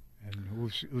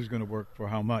 and who's going to work for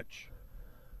how much?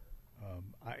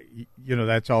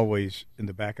 That's always in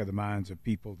the back of the minds of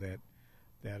people that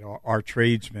are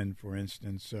tradesmen, for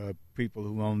instance, people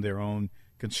who own their own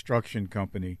construction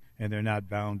company and they're not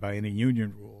bound by any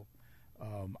union rule.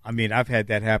 I've had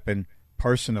that happen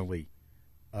personally,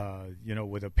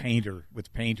 with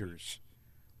painters.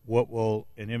 What will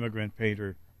an immigrant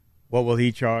painter, what will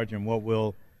he charge, and what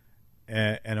will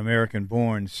an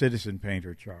American-born citizen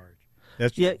painter charge?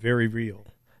 That's very real.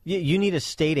 You need a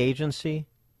state agency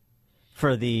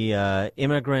for the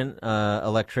immigrant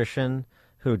electrician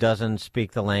who doesn't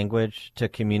speak the language to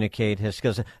communicate his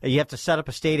skills. You have to set up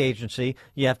a state agency.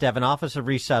 You have to have an office of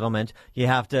resettlement. You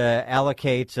have to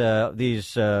allocate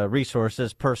these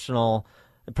resources, personnel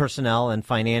and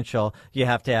financial. You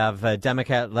have to have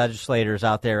Democrat legislators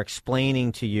out there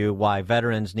explaining to you why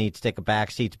veterans need to take a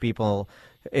backseat to people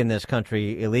in this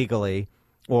country illegally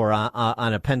or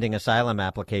on a pending asylum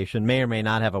application, may or may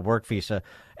not have a work visa.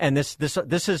 And this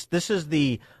is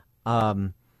the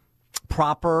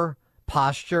proper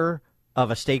posture of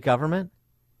a state government?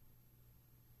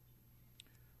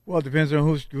 Well, it depends on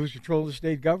who's controlling the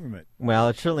state government. Well,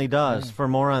 it certainly does. Yeah. For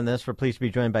more on this, we're pleased to be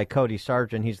joined by Cody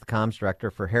Sargent. He's the comms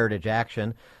director for Heritage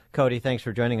Action. Cody, thanks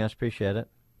for joining us. Appreciate it.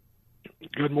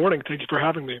 Good morning. Thank you for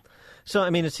having me. So,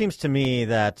 it seems to me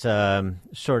that the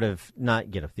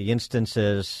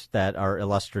instances that are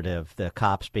illustrative, the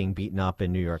cops being beaten up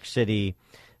in New York City,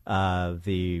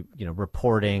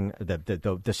 reporting the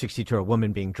 62-year-old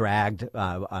woman being dragged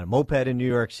on a moped in New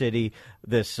York City,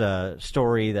 this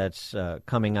story that's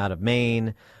coming out of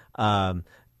Maine, Ilhan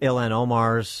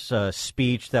Omar's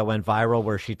speech that went viral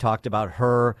where she talked about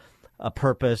her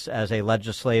purpose as a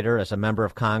legislator, as a member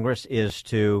of Congress, is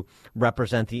to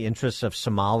represent the interests of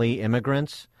Somali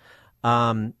immigrants,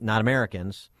 not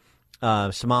Americans,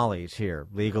 Somalis here,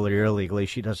 legally or illegally.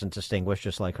 She doesn't distinguish,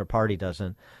 just like her party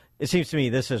doesn't. It seems to me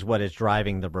this is what is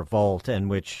driving the revolt,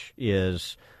 and which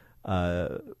is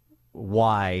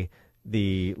why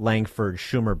the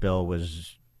Langford-Schumer bill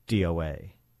was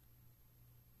DOA.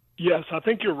 Yes, I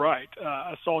think you're right.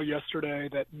 I saw yesterday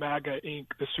that MAGA Inc.,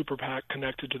 the super PAC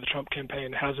connected to the Trump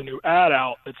campaign, has a new ad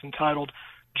out that's entitled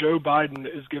 "Joe Biden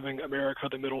is giving America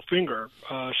the middle finger,"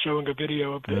 showing a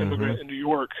video of the immigrant in New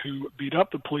York who beat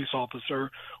up the police officer,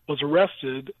 was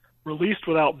arrested, released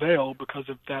without bail because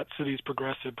of that city's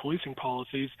progressive policing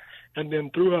policies, and then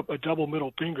threw up a double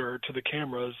middle finger to the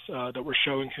cameras that were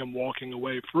showing him walking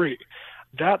away free.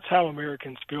 That's how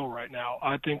Americans feel right now.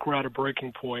 I think we're at a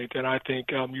breaking point, and I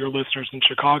think your listeners in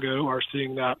Chicago are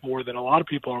seeing that more than a lot of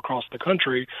people across the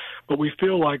country, but we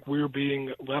feel like we're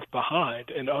being left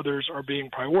behind and others are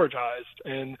being prioritized.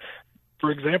 And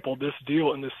for example, this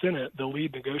deal in the Senate, the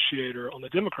lead negotiator on the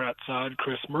Democrat side,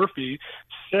 Chris Murphy,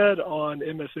 said on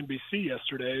MSNBC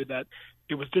yesterday that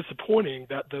it was disappointing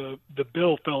that the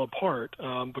bill fell apart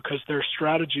because their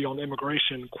strategy on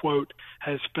immigration, quote,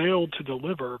 has failed to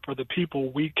deliver for the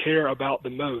people we care about the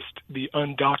most, the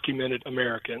undocumented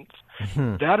Americans.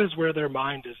 That is where their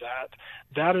mind is at.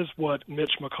 That is what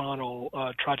Mitch McConnell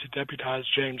tried to deputize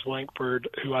James Lankford,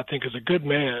 who I think is a good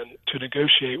man, to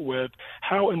negotiate with.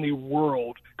 How in the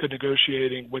world could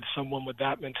negotiating with someone with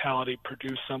that mentality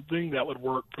produce something that would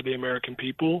work for the American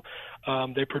people?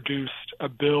 They produced a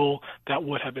bill that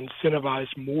would have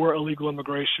incentivized more illegal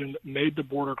immigration, made the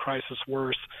border crisis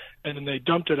worse, and then they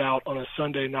dumped it out on a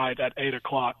Sunday night at 8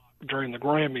 o'clock during the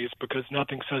Grammys because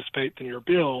nothing says faith in your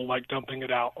bill like dumping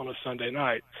it out on a Sunday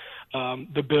night.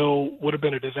 The bill would have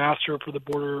been a disaster for the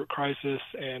border crisis,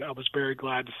 and I was very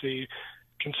glad to see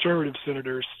conservative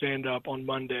senators stand up on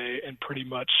Monday and pretty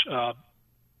much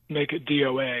make it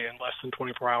DOA in less than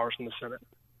 24 hours in the Senate.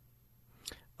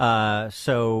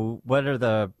 So what are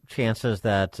the chances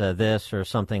that this or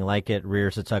something like it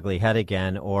rears its ugly head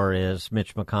again, or is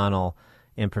Mitch McConnell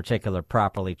in particular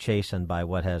properly chastened by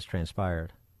what has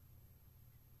transpired?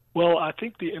 Well, I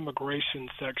think the immigration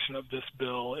section of this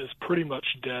bill is pretty much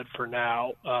dead for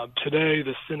now. Today,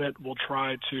 the Senate will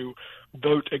try to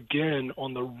vote again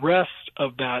on the rest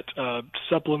of that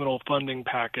supplemental funding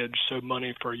package, so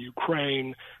money for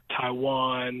Ukraine,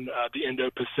 Taiwan, the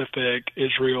Indo-Pacific,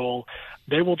 Israel.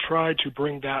 They will try to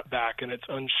bring that back, and it's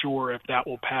unsure if that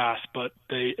will pass, but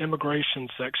the immigration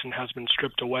section has been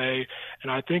stripped away, and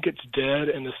I think it's dead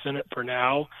in the Senate for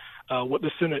now. What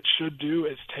the Senate should do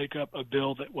is take up a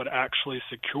bill that would actually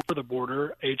secure the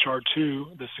border. H.R.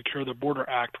 2, the Secure the Border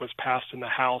Act, was passed in the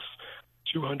House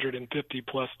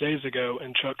 250-plus days ago,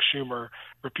 and Chuck Schumer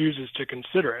refuses to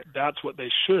consider it. That's what they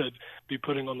should be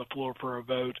putting on the floor for a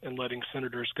vote and letting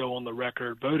senators go on the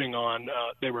record voting on.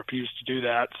 They refuse to do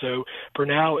that. So for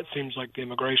now, it seems like the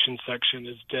immigration section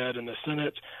is dead in the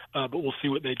Senate, but we'll see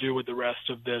what they do with the rest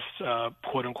of this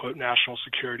quote-unquote national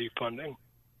security funding.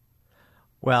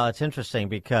 Well, it's interesting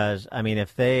because, I mean,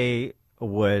 if they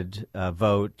would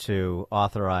vote to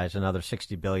authorize another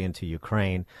 $60 billion to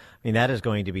Ukraine, I mean, that is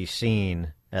going to be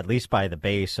seen, at least by the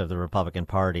base of the Republican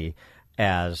Party,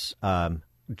 as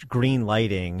green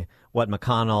lighting what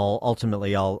McConnell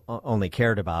ultimately only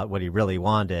cared about, what he really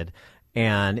wanted.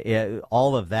 And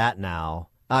all of that now,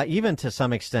 even to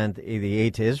some extent, the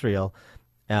aid to Israel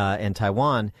and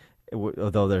Taiwan,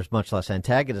 although there's much less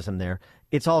antagonism there,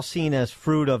 it's all seen as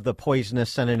fruit of the poisonous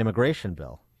Senate immigration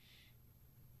bill.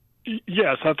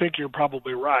 Yes, I think you're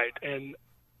probably right. And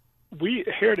the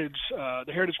Heritage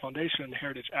Foundation and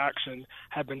Heritage Action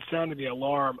have been sounding the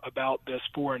alarm about this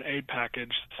foreign aid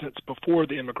package since before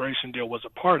the immigration deal was a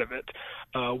part of it.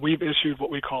 We've issued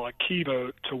what we call a key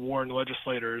vote to warn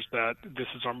legislators that this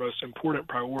is our most important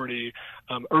priority,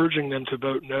 urging them to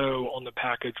vote no on the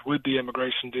package with the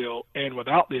immigration deal and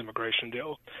without the immigration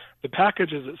deal. The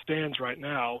package as it stands right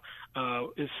now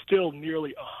is still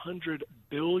nearly $100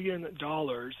 billion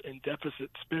in deficit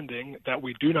spending that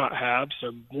we do not have,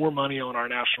 so more money on our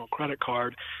national credit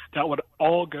card that would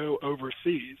all go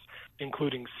overseas,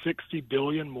 including $60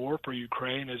 billion more for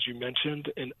Ukraine, as you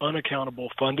mentioned, in unaccountable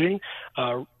funding.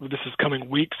 This is coming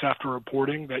weeks after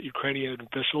reporting that Ukrainian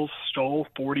officials stole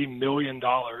 $40 million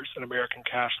in American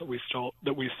cash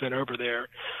that we sent over there.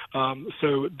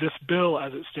 So this bill,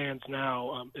 as it stands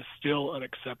now, is still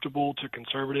unacceptable to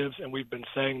conservatives, and we've been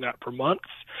saying that for months.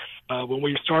 When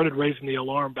we started raising the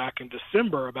alarm back in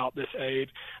December about this aid,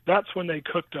 that's when they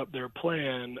cooked up their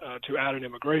plan to add an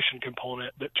immigration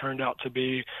component that turned out to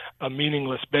be a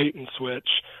meaningless bait and switch.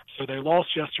 So they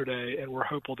lost yesterday, and we're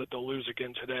hopeful that they'll lose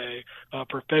again today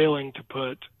for failing to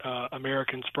put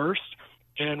Americans first.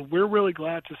 And we're really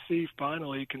glad to see,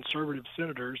 finally, conservative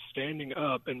senators standing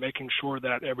up and making sure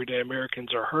that everyday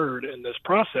Americans are heard in this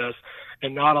process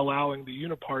and not allowing the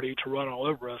uniparty to run all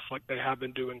over us like they have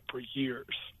been doing for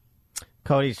years.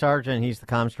 Cody Sargent, he's the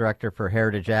comms director for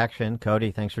Heritage Action.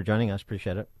 Cody, thanks for joining us.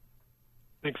 Appreciate it.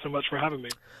 Thanks so much for having me.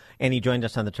 And he joined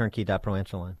us on the Turnkey.pro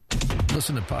answer line.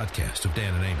 Listen to podcasts of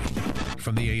Dan and Amy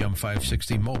from the AM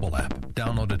 560 mobile app.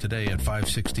 Download it today at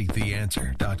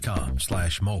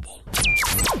 560theanswer.com/mobile.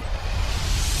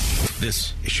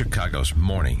 This is Chicago's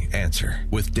Morning Answer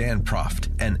with Dan Proft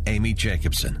and Amy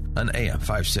Jacobson on AM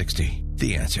 560.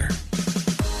 The Answer.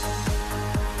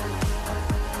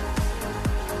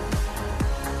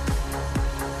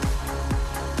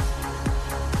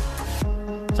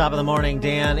 Top of the morning,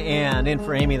 Dan, and in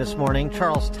for Amy this morning,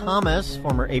 Charles Thomas,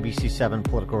 former ABC7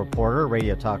 political reporter,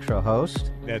 radio talk show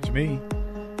host. That's me.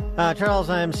 Charles,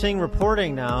 I'm seeing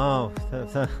reporting now.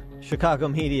 The Chicago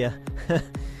media.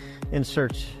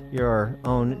 Insert your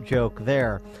own joke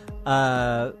there.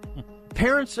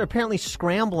 Parents are apparently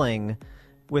scrambling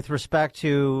with respect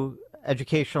to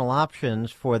educational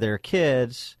options for their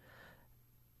kids,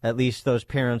 at least those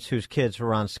parents whose kids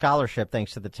were on scholarship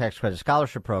thanks to the tax credit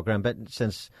scholarship program. But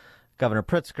since Governor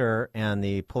Pritzker and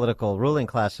the political ruling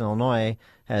class in Illinois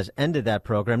has ended that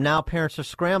program, now parents are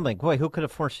scrambling. Boy, who could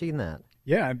have foreseen that?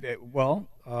 Yeah, well,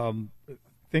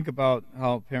 think about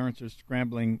how parents are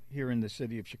scrambling here in the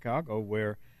city of Chicago,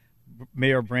 where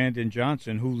Mayor Brandon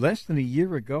Johnson, who less than a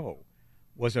year ago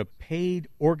was a paid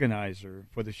organizer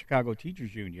for the Chicago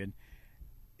Teachers Union,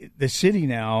 the city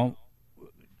now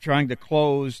trying to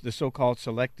close the so-called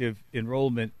selective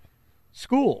enrollment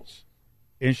schools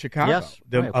in Chicago. Yes,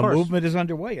 a movement is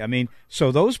underway. I mean,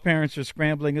 so those parents are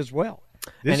scrambling as well.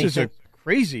 This is a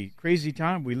crazy, crazy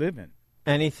time we live in.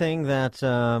 Anything that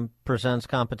presents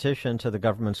competition to the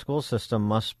government school system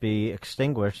must be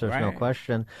extinguished. There's no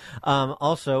question.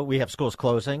 Also, we have schools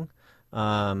closing.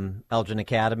 Elgin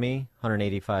Academy,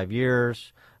 185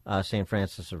 years. St.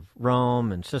 Francis of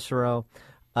Rome and Cicero.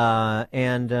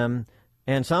 And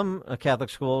some Catholic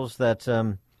schools that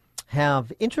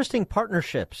have interesting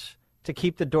partnerships to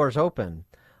keep the doors open.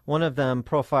 One of them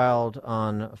profiled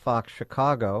on Fox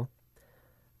Chicago.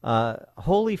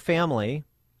 Holy Family,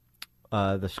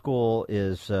 the school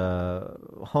is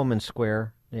Home and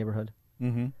Square neighborhood.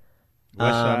 Mm-hmm.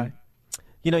 West Side.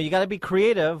 You got to be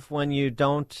creative when you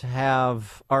don't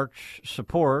have arch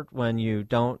support, when you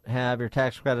don't have your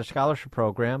tax credit scholarship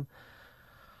program.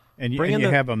 And you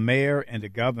have a mayor and a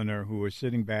governor who are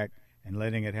sitting back and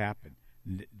letting it happen.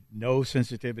 No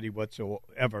sensitivity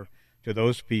whatsoever to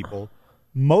those people,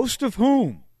 most of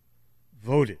whom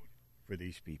voted for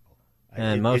these people.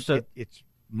 And it's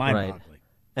mind-boggling. Right.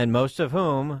 And most of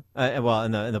whom,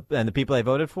 and the people they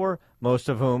voted for, most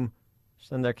of whom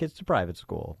send their kids to private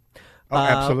school. Oh,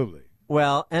 absolutely.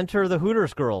 Well, enter the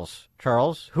Hooters girls,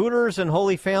 Charles. Hooters and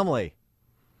Holy Family.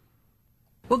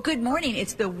 Well, good morning.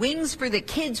 It's the Wings for the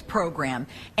Kids program,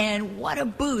 and what a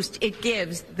boost it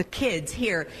gives the kids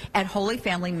here at Holy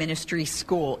Family Ministry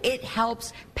School. It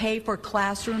helps pay for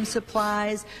classroom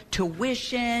supplies,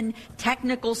 tuition,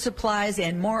 technical supplies,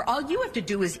 and more. All you have to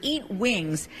do is eat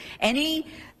wings any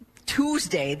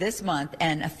Tuesday this month,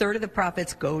 and a third of the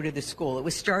profits go to the school. It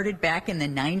was started back in the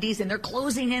 90s, and they're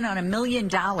closing in on $1 million.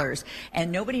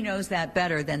 And nobody knows that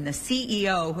better than the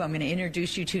CEO, who I'm going to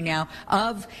introduce you to now,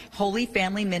 of Holy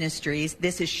Family Ministries.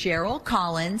 This is Cheryl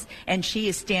Collins, and she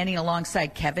is standing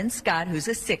alongside Kevin Scott, who's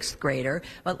a 6th grader.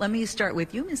 But let me start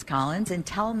with you, Ms. Collins, and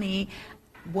tell me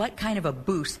what kind of a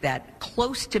boost that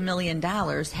close to $1 million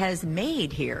has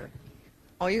made here.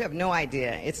 Oh, you have no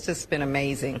idea. It's just been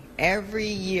amazing. Every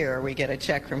year we get a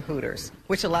check from Hooters,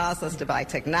 which allows us to buy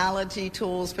technology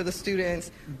tools for the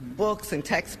students, books and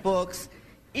textbooks,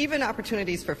 even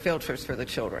opportunities for field trips for the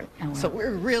children. Oh, wow. So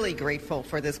we're really grateful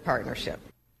for this partnership.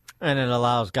 And it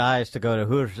allows guys to go to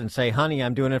Hooters and say, honey,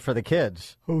 I'm doing it for the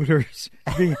kids. Hooters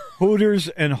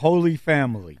and Holy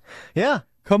Family. Yeah.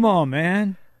 Come on,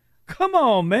 man.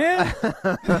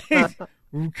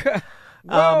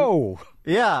 Whoa.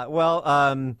 Yeah, well,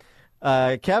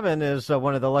 Kevin is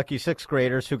one of the lucky 6th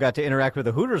graders who got to interact with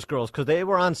the Hooters girls because they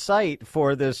were on site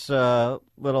for this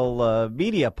little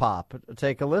media pop.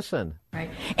 Take a listen.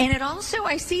 Right. And it also,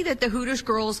 I see that the Hooters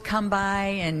girls come by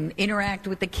and interact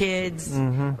with the kids.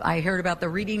 Mm-hmm. I heard about the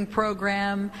reading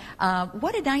program.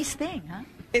 What a nice thing, huh?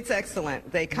 It's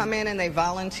excellent. They come in and they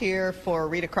volunteer for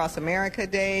Read Across America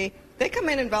Day. They come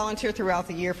in and volunteer throughout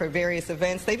the year for various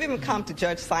events. They've even come to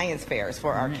judge science fairs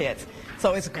for our kids.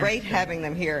 So it's great having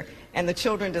them here, and the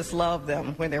children just love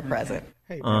them when they're present.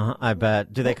 Hey, I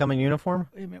bet. Do they come in uniform?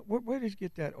 Wait a minute. Where did you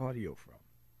get that audio from?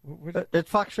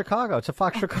 It's Fox Chicago. It's a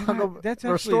Fox Chicago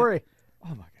story.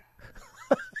 Oh, my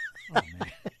God. Oh, man.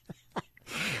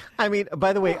 I mean,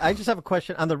 by the way, I just have a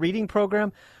question. On the reading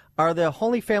program, are the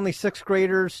Holy Family 6th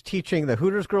graders teaching the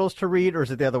Hooters girls to read, or is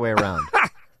it the other way around?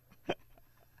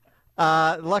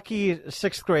 Lucky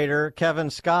 6th grader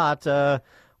Kevin Scott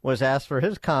was asked for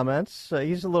his comments.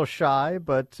 He's a little shy,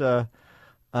 but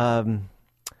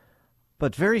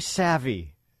very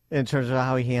savvy in terms of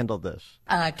how he handled this.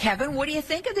 Kevin, what do you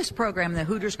think of this program? The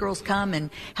Hooters girls come and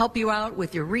help you out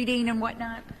with your reading and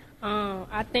whatnot.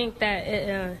 I think that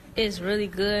it is really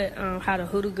good how the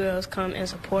Hooters girls come and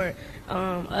support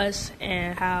us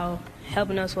and how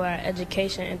helping us with our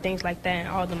education and things like that and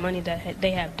all the money that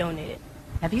they have donated.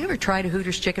 Have you ever tried a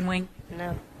Hooters chicken wing?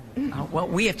 No. Oh, well,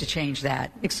 we have to change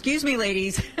that. Excuse me,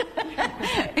 ladies.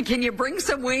 Can you bring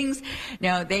some wings?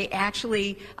 No, they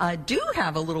actually do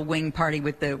have a little wing party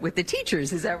with the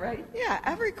teachers. Is that right? Yeah,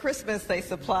 every Christmas they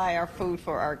supply our food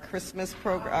for our Christmas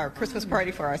party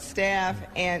for our staff,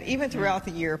 and even throughout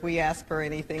the year, if we ask for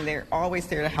anything, they're always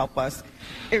there to help us.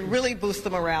 It really boosts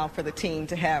them around for the team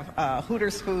to have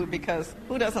Hooters food, because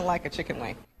who doesn't like a chicken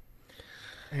wing?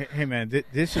 Hey, man,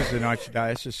 this is an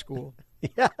archdiocese school?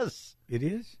 Yes. It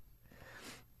is?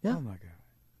 Yeah. Oh, my God.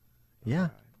 Yeah.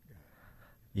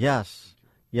 Yes.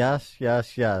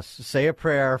 Say a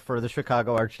prayer for the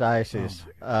Chicago Archdiocese.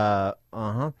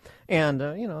 And,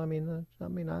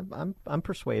 I'm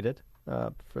persuaded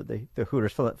for the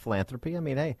Hooters philanthropy. I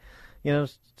mean, hey,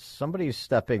 somebody's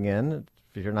stepping in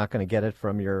if you're not going to get it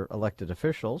from your elected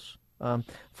officials.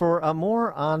 For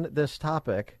more on this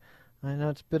topic, I know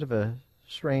it's a bit of a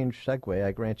strange segue,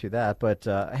 I grant you that, but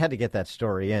I had to get that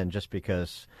story in just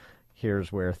because here's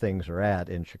where things are at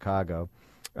in Chicago.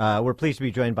 We're pleased to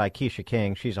be joined by Keisha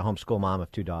King. She's a homeschool mom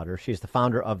of 2 daughters. She's the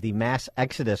founder of the Mass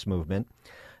Exodus movement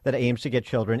that aims to get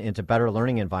children into better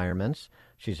learning environments.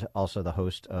 She's also the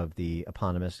host of the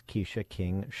eponymous Keisha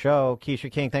King Show.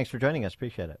 Keisha King, thanks for joining us.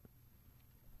 Appreciate it.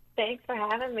 Thanks for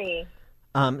having me.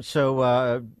 So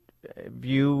have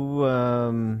you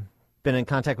been in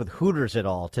contact with Hooters at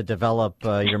all to develop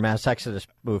your Mass Exodus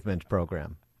movement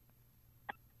program?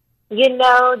 You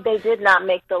know, they did not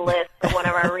make the list of one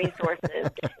of our resources.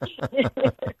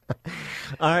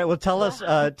 All right. Well, tell us. You're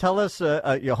a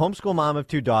homeschool mom of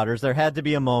 2 daughters. There had to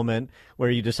be a moment where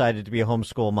you decided to be a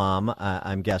homeschool mom.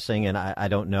 I'm guessing, and I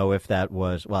don't know if that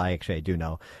was. Well, I do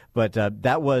know, but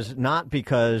that was not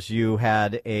because you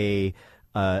had a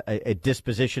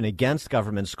disposition against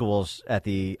government schools at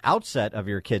the outset of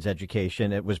your kids'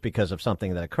 education. It was because of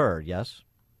something that occurred. Yes.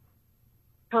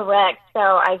 Correct. So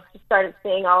I started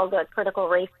seeing all the critical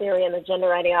race theory and the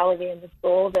gender ideology in the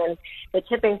schools, and the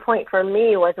tipping point for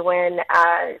me was when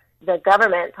the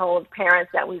government told parents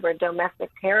that we were domestic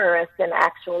terrorists and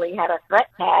actually had a threat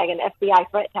tag, an FBI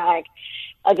threat tag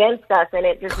against us, and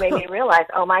it just made me realize,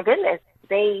 oh my goodness,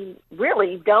 they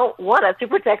really don't want us to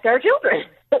protect our children.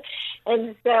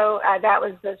 And so that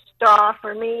was the straw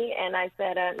for me, and I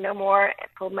said, no more. I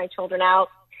pulled my children out.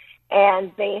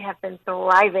 And they have been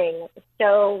thriving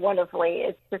so wonderfully.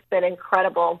 It's just been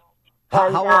incredible.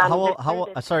 Sorry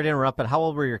to interrupt, but how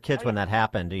old were your kids when that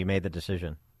happened? You made the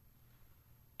decision.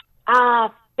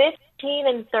 15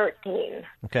 and 13.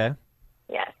 Okay.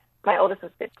 Yes, my oldest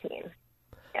was 15.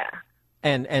 Yeah.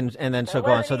 And then so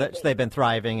go on. So they've been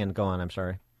thriving and go on. I'm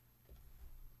sorry.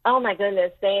 Oh my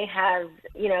goodness, they have.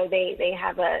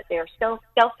 They're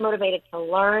self-motivated to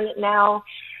learn now.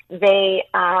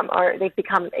 They've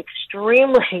become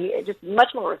extremely, just much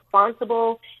more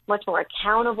responsible, much more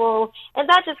accountable. And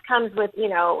that just comes with,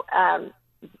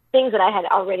 things that I had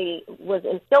already was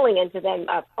instilling into them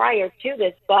prior to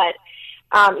this. But,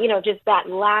 just that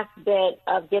last bit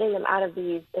of getting them out of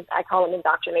these, I call them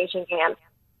indoctrination camps,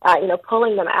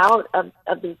 pulling them out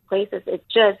of these places, it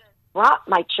just brought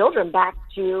my children back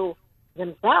to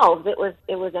themselves. It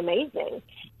was amazing.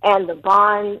 And the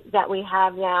bond that we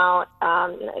have now,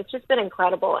 it's just been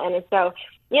incredible. And so,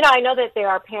 I know that there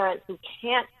are parents who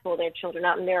can't pull their children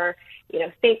out, and there are,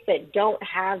 states that don't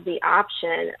have the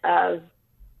option of,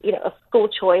 a school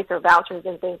choice or vouchers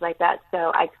and things like that.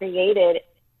 So I created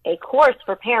a course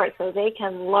for parents so they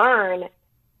can learn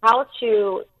how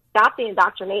to stop the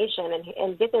indoctrination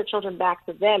and get their children back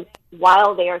to them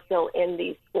while they are still in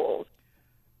these schools.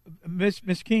 Miss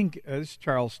King, this is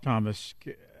Charles Thomas.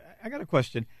 I got a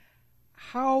question.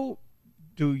 How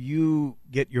do you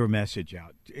get your message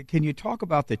out? Can you talk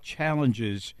about the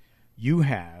challenges you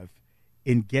have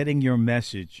in getting your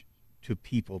message to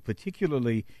people,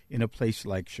 particularly in a place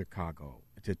like Chicago,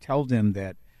 to tell them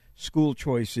that school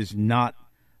choice is not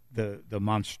the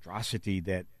monstrosity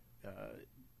that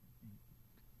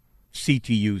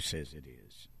CTU says it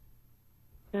is?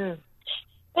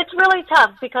 It's really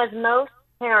tough because most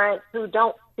parents who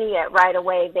don't see it right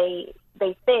away, they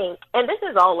think, and this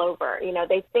is all over,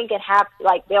 they think it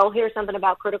like they'll hear something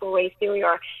about critical race theory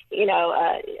or,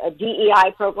 a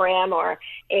DEI program or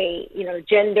a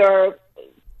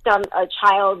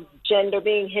child's gender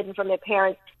being hidden from their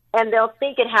parents, and they'll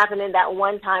think it happened in that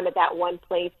one time at that one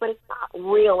place, but it's not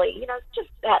really, it's just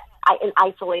an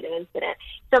isolated incident.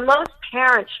 So most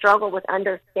parents struggle with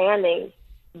understanding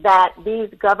that these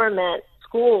government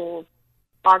schools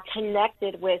are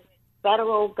connected with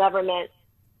federal government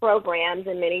programs,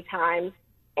 and many times,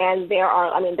 and there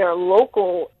are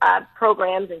local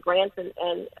programs and grants and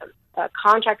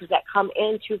contractors that come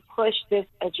in to push this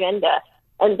agenda,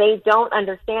 and they don't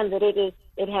understand that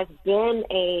it has been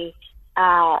a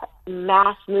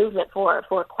mass movement for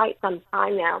quite some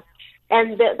time now.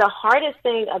 And the hardest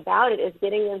thing about it is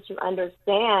getting them to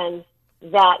understand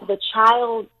that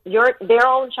their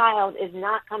own child is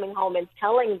not coming home and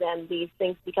telling them these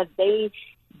things because they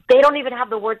don't even have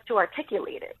the words to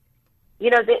articulate it.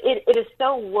 It is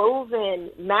so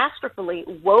masterfully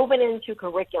woven into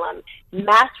curriculum,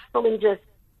 masterfully just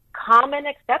common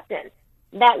acceptance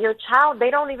that your child, they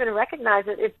don't even recognize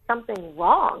that it's something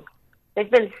wrong.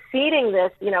 They've been seeding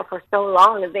this, for so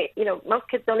long that most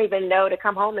kids don't even know to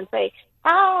come home and say,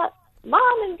 Mom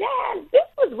and Dad, this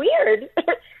was weird.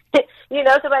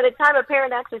 So by the time a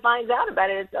parent actually finds out about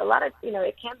it, it's a lot of,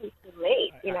 it can be too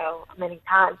late, many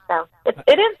times. So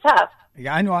it is tough.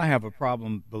 Yeah, I know I have a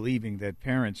problem believing that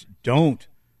parents don't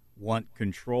want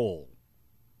control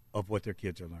of what their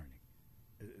kids are learning.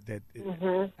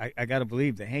 I got to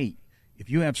believe that, hey, if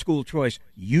you have school choice,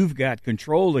 you've got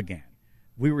control again.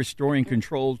 We're restoring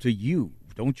control to you.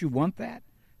 Don't you want that?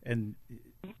 And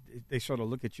they sort of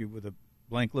look at you with a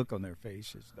blank look on their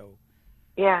face as though.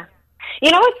 Yeah.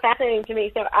 What's fascinating to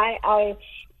me, so I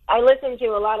listen to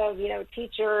a lot of,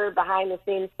 teacher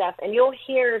behind-the-scenes stuff, and you'll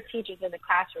hear teachers in the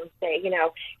classroom say,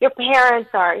 your parents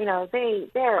are,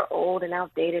 they're old and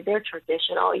outdated, they're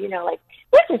traditional,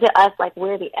 listen to us like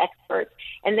we're the experts.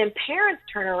 And then parents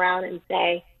turn around and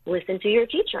say, listen to your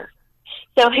teacher.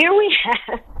 So here we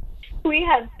have we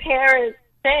have parents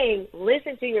saying,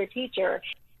 listen to your teacher.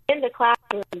 In the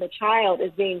classroom, the child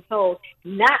is being told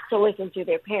not to listen to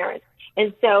their parents.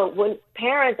 And so when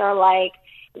parents are like,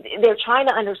 they're trying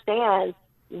to understand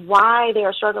why they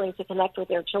are struggling to connect with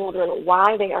their children,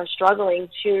 why they are struggling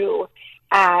to,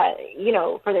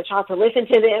 for their child to listen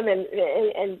to them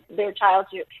and their child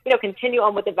to, continue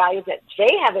on with the values that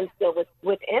they have instilled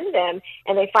within them,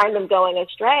 and they find them going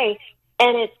astray.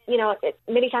 And it's,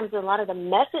 many times a lot of the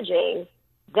messaging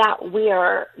that we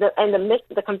are,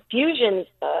 the confusion,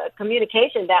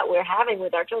 communication that we're having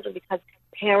with our children, because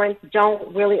parents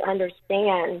don't really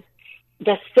understand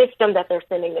the system that they're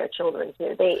sending their children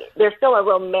to. There's still a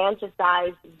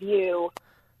romanticized view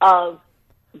of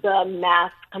the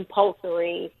mass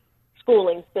compulsory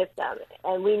schooling system,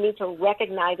 and we need to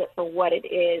recognize it for what it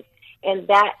is. And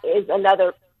that is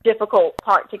another difficult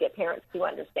part to get parents to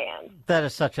understand. That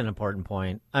is such an important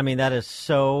point. I mean, that is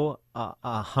so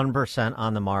 100%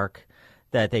 on the mark,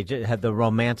 that they just have the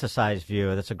romanticized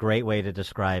view. That's a great way to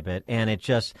describe it.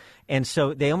 And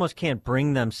so they almost can't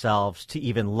bring themselves to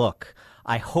even look.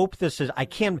 I hope this is,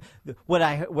 like you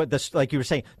were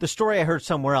saying, the story I heard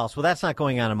somewhere else. Well, that's not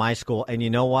going on in my school. And you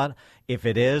know what? If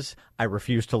it is, I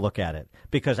refuse to look at it,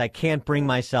 because I can't bring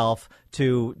myself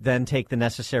to then take the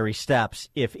necessary steps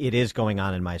if it is going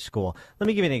on in my school. Let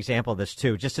me give you an example of this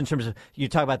too, just in terms of, you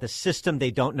talk about the system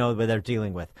they don't know what they're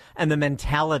dealing with, and the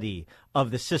mentality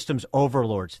of the system's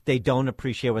overlords. They don't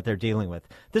appreciate what they're dealing with.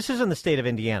 This is in the state of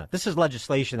Indiana. This is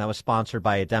legislation that was sponsored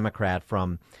by a Democrat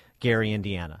from Gary,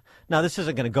 Indiana. Now, this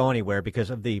isn't going to go anywhere because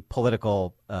of the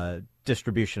political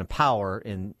distribution of power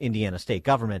in Indiana state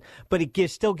government, but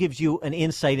it still gives you an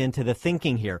insight into the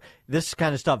thinking here. This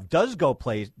kind of stuff does go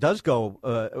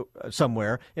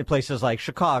somewhere in places like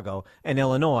Chicago and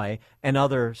Illinois and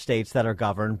other states that are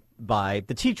governed by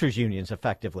the teachers' unions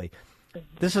effectively.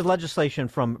 This is legislation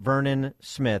from Vernon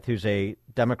Smith, who's a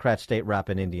Democrat state rep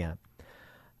in Indiana.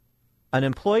 An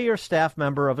employee or staff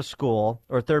member of a school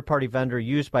or third-party vendor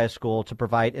used by a school to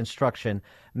provide instruction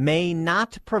may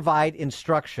not provide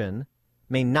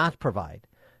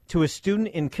to a student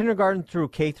in kindergarten through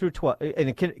K through 12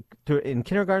 in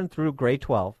kindergarten through grade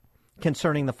 12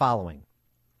 concerning the following: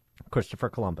 Christopher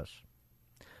Columbus,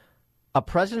 a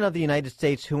president of the United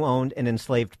States who owned an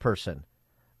enslaved person.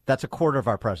 That's a quarter of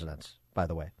our presidents, by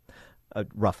the way,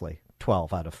 roughly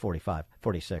 12 out of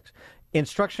 46.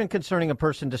 Instruction concerning a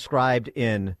person described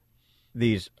in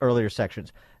these earlier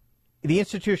sections: the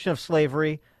institution of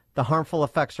slavery, the harmful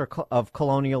effects of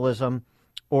colonialism,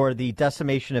 or the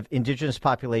decimation of indigenous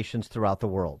populations throughout the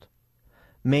world.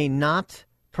 May not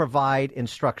provide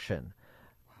instruction.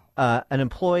 An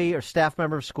employee or staff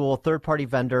member of school, third-party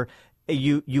vendor,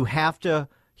 you have to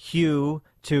hew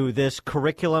to this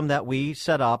curriculum that we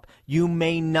set up. You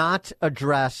may not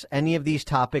address any of these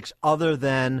topics other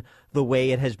than the way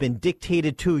it has been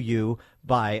dictated to you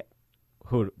by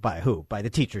who? By the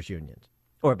teachers' unions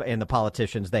and the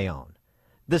politicians they own.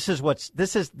 This is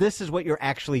what you're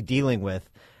actually dealing with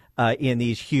in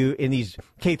these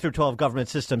K through 12 government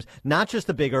systems, not just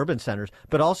the big urban centers,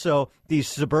 but also these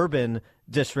suburban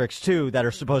districts too that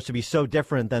are supposed to be so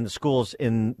different than the schools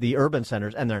in the urban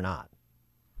centers, and they're not.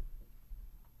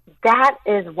 That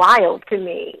is wild to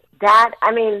me. That's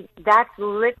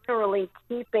literally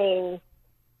keeping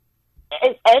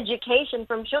education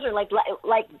from children. Like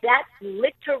that's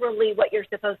literally what you're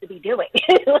supposed to be doing.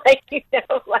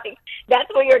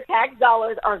 That's where your tax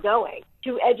dollars are going,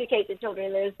 to educate the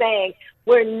children. They're saying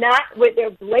they're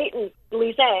blatantly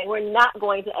saying we're not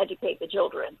going to educate the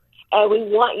children, and we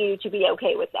want you to be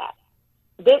okay with that.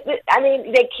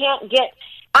 They can't get.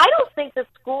 I don't think the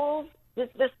schools.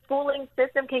 The schooling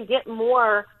system can get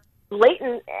more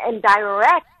blatant and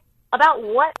direct about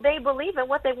what they believe and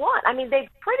what they want. They've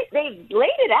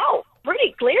laid it out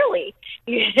pretty clearly.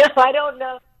 I don't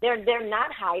know. They're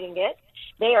not hiding it.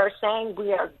 They are saying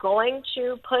we are going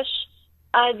to push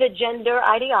the gender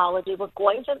ideology. We're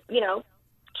going to,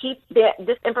 keep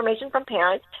this information from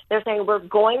parents. They're saying we're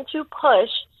going to push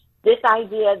this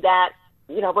idea that,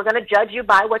 we're going to judge you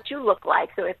by what you look like.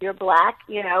 So if you're black,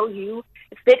 you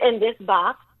fit in this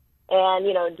box, and,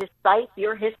 despite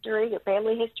your history, your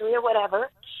family history or whatever,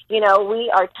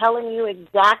 we are telling you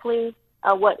exactly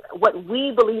what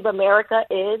we believe America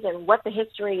is and what the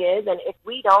history is. And if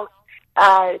we don't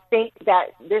think that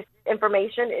this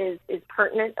information is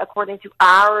pertinent according to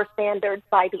our standards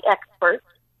by the experts,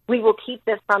 we will keep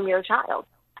this from your child.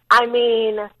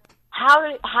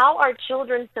 How are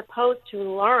children supposed to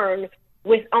learn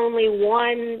with only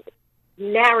one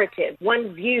narrative,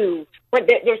 one view, but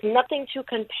there's nothing to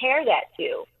compare that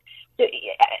to?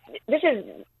 This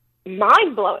is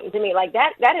mind-blowing to me. Like,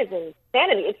 that is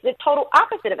insanity. It's the total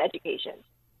opposite of education.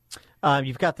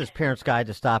 You've got this Parents Guide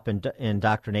to Stop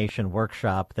Indoctrination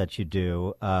workshop that you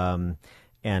do,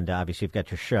 and obviously you've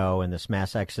got your show and this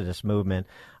mass exodus movement.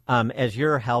 As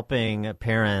you're helping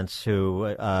parents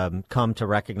who come to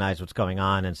recognize what's going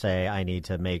on and say, I need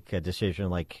to make a decision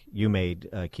like you made,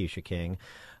 Keisha King,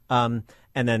 and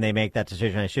then they make that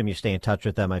decision, I assume you stay in touch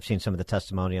with them. I've seen some of the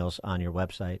testimonials on your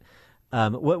website.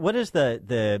 What is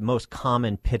the most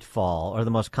common pitfall or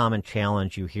the most common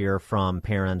challenge you hear from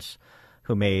parents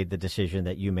who made the decision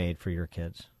that you made for your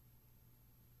kids?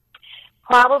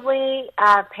 Probably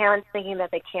parents thinking that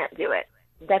they can't do it,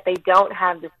 that they don't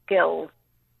have the skills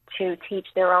to teach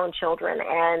their own children.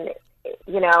 And,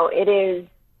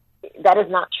 that is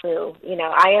not true.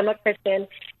 I am a Christian,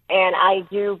 and I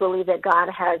do believe that God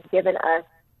has given us,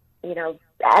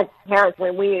 as parents,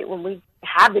 when we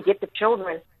have the gift of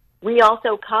children, we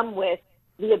also come with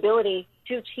the ability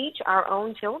to teach our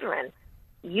own children.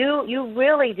 You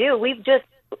really do. We've just,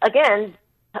 again,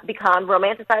 become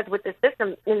romanticized with the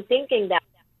system in thinking that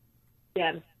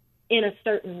in a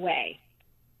certain way.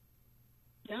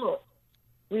 No,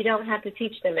 we don't have to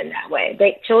teach them in that way.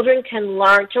 Children can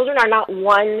learn. Children are not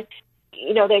one,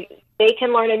 they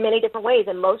can learn in many different ways,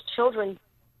 and most children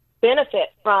benefit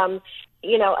from,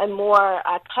 a more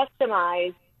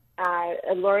customized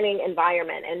learning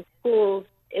environment. And schools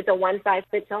is a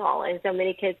one-size-fits-all, and so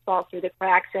many kids fall through the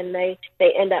cracks, and they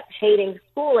end up hating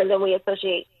school, and then we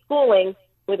associate schooling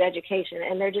with education,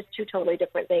 and they're just two totally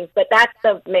different things. But that's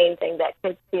the main thing that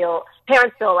parents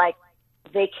feel like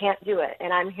they can't do it,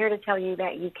 and I'm here to tell you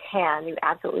that you can. You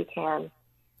absolutely can.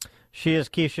 She is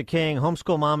Keisha King,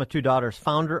 homeschool mom of 2 daughters,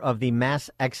 founder of the Mass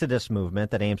Exodus movement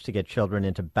that aims to get children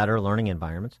into better learning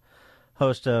environments,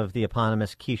 host of the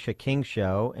eponymous Keisha King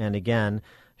Show, and again,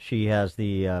 she has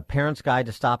the Parents Guide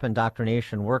to Stop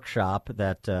Indoctrination workshop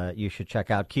that you should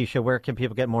check out. Keisha, where can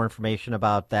people get more information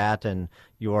about that and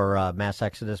your Mass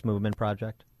Exodus Movement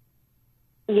project?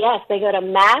 Yes, they go to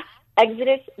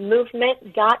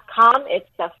massexodusmovement.com. It's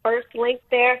the first link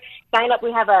there. Sign up.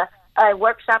 We have a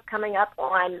workshop coming up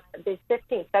on the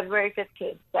 15th, February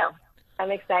 15th. So I'm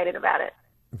excited about it.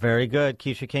 Very good.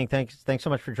 Keisha King, thanks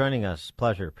so much for joining us.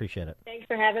 Pleasure. Appreciate it. Thanks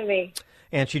for having me.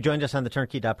 And she joined us on the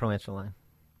Turnkey.Pro answer line.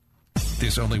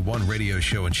 There's only one radio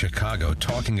show in Chicago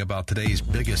talking about today's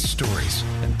biggest stories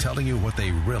and telling you what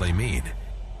they really mean.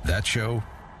 That show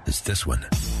is this one,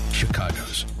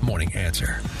 Chicago's Morning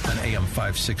Answer on AM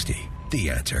 560, The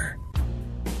Answer.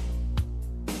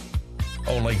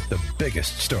 Only the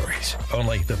biggest stories,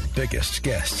 only the biggest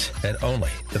guests, and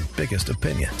only the biggest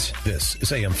opinions. This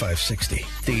is AM 560,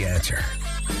 The Answer.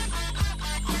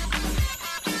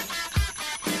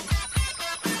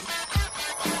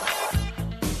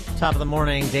 Top of the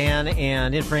morning, Dan,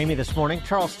 and in for Amy this morning,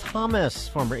 Charles Thomas,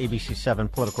 former ABC 7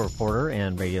 political reporter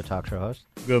and radio talk show host.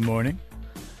 Good morning.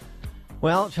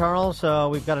 Well, Charles,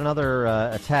 we've got another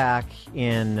attack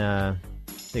in the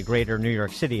greater New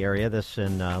York City area, this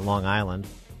in Long Island,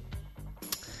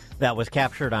 that was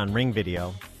captured on Ring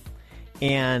video.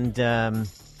 And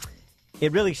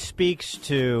it really speaks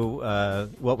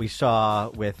to what we saw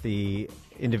with the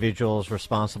individuals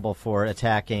responsible for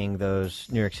attacking those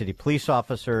New York City police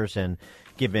officers and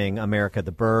giving America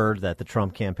the bird that the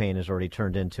Trump campaign has already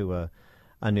turned into a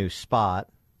new spot.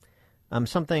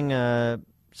 Something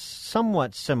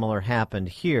somewhat similar happened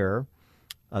here.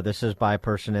 This is by a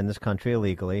person in this country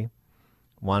illegally,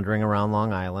 wandering around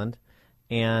Long Island.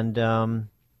 And Kaylee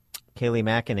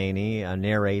McEnany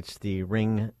narrates the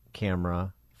Ring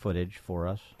camera footage for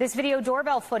us. This video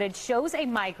doorbell footage shows a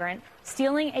migrant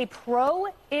stealing a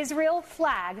pro-Israel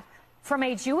flag from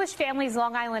a Jewish family's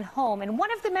Long Island home. And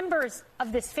one of the members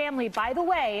of this family, by the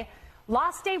way,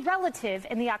 lost a relative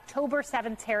in the October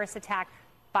 7th terrorist attack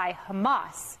by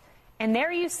Hamas. And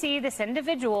there you see this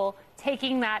individual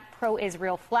taking that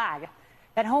pro-Israel flag.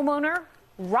 That homeowner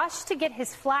rushed to get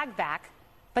his flag back,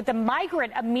 but the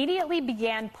migrant immediately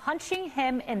began punching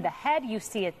him in the head. You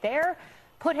see it there.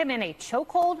 Put him in a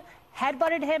chokehold,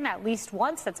 headbutted him at least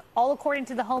once. That's all according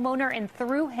to the homeowner, and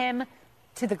threw him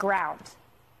to the ground.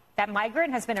 That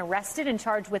migrant has been arrested and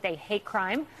charged with a hate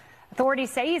crime. Authorities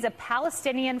say he's a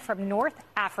Palestinian from North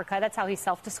Africa. That's how he's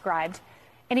self-described.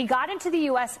 And he got into the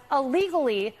U.S.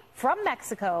 illegally from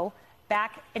Mexico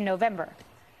back in November.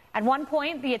 At one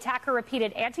point, the attacker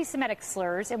repeated anti-Semitic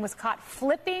slurs and was caught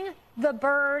flipping the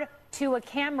bird to a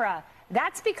camera.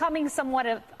 That's becoming somewhat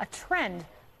of a trend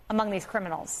among these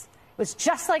criminals. It was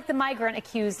just like the migrant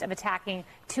accused of attacking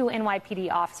 2 NYPD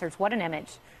officers. What an image.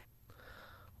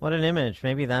 What an image.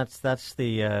 Maybe that's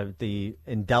the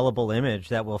indelible image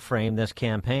that will frame this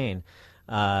campaign.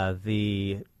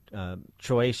 The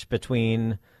choice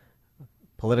between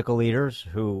political leaders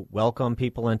who welcome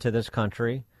people into this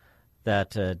country,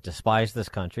 that despise this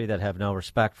country, that have no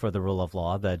respect for the rule of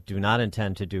law, that do not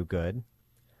intend to do good,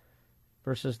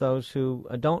 versus those who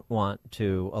don't want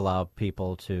to allow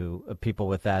people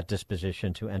with that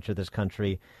disposition to enter this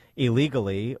country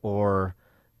illegally, or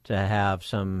to have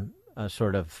some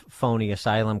sort of phony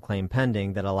asylum claim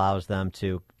pending that allows them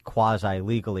to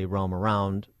quasi-legally roam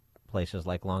around places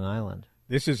like Long Island.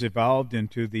 This has evolved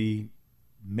into the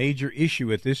major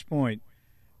issue at this point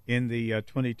in the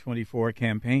 2024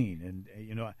 campaign.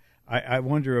 And, I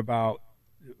wonder about,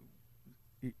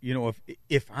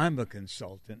 if I'm a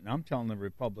consultant and I'm telling the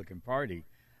Republican Party,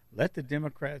 let the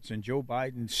Democrats and Joe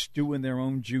Biden stew in their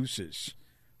own juices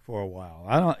for a while.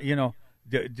 I don't,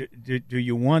 do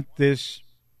you want this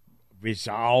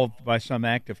resolved by some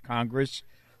act of Congress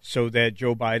so that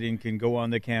Joe Biden can go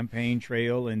on the campaign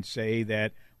trail and say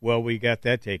that, well, we got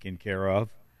that taken care of?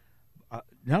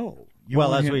 No.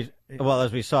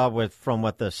 As we saw from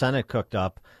what the Senate cooked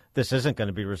up, this isn't going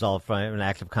to be resolved by an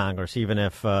act of Congress, even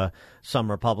if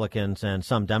some Republicans and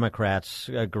some Democrats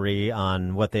agree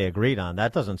on what they agreed on.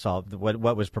 That doesn't solve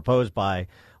what was proposed by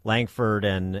Langford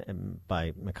and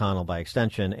by McConnell by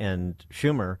extension and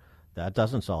Schumer. That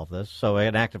doesn't solve this. So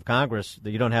an act of Congress,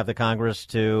 you don't have the Congress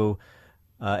to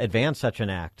advance such an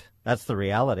act. That's the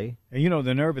reality. And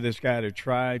the nerve of this guy to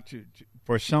try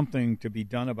for something to be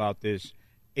done about this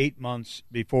 8 months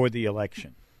before the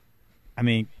election. I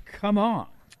mean, come on.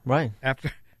 Right.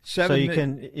 After 7 So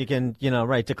you can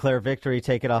declare victory,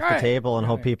 take it off the table, and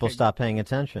hope people stop paying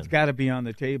attention. It's got to be on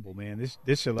the table, man.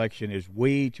 This election is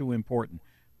way too important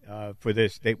for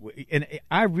this. And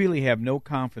I really have no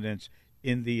confidence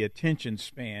in the attention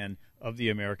span of the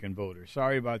American voter.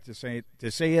 Sorry about to say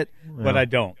it, but I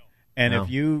don't. And if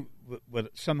you would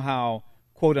somehow,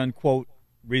 quote unquote,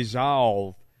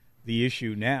 resolve the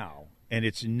issue now, and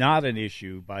it's not an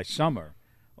issue by summer,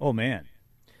 oh man.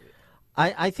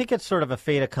 I think it's sort of a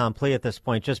fait accompli at this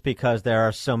point, just because there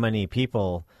are so many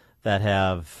people that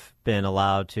have been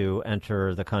allowed to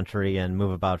enter the country and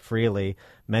move about freely,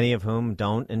 many of whom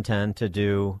don't intend to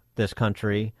do this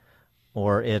country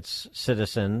or its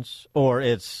citizens or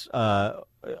its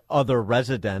other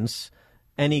residents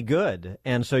any good.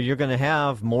 And so you're going to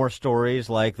have more stories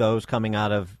like those coming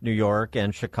out of New York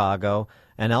and Chicago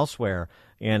and elsewhere.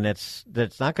 And it's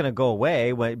not going to go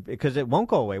away because it won't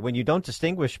go away when you don't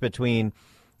distinguish between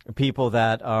people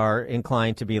that are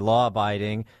inclined to be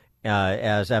law-abiding,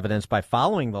 as evidenced by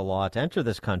following the law to enter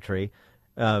this country,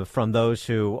 from those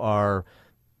who are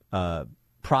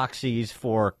proxies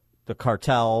for the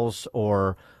cartels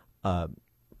or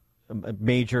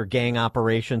major gang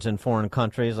operations in foreign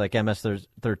countries like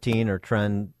MS-13 or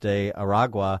Tren de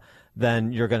Aragua.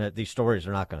 Then these stories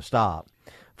are not going to stop.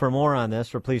 For more on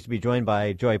this, we're pleased to be joined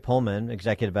by Joy Pullman,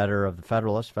 executive editor of The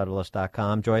Federalist,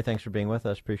 Federalist.com. Joy, thanks for being with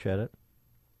us. Appreciate it.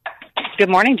 Good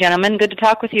morning, gentlemen. Good to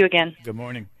talk with you again. Good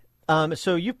morning.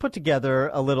 So you've put together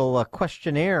a little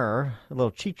questionnaire, a little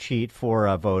cheat sheet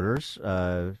for voters,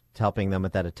 helping them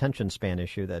with that attention span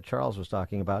issue that Charles was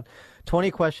talking about. 20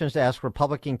 questions to ask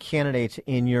Republican candidates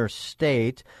in your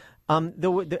state.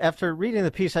 After reading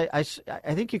the piece, I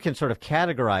think you can sort of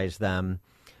categorize them.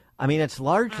 I mean, it's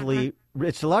largely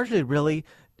really,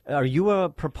 are you a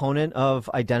proponent of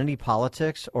identity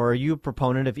politics or are you a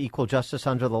proponent of equal justice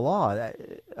under the law?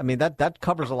 I mean, that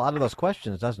covers a lot of those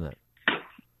questions, doesn't it?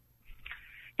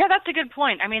 Yeah, that's a good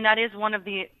point. I mean, that is one of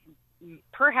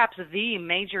perhaps the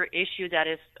major issue that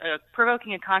is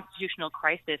provoking a constitutional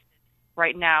crisis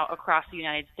right now across the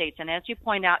United States. And as you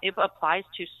point out, it applies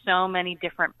to so many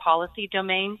different policy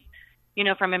domains,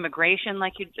 from immigration,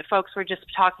 like you folks were just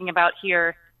talking about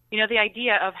here. The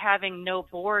idea of having no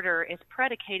border is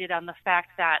predicated on the fact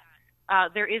that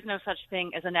there is no such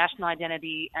thing as a national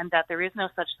identity and that there is no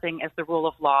such thing as the rule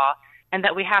of law, and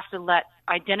that we have to let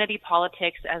identity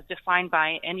politics as defined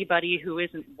by anybody who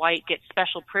isn't white get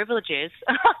special privileges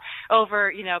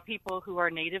over, people who are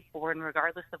native born,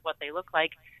 regardless of what they look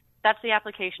like. That's the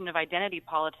application of identity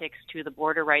politics to the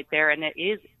border right there, and it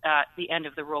is the end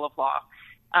of the rule of law.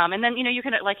 And then, you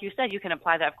can, like you said, you can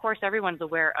apply that. Of course, everyone's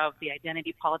aware of the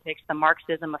identity politics, the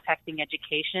Marxism affecting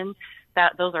education.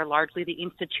 That those are largely the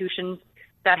institutions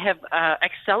that have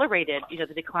accelerated,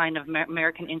 the decline of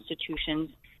American institutions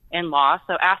in law.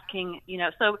 So asking,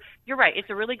 so you're right. It's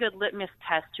a really good litmus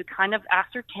test to kind of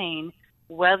ascertain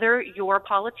whether your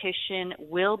politician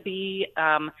will be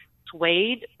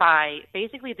swayed by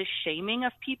basically the shaming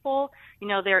of people,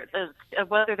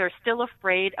 whether they're still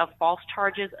afraid of false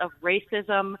charges of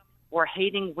racism, or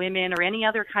hating women or any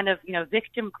other kind of,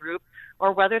 victim group,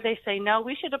 or whether they say, no,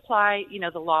 we should apply,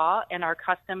 the law and our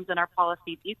customs and our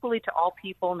policies equally to all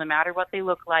people, no matter what they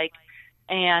look like.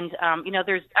 And,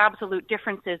 there's absolute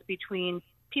differences between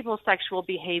people's sexual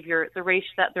behavior, the race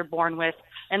that they're born with,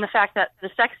 and the fact that the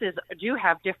sexes do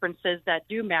have differences that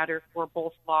do matter for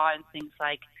both law and things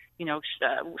like,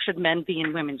 should men be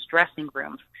in women's dressing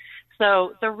rooms.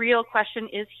 So the real question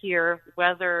is here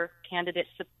whether candidates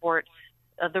support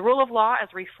the rule of law as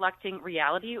reflecting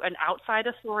reality and outside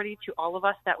authority to all of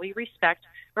us that we respect,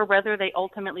 or whether they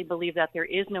ultimately believe that there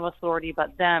is no authority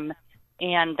but them,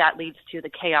 and that leads to the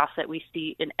chaos that we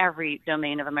see in every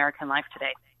domain of American life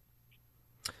today.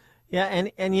 Yeah,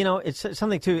 and it's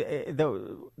something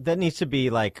too that needs to be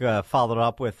followed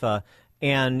up with,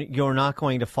 and you're not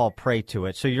going to fall prey to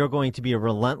it. So you're going to be a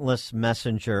relentless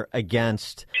messenger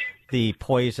against the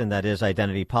poison that is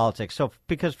identity politics. So,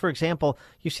 because, for example,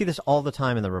 you see this all the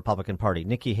time in the Republican Party.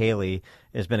 Nikki Haley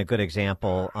has been a good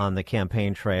example on the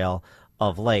campaign trail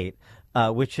of late,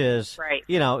 which is,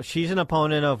 right. She's an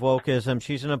opponent of wokeism.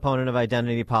 She's an opponent of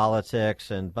identity politics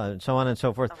and so on and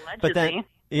so forth. Allegedly. But then,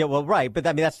 yeah, well, right. But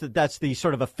I mean, that's the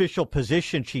sort of official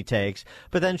position she takes.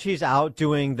 But then she's out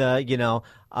doing the,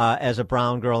 as a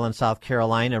brown girl in South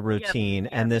Carolina routine,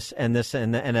 yep. and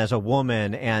as a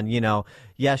woman, and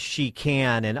yes, she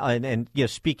can, and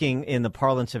speaking in the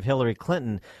parlance of Hillary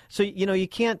Clinton. So you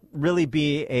can't really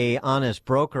be a honest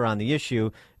broker on the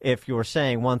issue if you're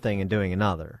saying one thing and doing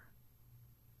another.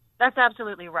 That's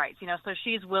absolutely right. So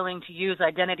she's willing to use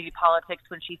identity politics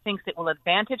when she thinks it will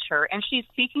advantage her. And she's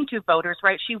speaking to voters,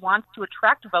 right? She wants to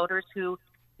attract voters who,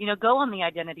 go on the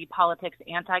identity politics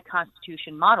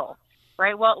anti-Constitution model,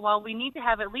 right? Well, while we need to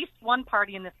have at least one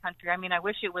party in this country, I mean, I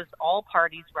wish it was all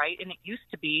parties, right? And it used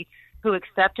to be, who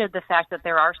accepted the fact that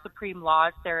there are supreme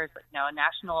laws. There's,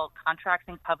 national contracts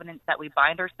and covenants that we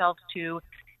bind ourselves to,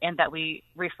 and that we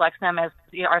reflect them as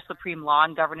our supreme law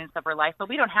and governance of our life. But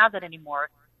we don't have that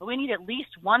anymore. But we need at least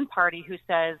one party who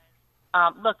says,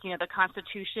 look, the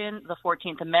Constitution, the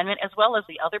 14th Amendment, as well as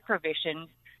the other provisions,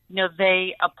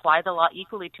 they apply the law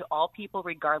equally to all people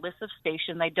regardless of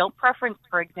station. They don't preference,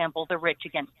 for example, the rich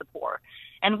against the poor.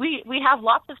 And we have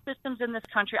lots of systems in this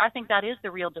country. I think that is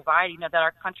the real divide, that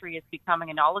our country is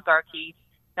becoming an oligarchy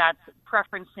that's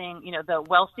preferencing, the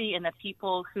wealthy and the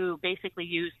people who basically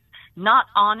use not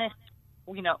honest,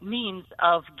 means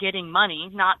of getting money,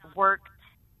 not work,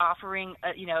 offering,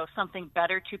 something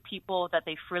better to people that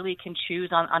they freely can choose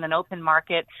on an open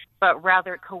market, but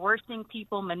rather coercing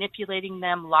people, manipulating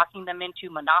them, locking them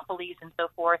into monopolies and so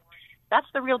forth. That's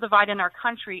the real divide in our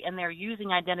country, and they're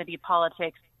using identity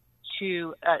politics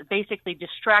to basically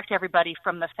distract everybody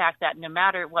from the fact that no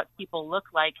matter what people look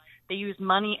like, they use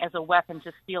money as a weapon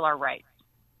to steal our rights.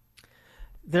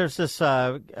 There's this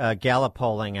Gallup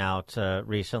polling out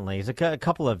recently. There's a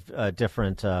couple of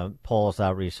different polls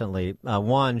out recently.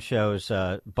 One shows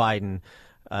Biden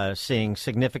seeing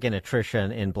significant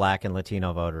attrition in black and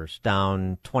Latino voters,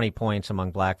 down 20 points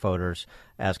among black voters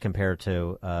as compared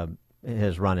to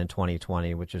his run in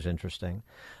 2020, which is interesting.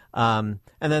 And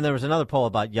then there was another poll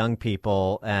about young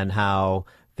people and how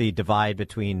the divide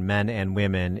between men and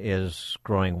women is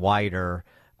growing wider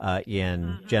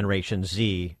in Generation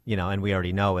Z, and we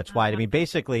already know it's wide. I mean,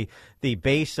 basically, the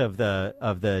base of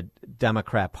the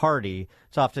Democrat Party,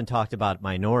 it's often talked about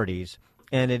minorities,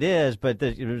 and it is, but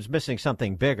it was missing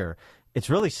something bigger. It's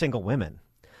really single women.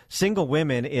 Single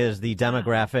women is the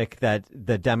demographic that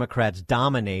the Democrats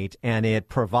dominate, and it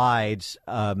provides,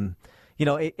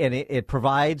 it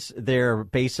provides their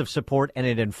base of support, and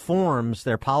it informs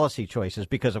their policy choices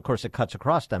because, of course, it cuts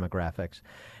across demographics.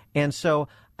 And so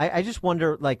I just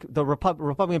wonder, the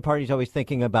Republican Party is always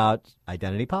thinking about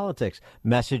identity politics,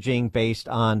 messaging based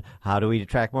on how do we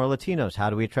attract more Latinos, how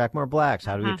do we attract more blacks,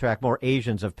 how do we attract more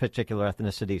Asians of particular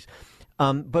ethnicities.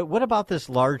 But what about this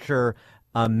larger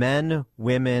men,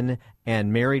 women,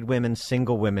 and married women,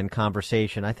 single women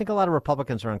conversation? I think a lot of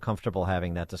Republicans are uncomfortable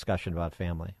having that discussion about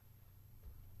family.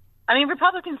 I mean,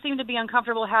 Republicans seem to be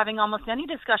uncomfortable having almost any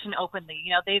discussion openly.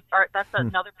 That's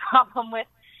another problem with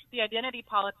the identity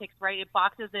politics, right? It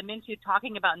boxes them into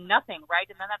talking about nothing, right?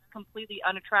 And then that's completely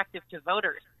unattractive to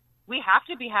voters. We have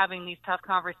to be having these tough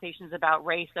conversations about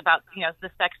race, about, the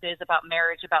sexes, about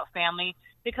marriage, about family,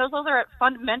 because those are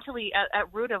fundamentally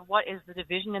at root of what is the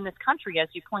division in this country, as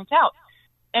you point out.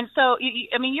 And so,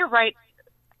 you're right.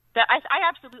 That I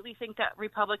absolutely think that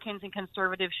Republicans and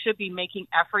conservatives should be making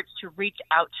efforts to reach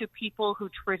out to people who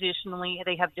traditionally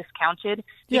they have discounted.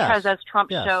 Because as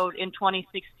Trump showed in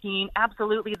 2016,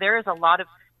 absolutely there is a lot of,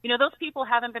 those people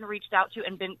haven't been reached out to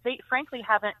and they frankly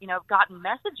haven't, gotten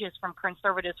messages from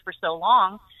conservatives for so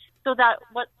long. So that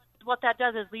what what that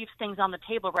does is leaves things on the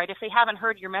table, right? If they haven't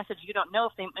heard your message, you don't know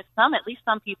at least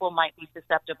some people might be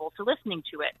susceptible to listening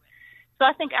to it. So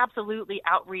I think absolutely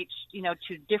outreach,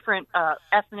 to different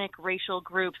ethnic, racial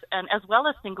groups, and as well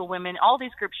as single women, all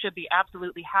these groups should be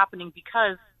absolutely happening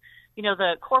because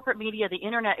the corporate media, the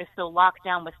internet is so locked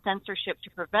down with censorship to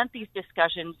prevent these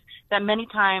discussions that many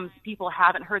times people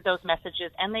haven't heard those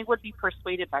messages and they would be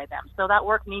persuaded by them. So that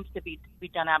work needs to be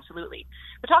done absolutely.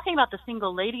 But talking about the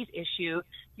single ladies issue,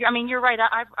 you're right.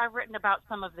 I've written about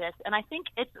some of this, and I think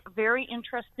it's very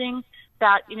interesting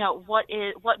that,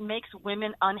 what makes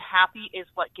women unhappy is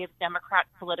what gives Democrats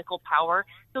political power.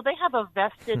 So they have a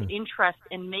vested interest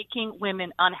in making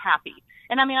women unhappy.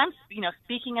 And I'm,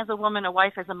 speaking as a woman, a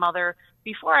wife, as a mother,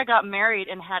 before I got married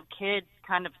and had kids,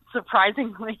 kind of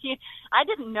surprisingly, I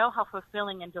didn't know how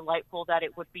fulfilling and delightful that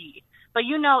it would be. But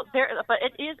but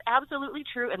it is absolutely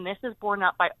true, and this is borne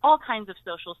out by all kinds of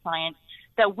social science,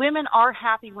 that women are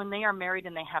happy when they are married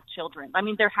and they have children.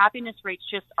 Their happiness rates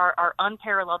just are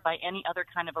unparalleled by any other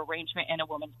kind of arrangement in a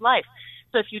woman's life.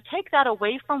 So if you take that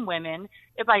away from women,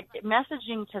 by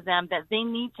messaging to them that they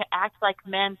need to act like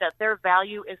men, that their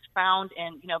value is found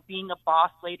in, being a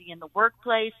boss lady in the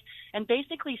workplace, and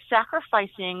basically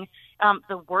sacrificing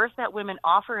the worth that women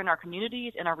offer in our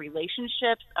communities, in our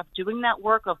relationships, of doing that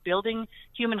work, of building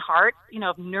human hearts,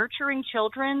 of nurturing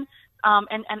children.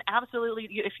 And absolutely,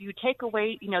 if you take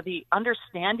away, the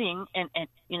understanding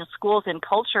in schools and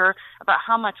culture about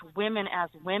how much women as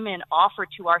women offer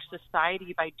to our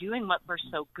society by doing what we're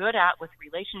so good at with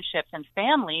relationships and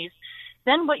families,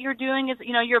 then what you're doing is,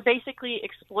 you're basically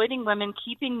exploiting women,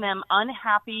 keeping them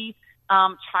unhappy,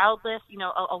 childless,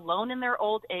 alone in their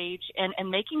old age, and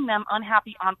making them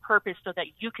unhappy on purpose so that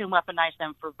you can weaponize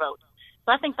them for votes.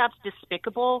 So I think that's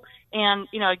despicable. And,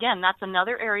 again, that's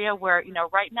another area where,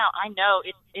 right now I know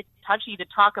it's touchy to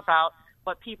talk about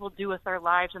what people do with their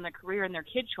lives and their career and their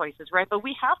kid choices, right? But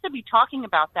we have to be talking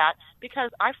about that because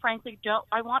I frankly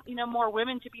I want, more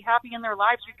women to be happy in their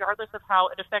lives regardless of how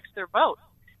it affects their vote,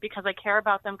 because I care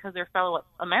about them because they're fellow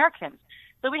Americans.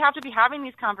 So we have to be having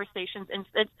these conversations, and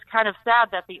it's kind of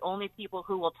sad that the only people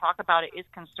who will talk about it is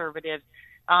conservatives.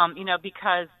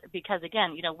 Because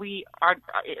again, we are,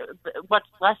 what's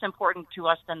less important to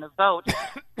us than the vote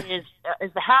is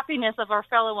the happiness of our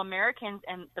fellow Americans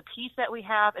and the peace that we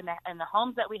have and the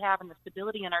homes that we have and the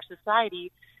stability in our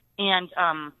society. And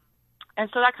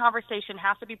so that conversation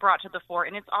has to be brought to the fore,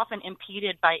 and it's often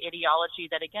impeded by ideology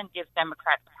that, again, gives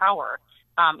Democrats power,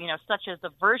 such as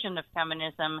the version of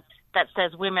feminism that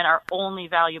says women are only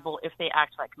valuable if they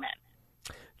act like men.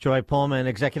 Joy Pullman,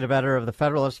 executive editor of The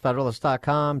Federalist,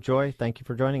 Federalist.com. Joy, thank you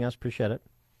for joining us. Appreciate it.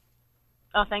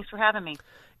 Oh, thanks for having me.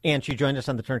 And she joined us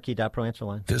on the Turnkey.Pro answer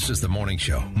line. This is the morning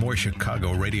show more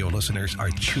Chicago radio listeners are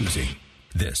choosing.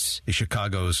 This is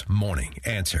Chicago's Morning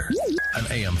Answer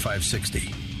on AM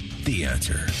 560. The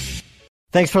Answer.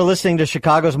 Thanks for listening to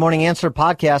Chicago's Morning Answer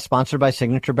podcast, sponsored by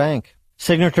Signature Bank.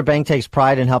 Signature Bank takes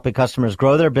pride in helping customers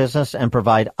grow their business and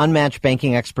provide unmatched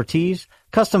banking expertise,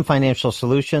 custom financial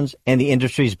solutions, and the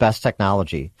industry's best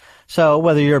technology. So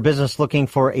whether you're a business looking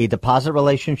for a deposit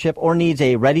relationship or needs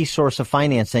a ready source of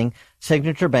financing,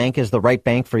 Signature Bank is the right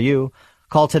bank for you.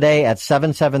 Call today at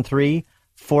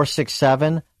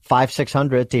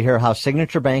 773-467-5600 to hear how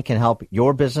Signature Bank can help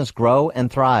your business grow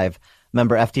and thrive.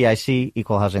 Member FDIC,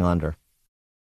 Equal Housing Lender.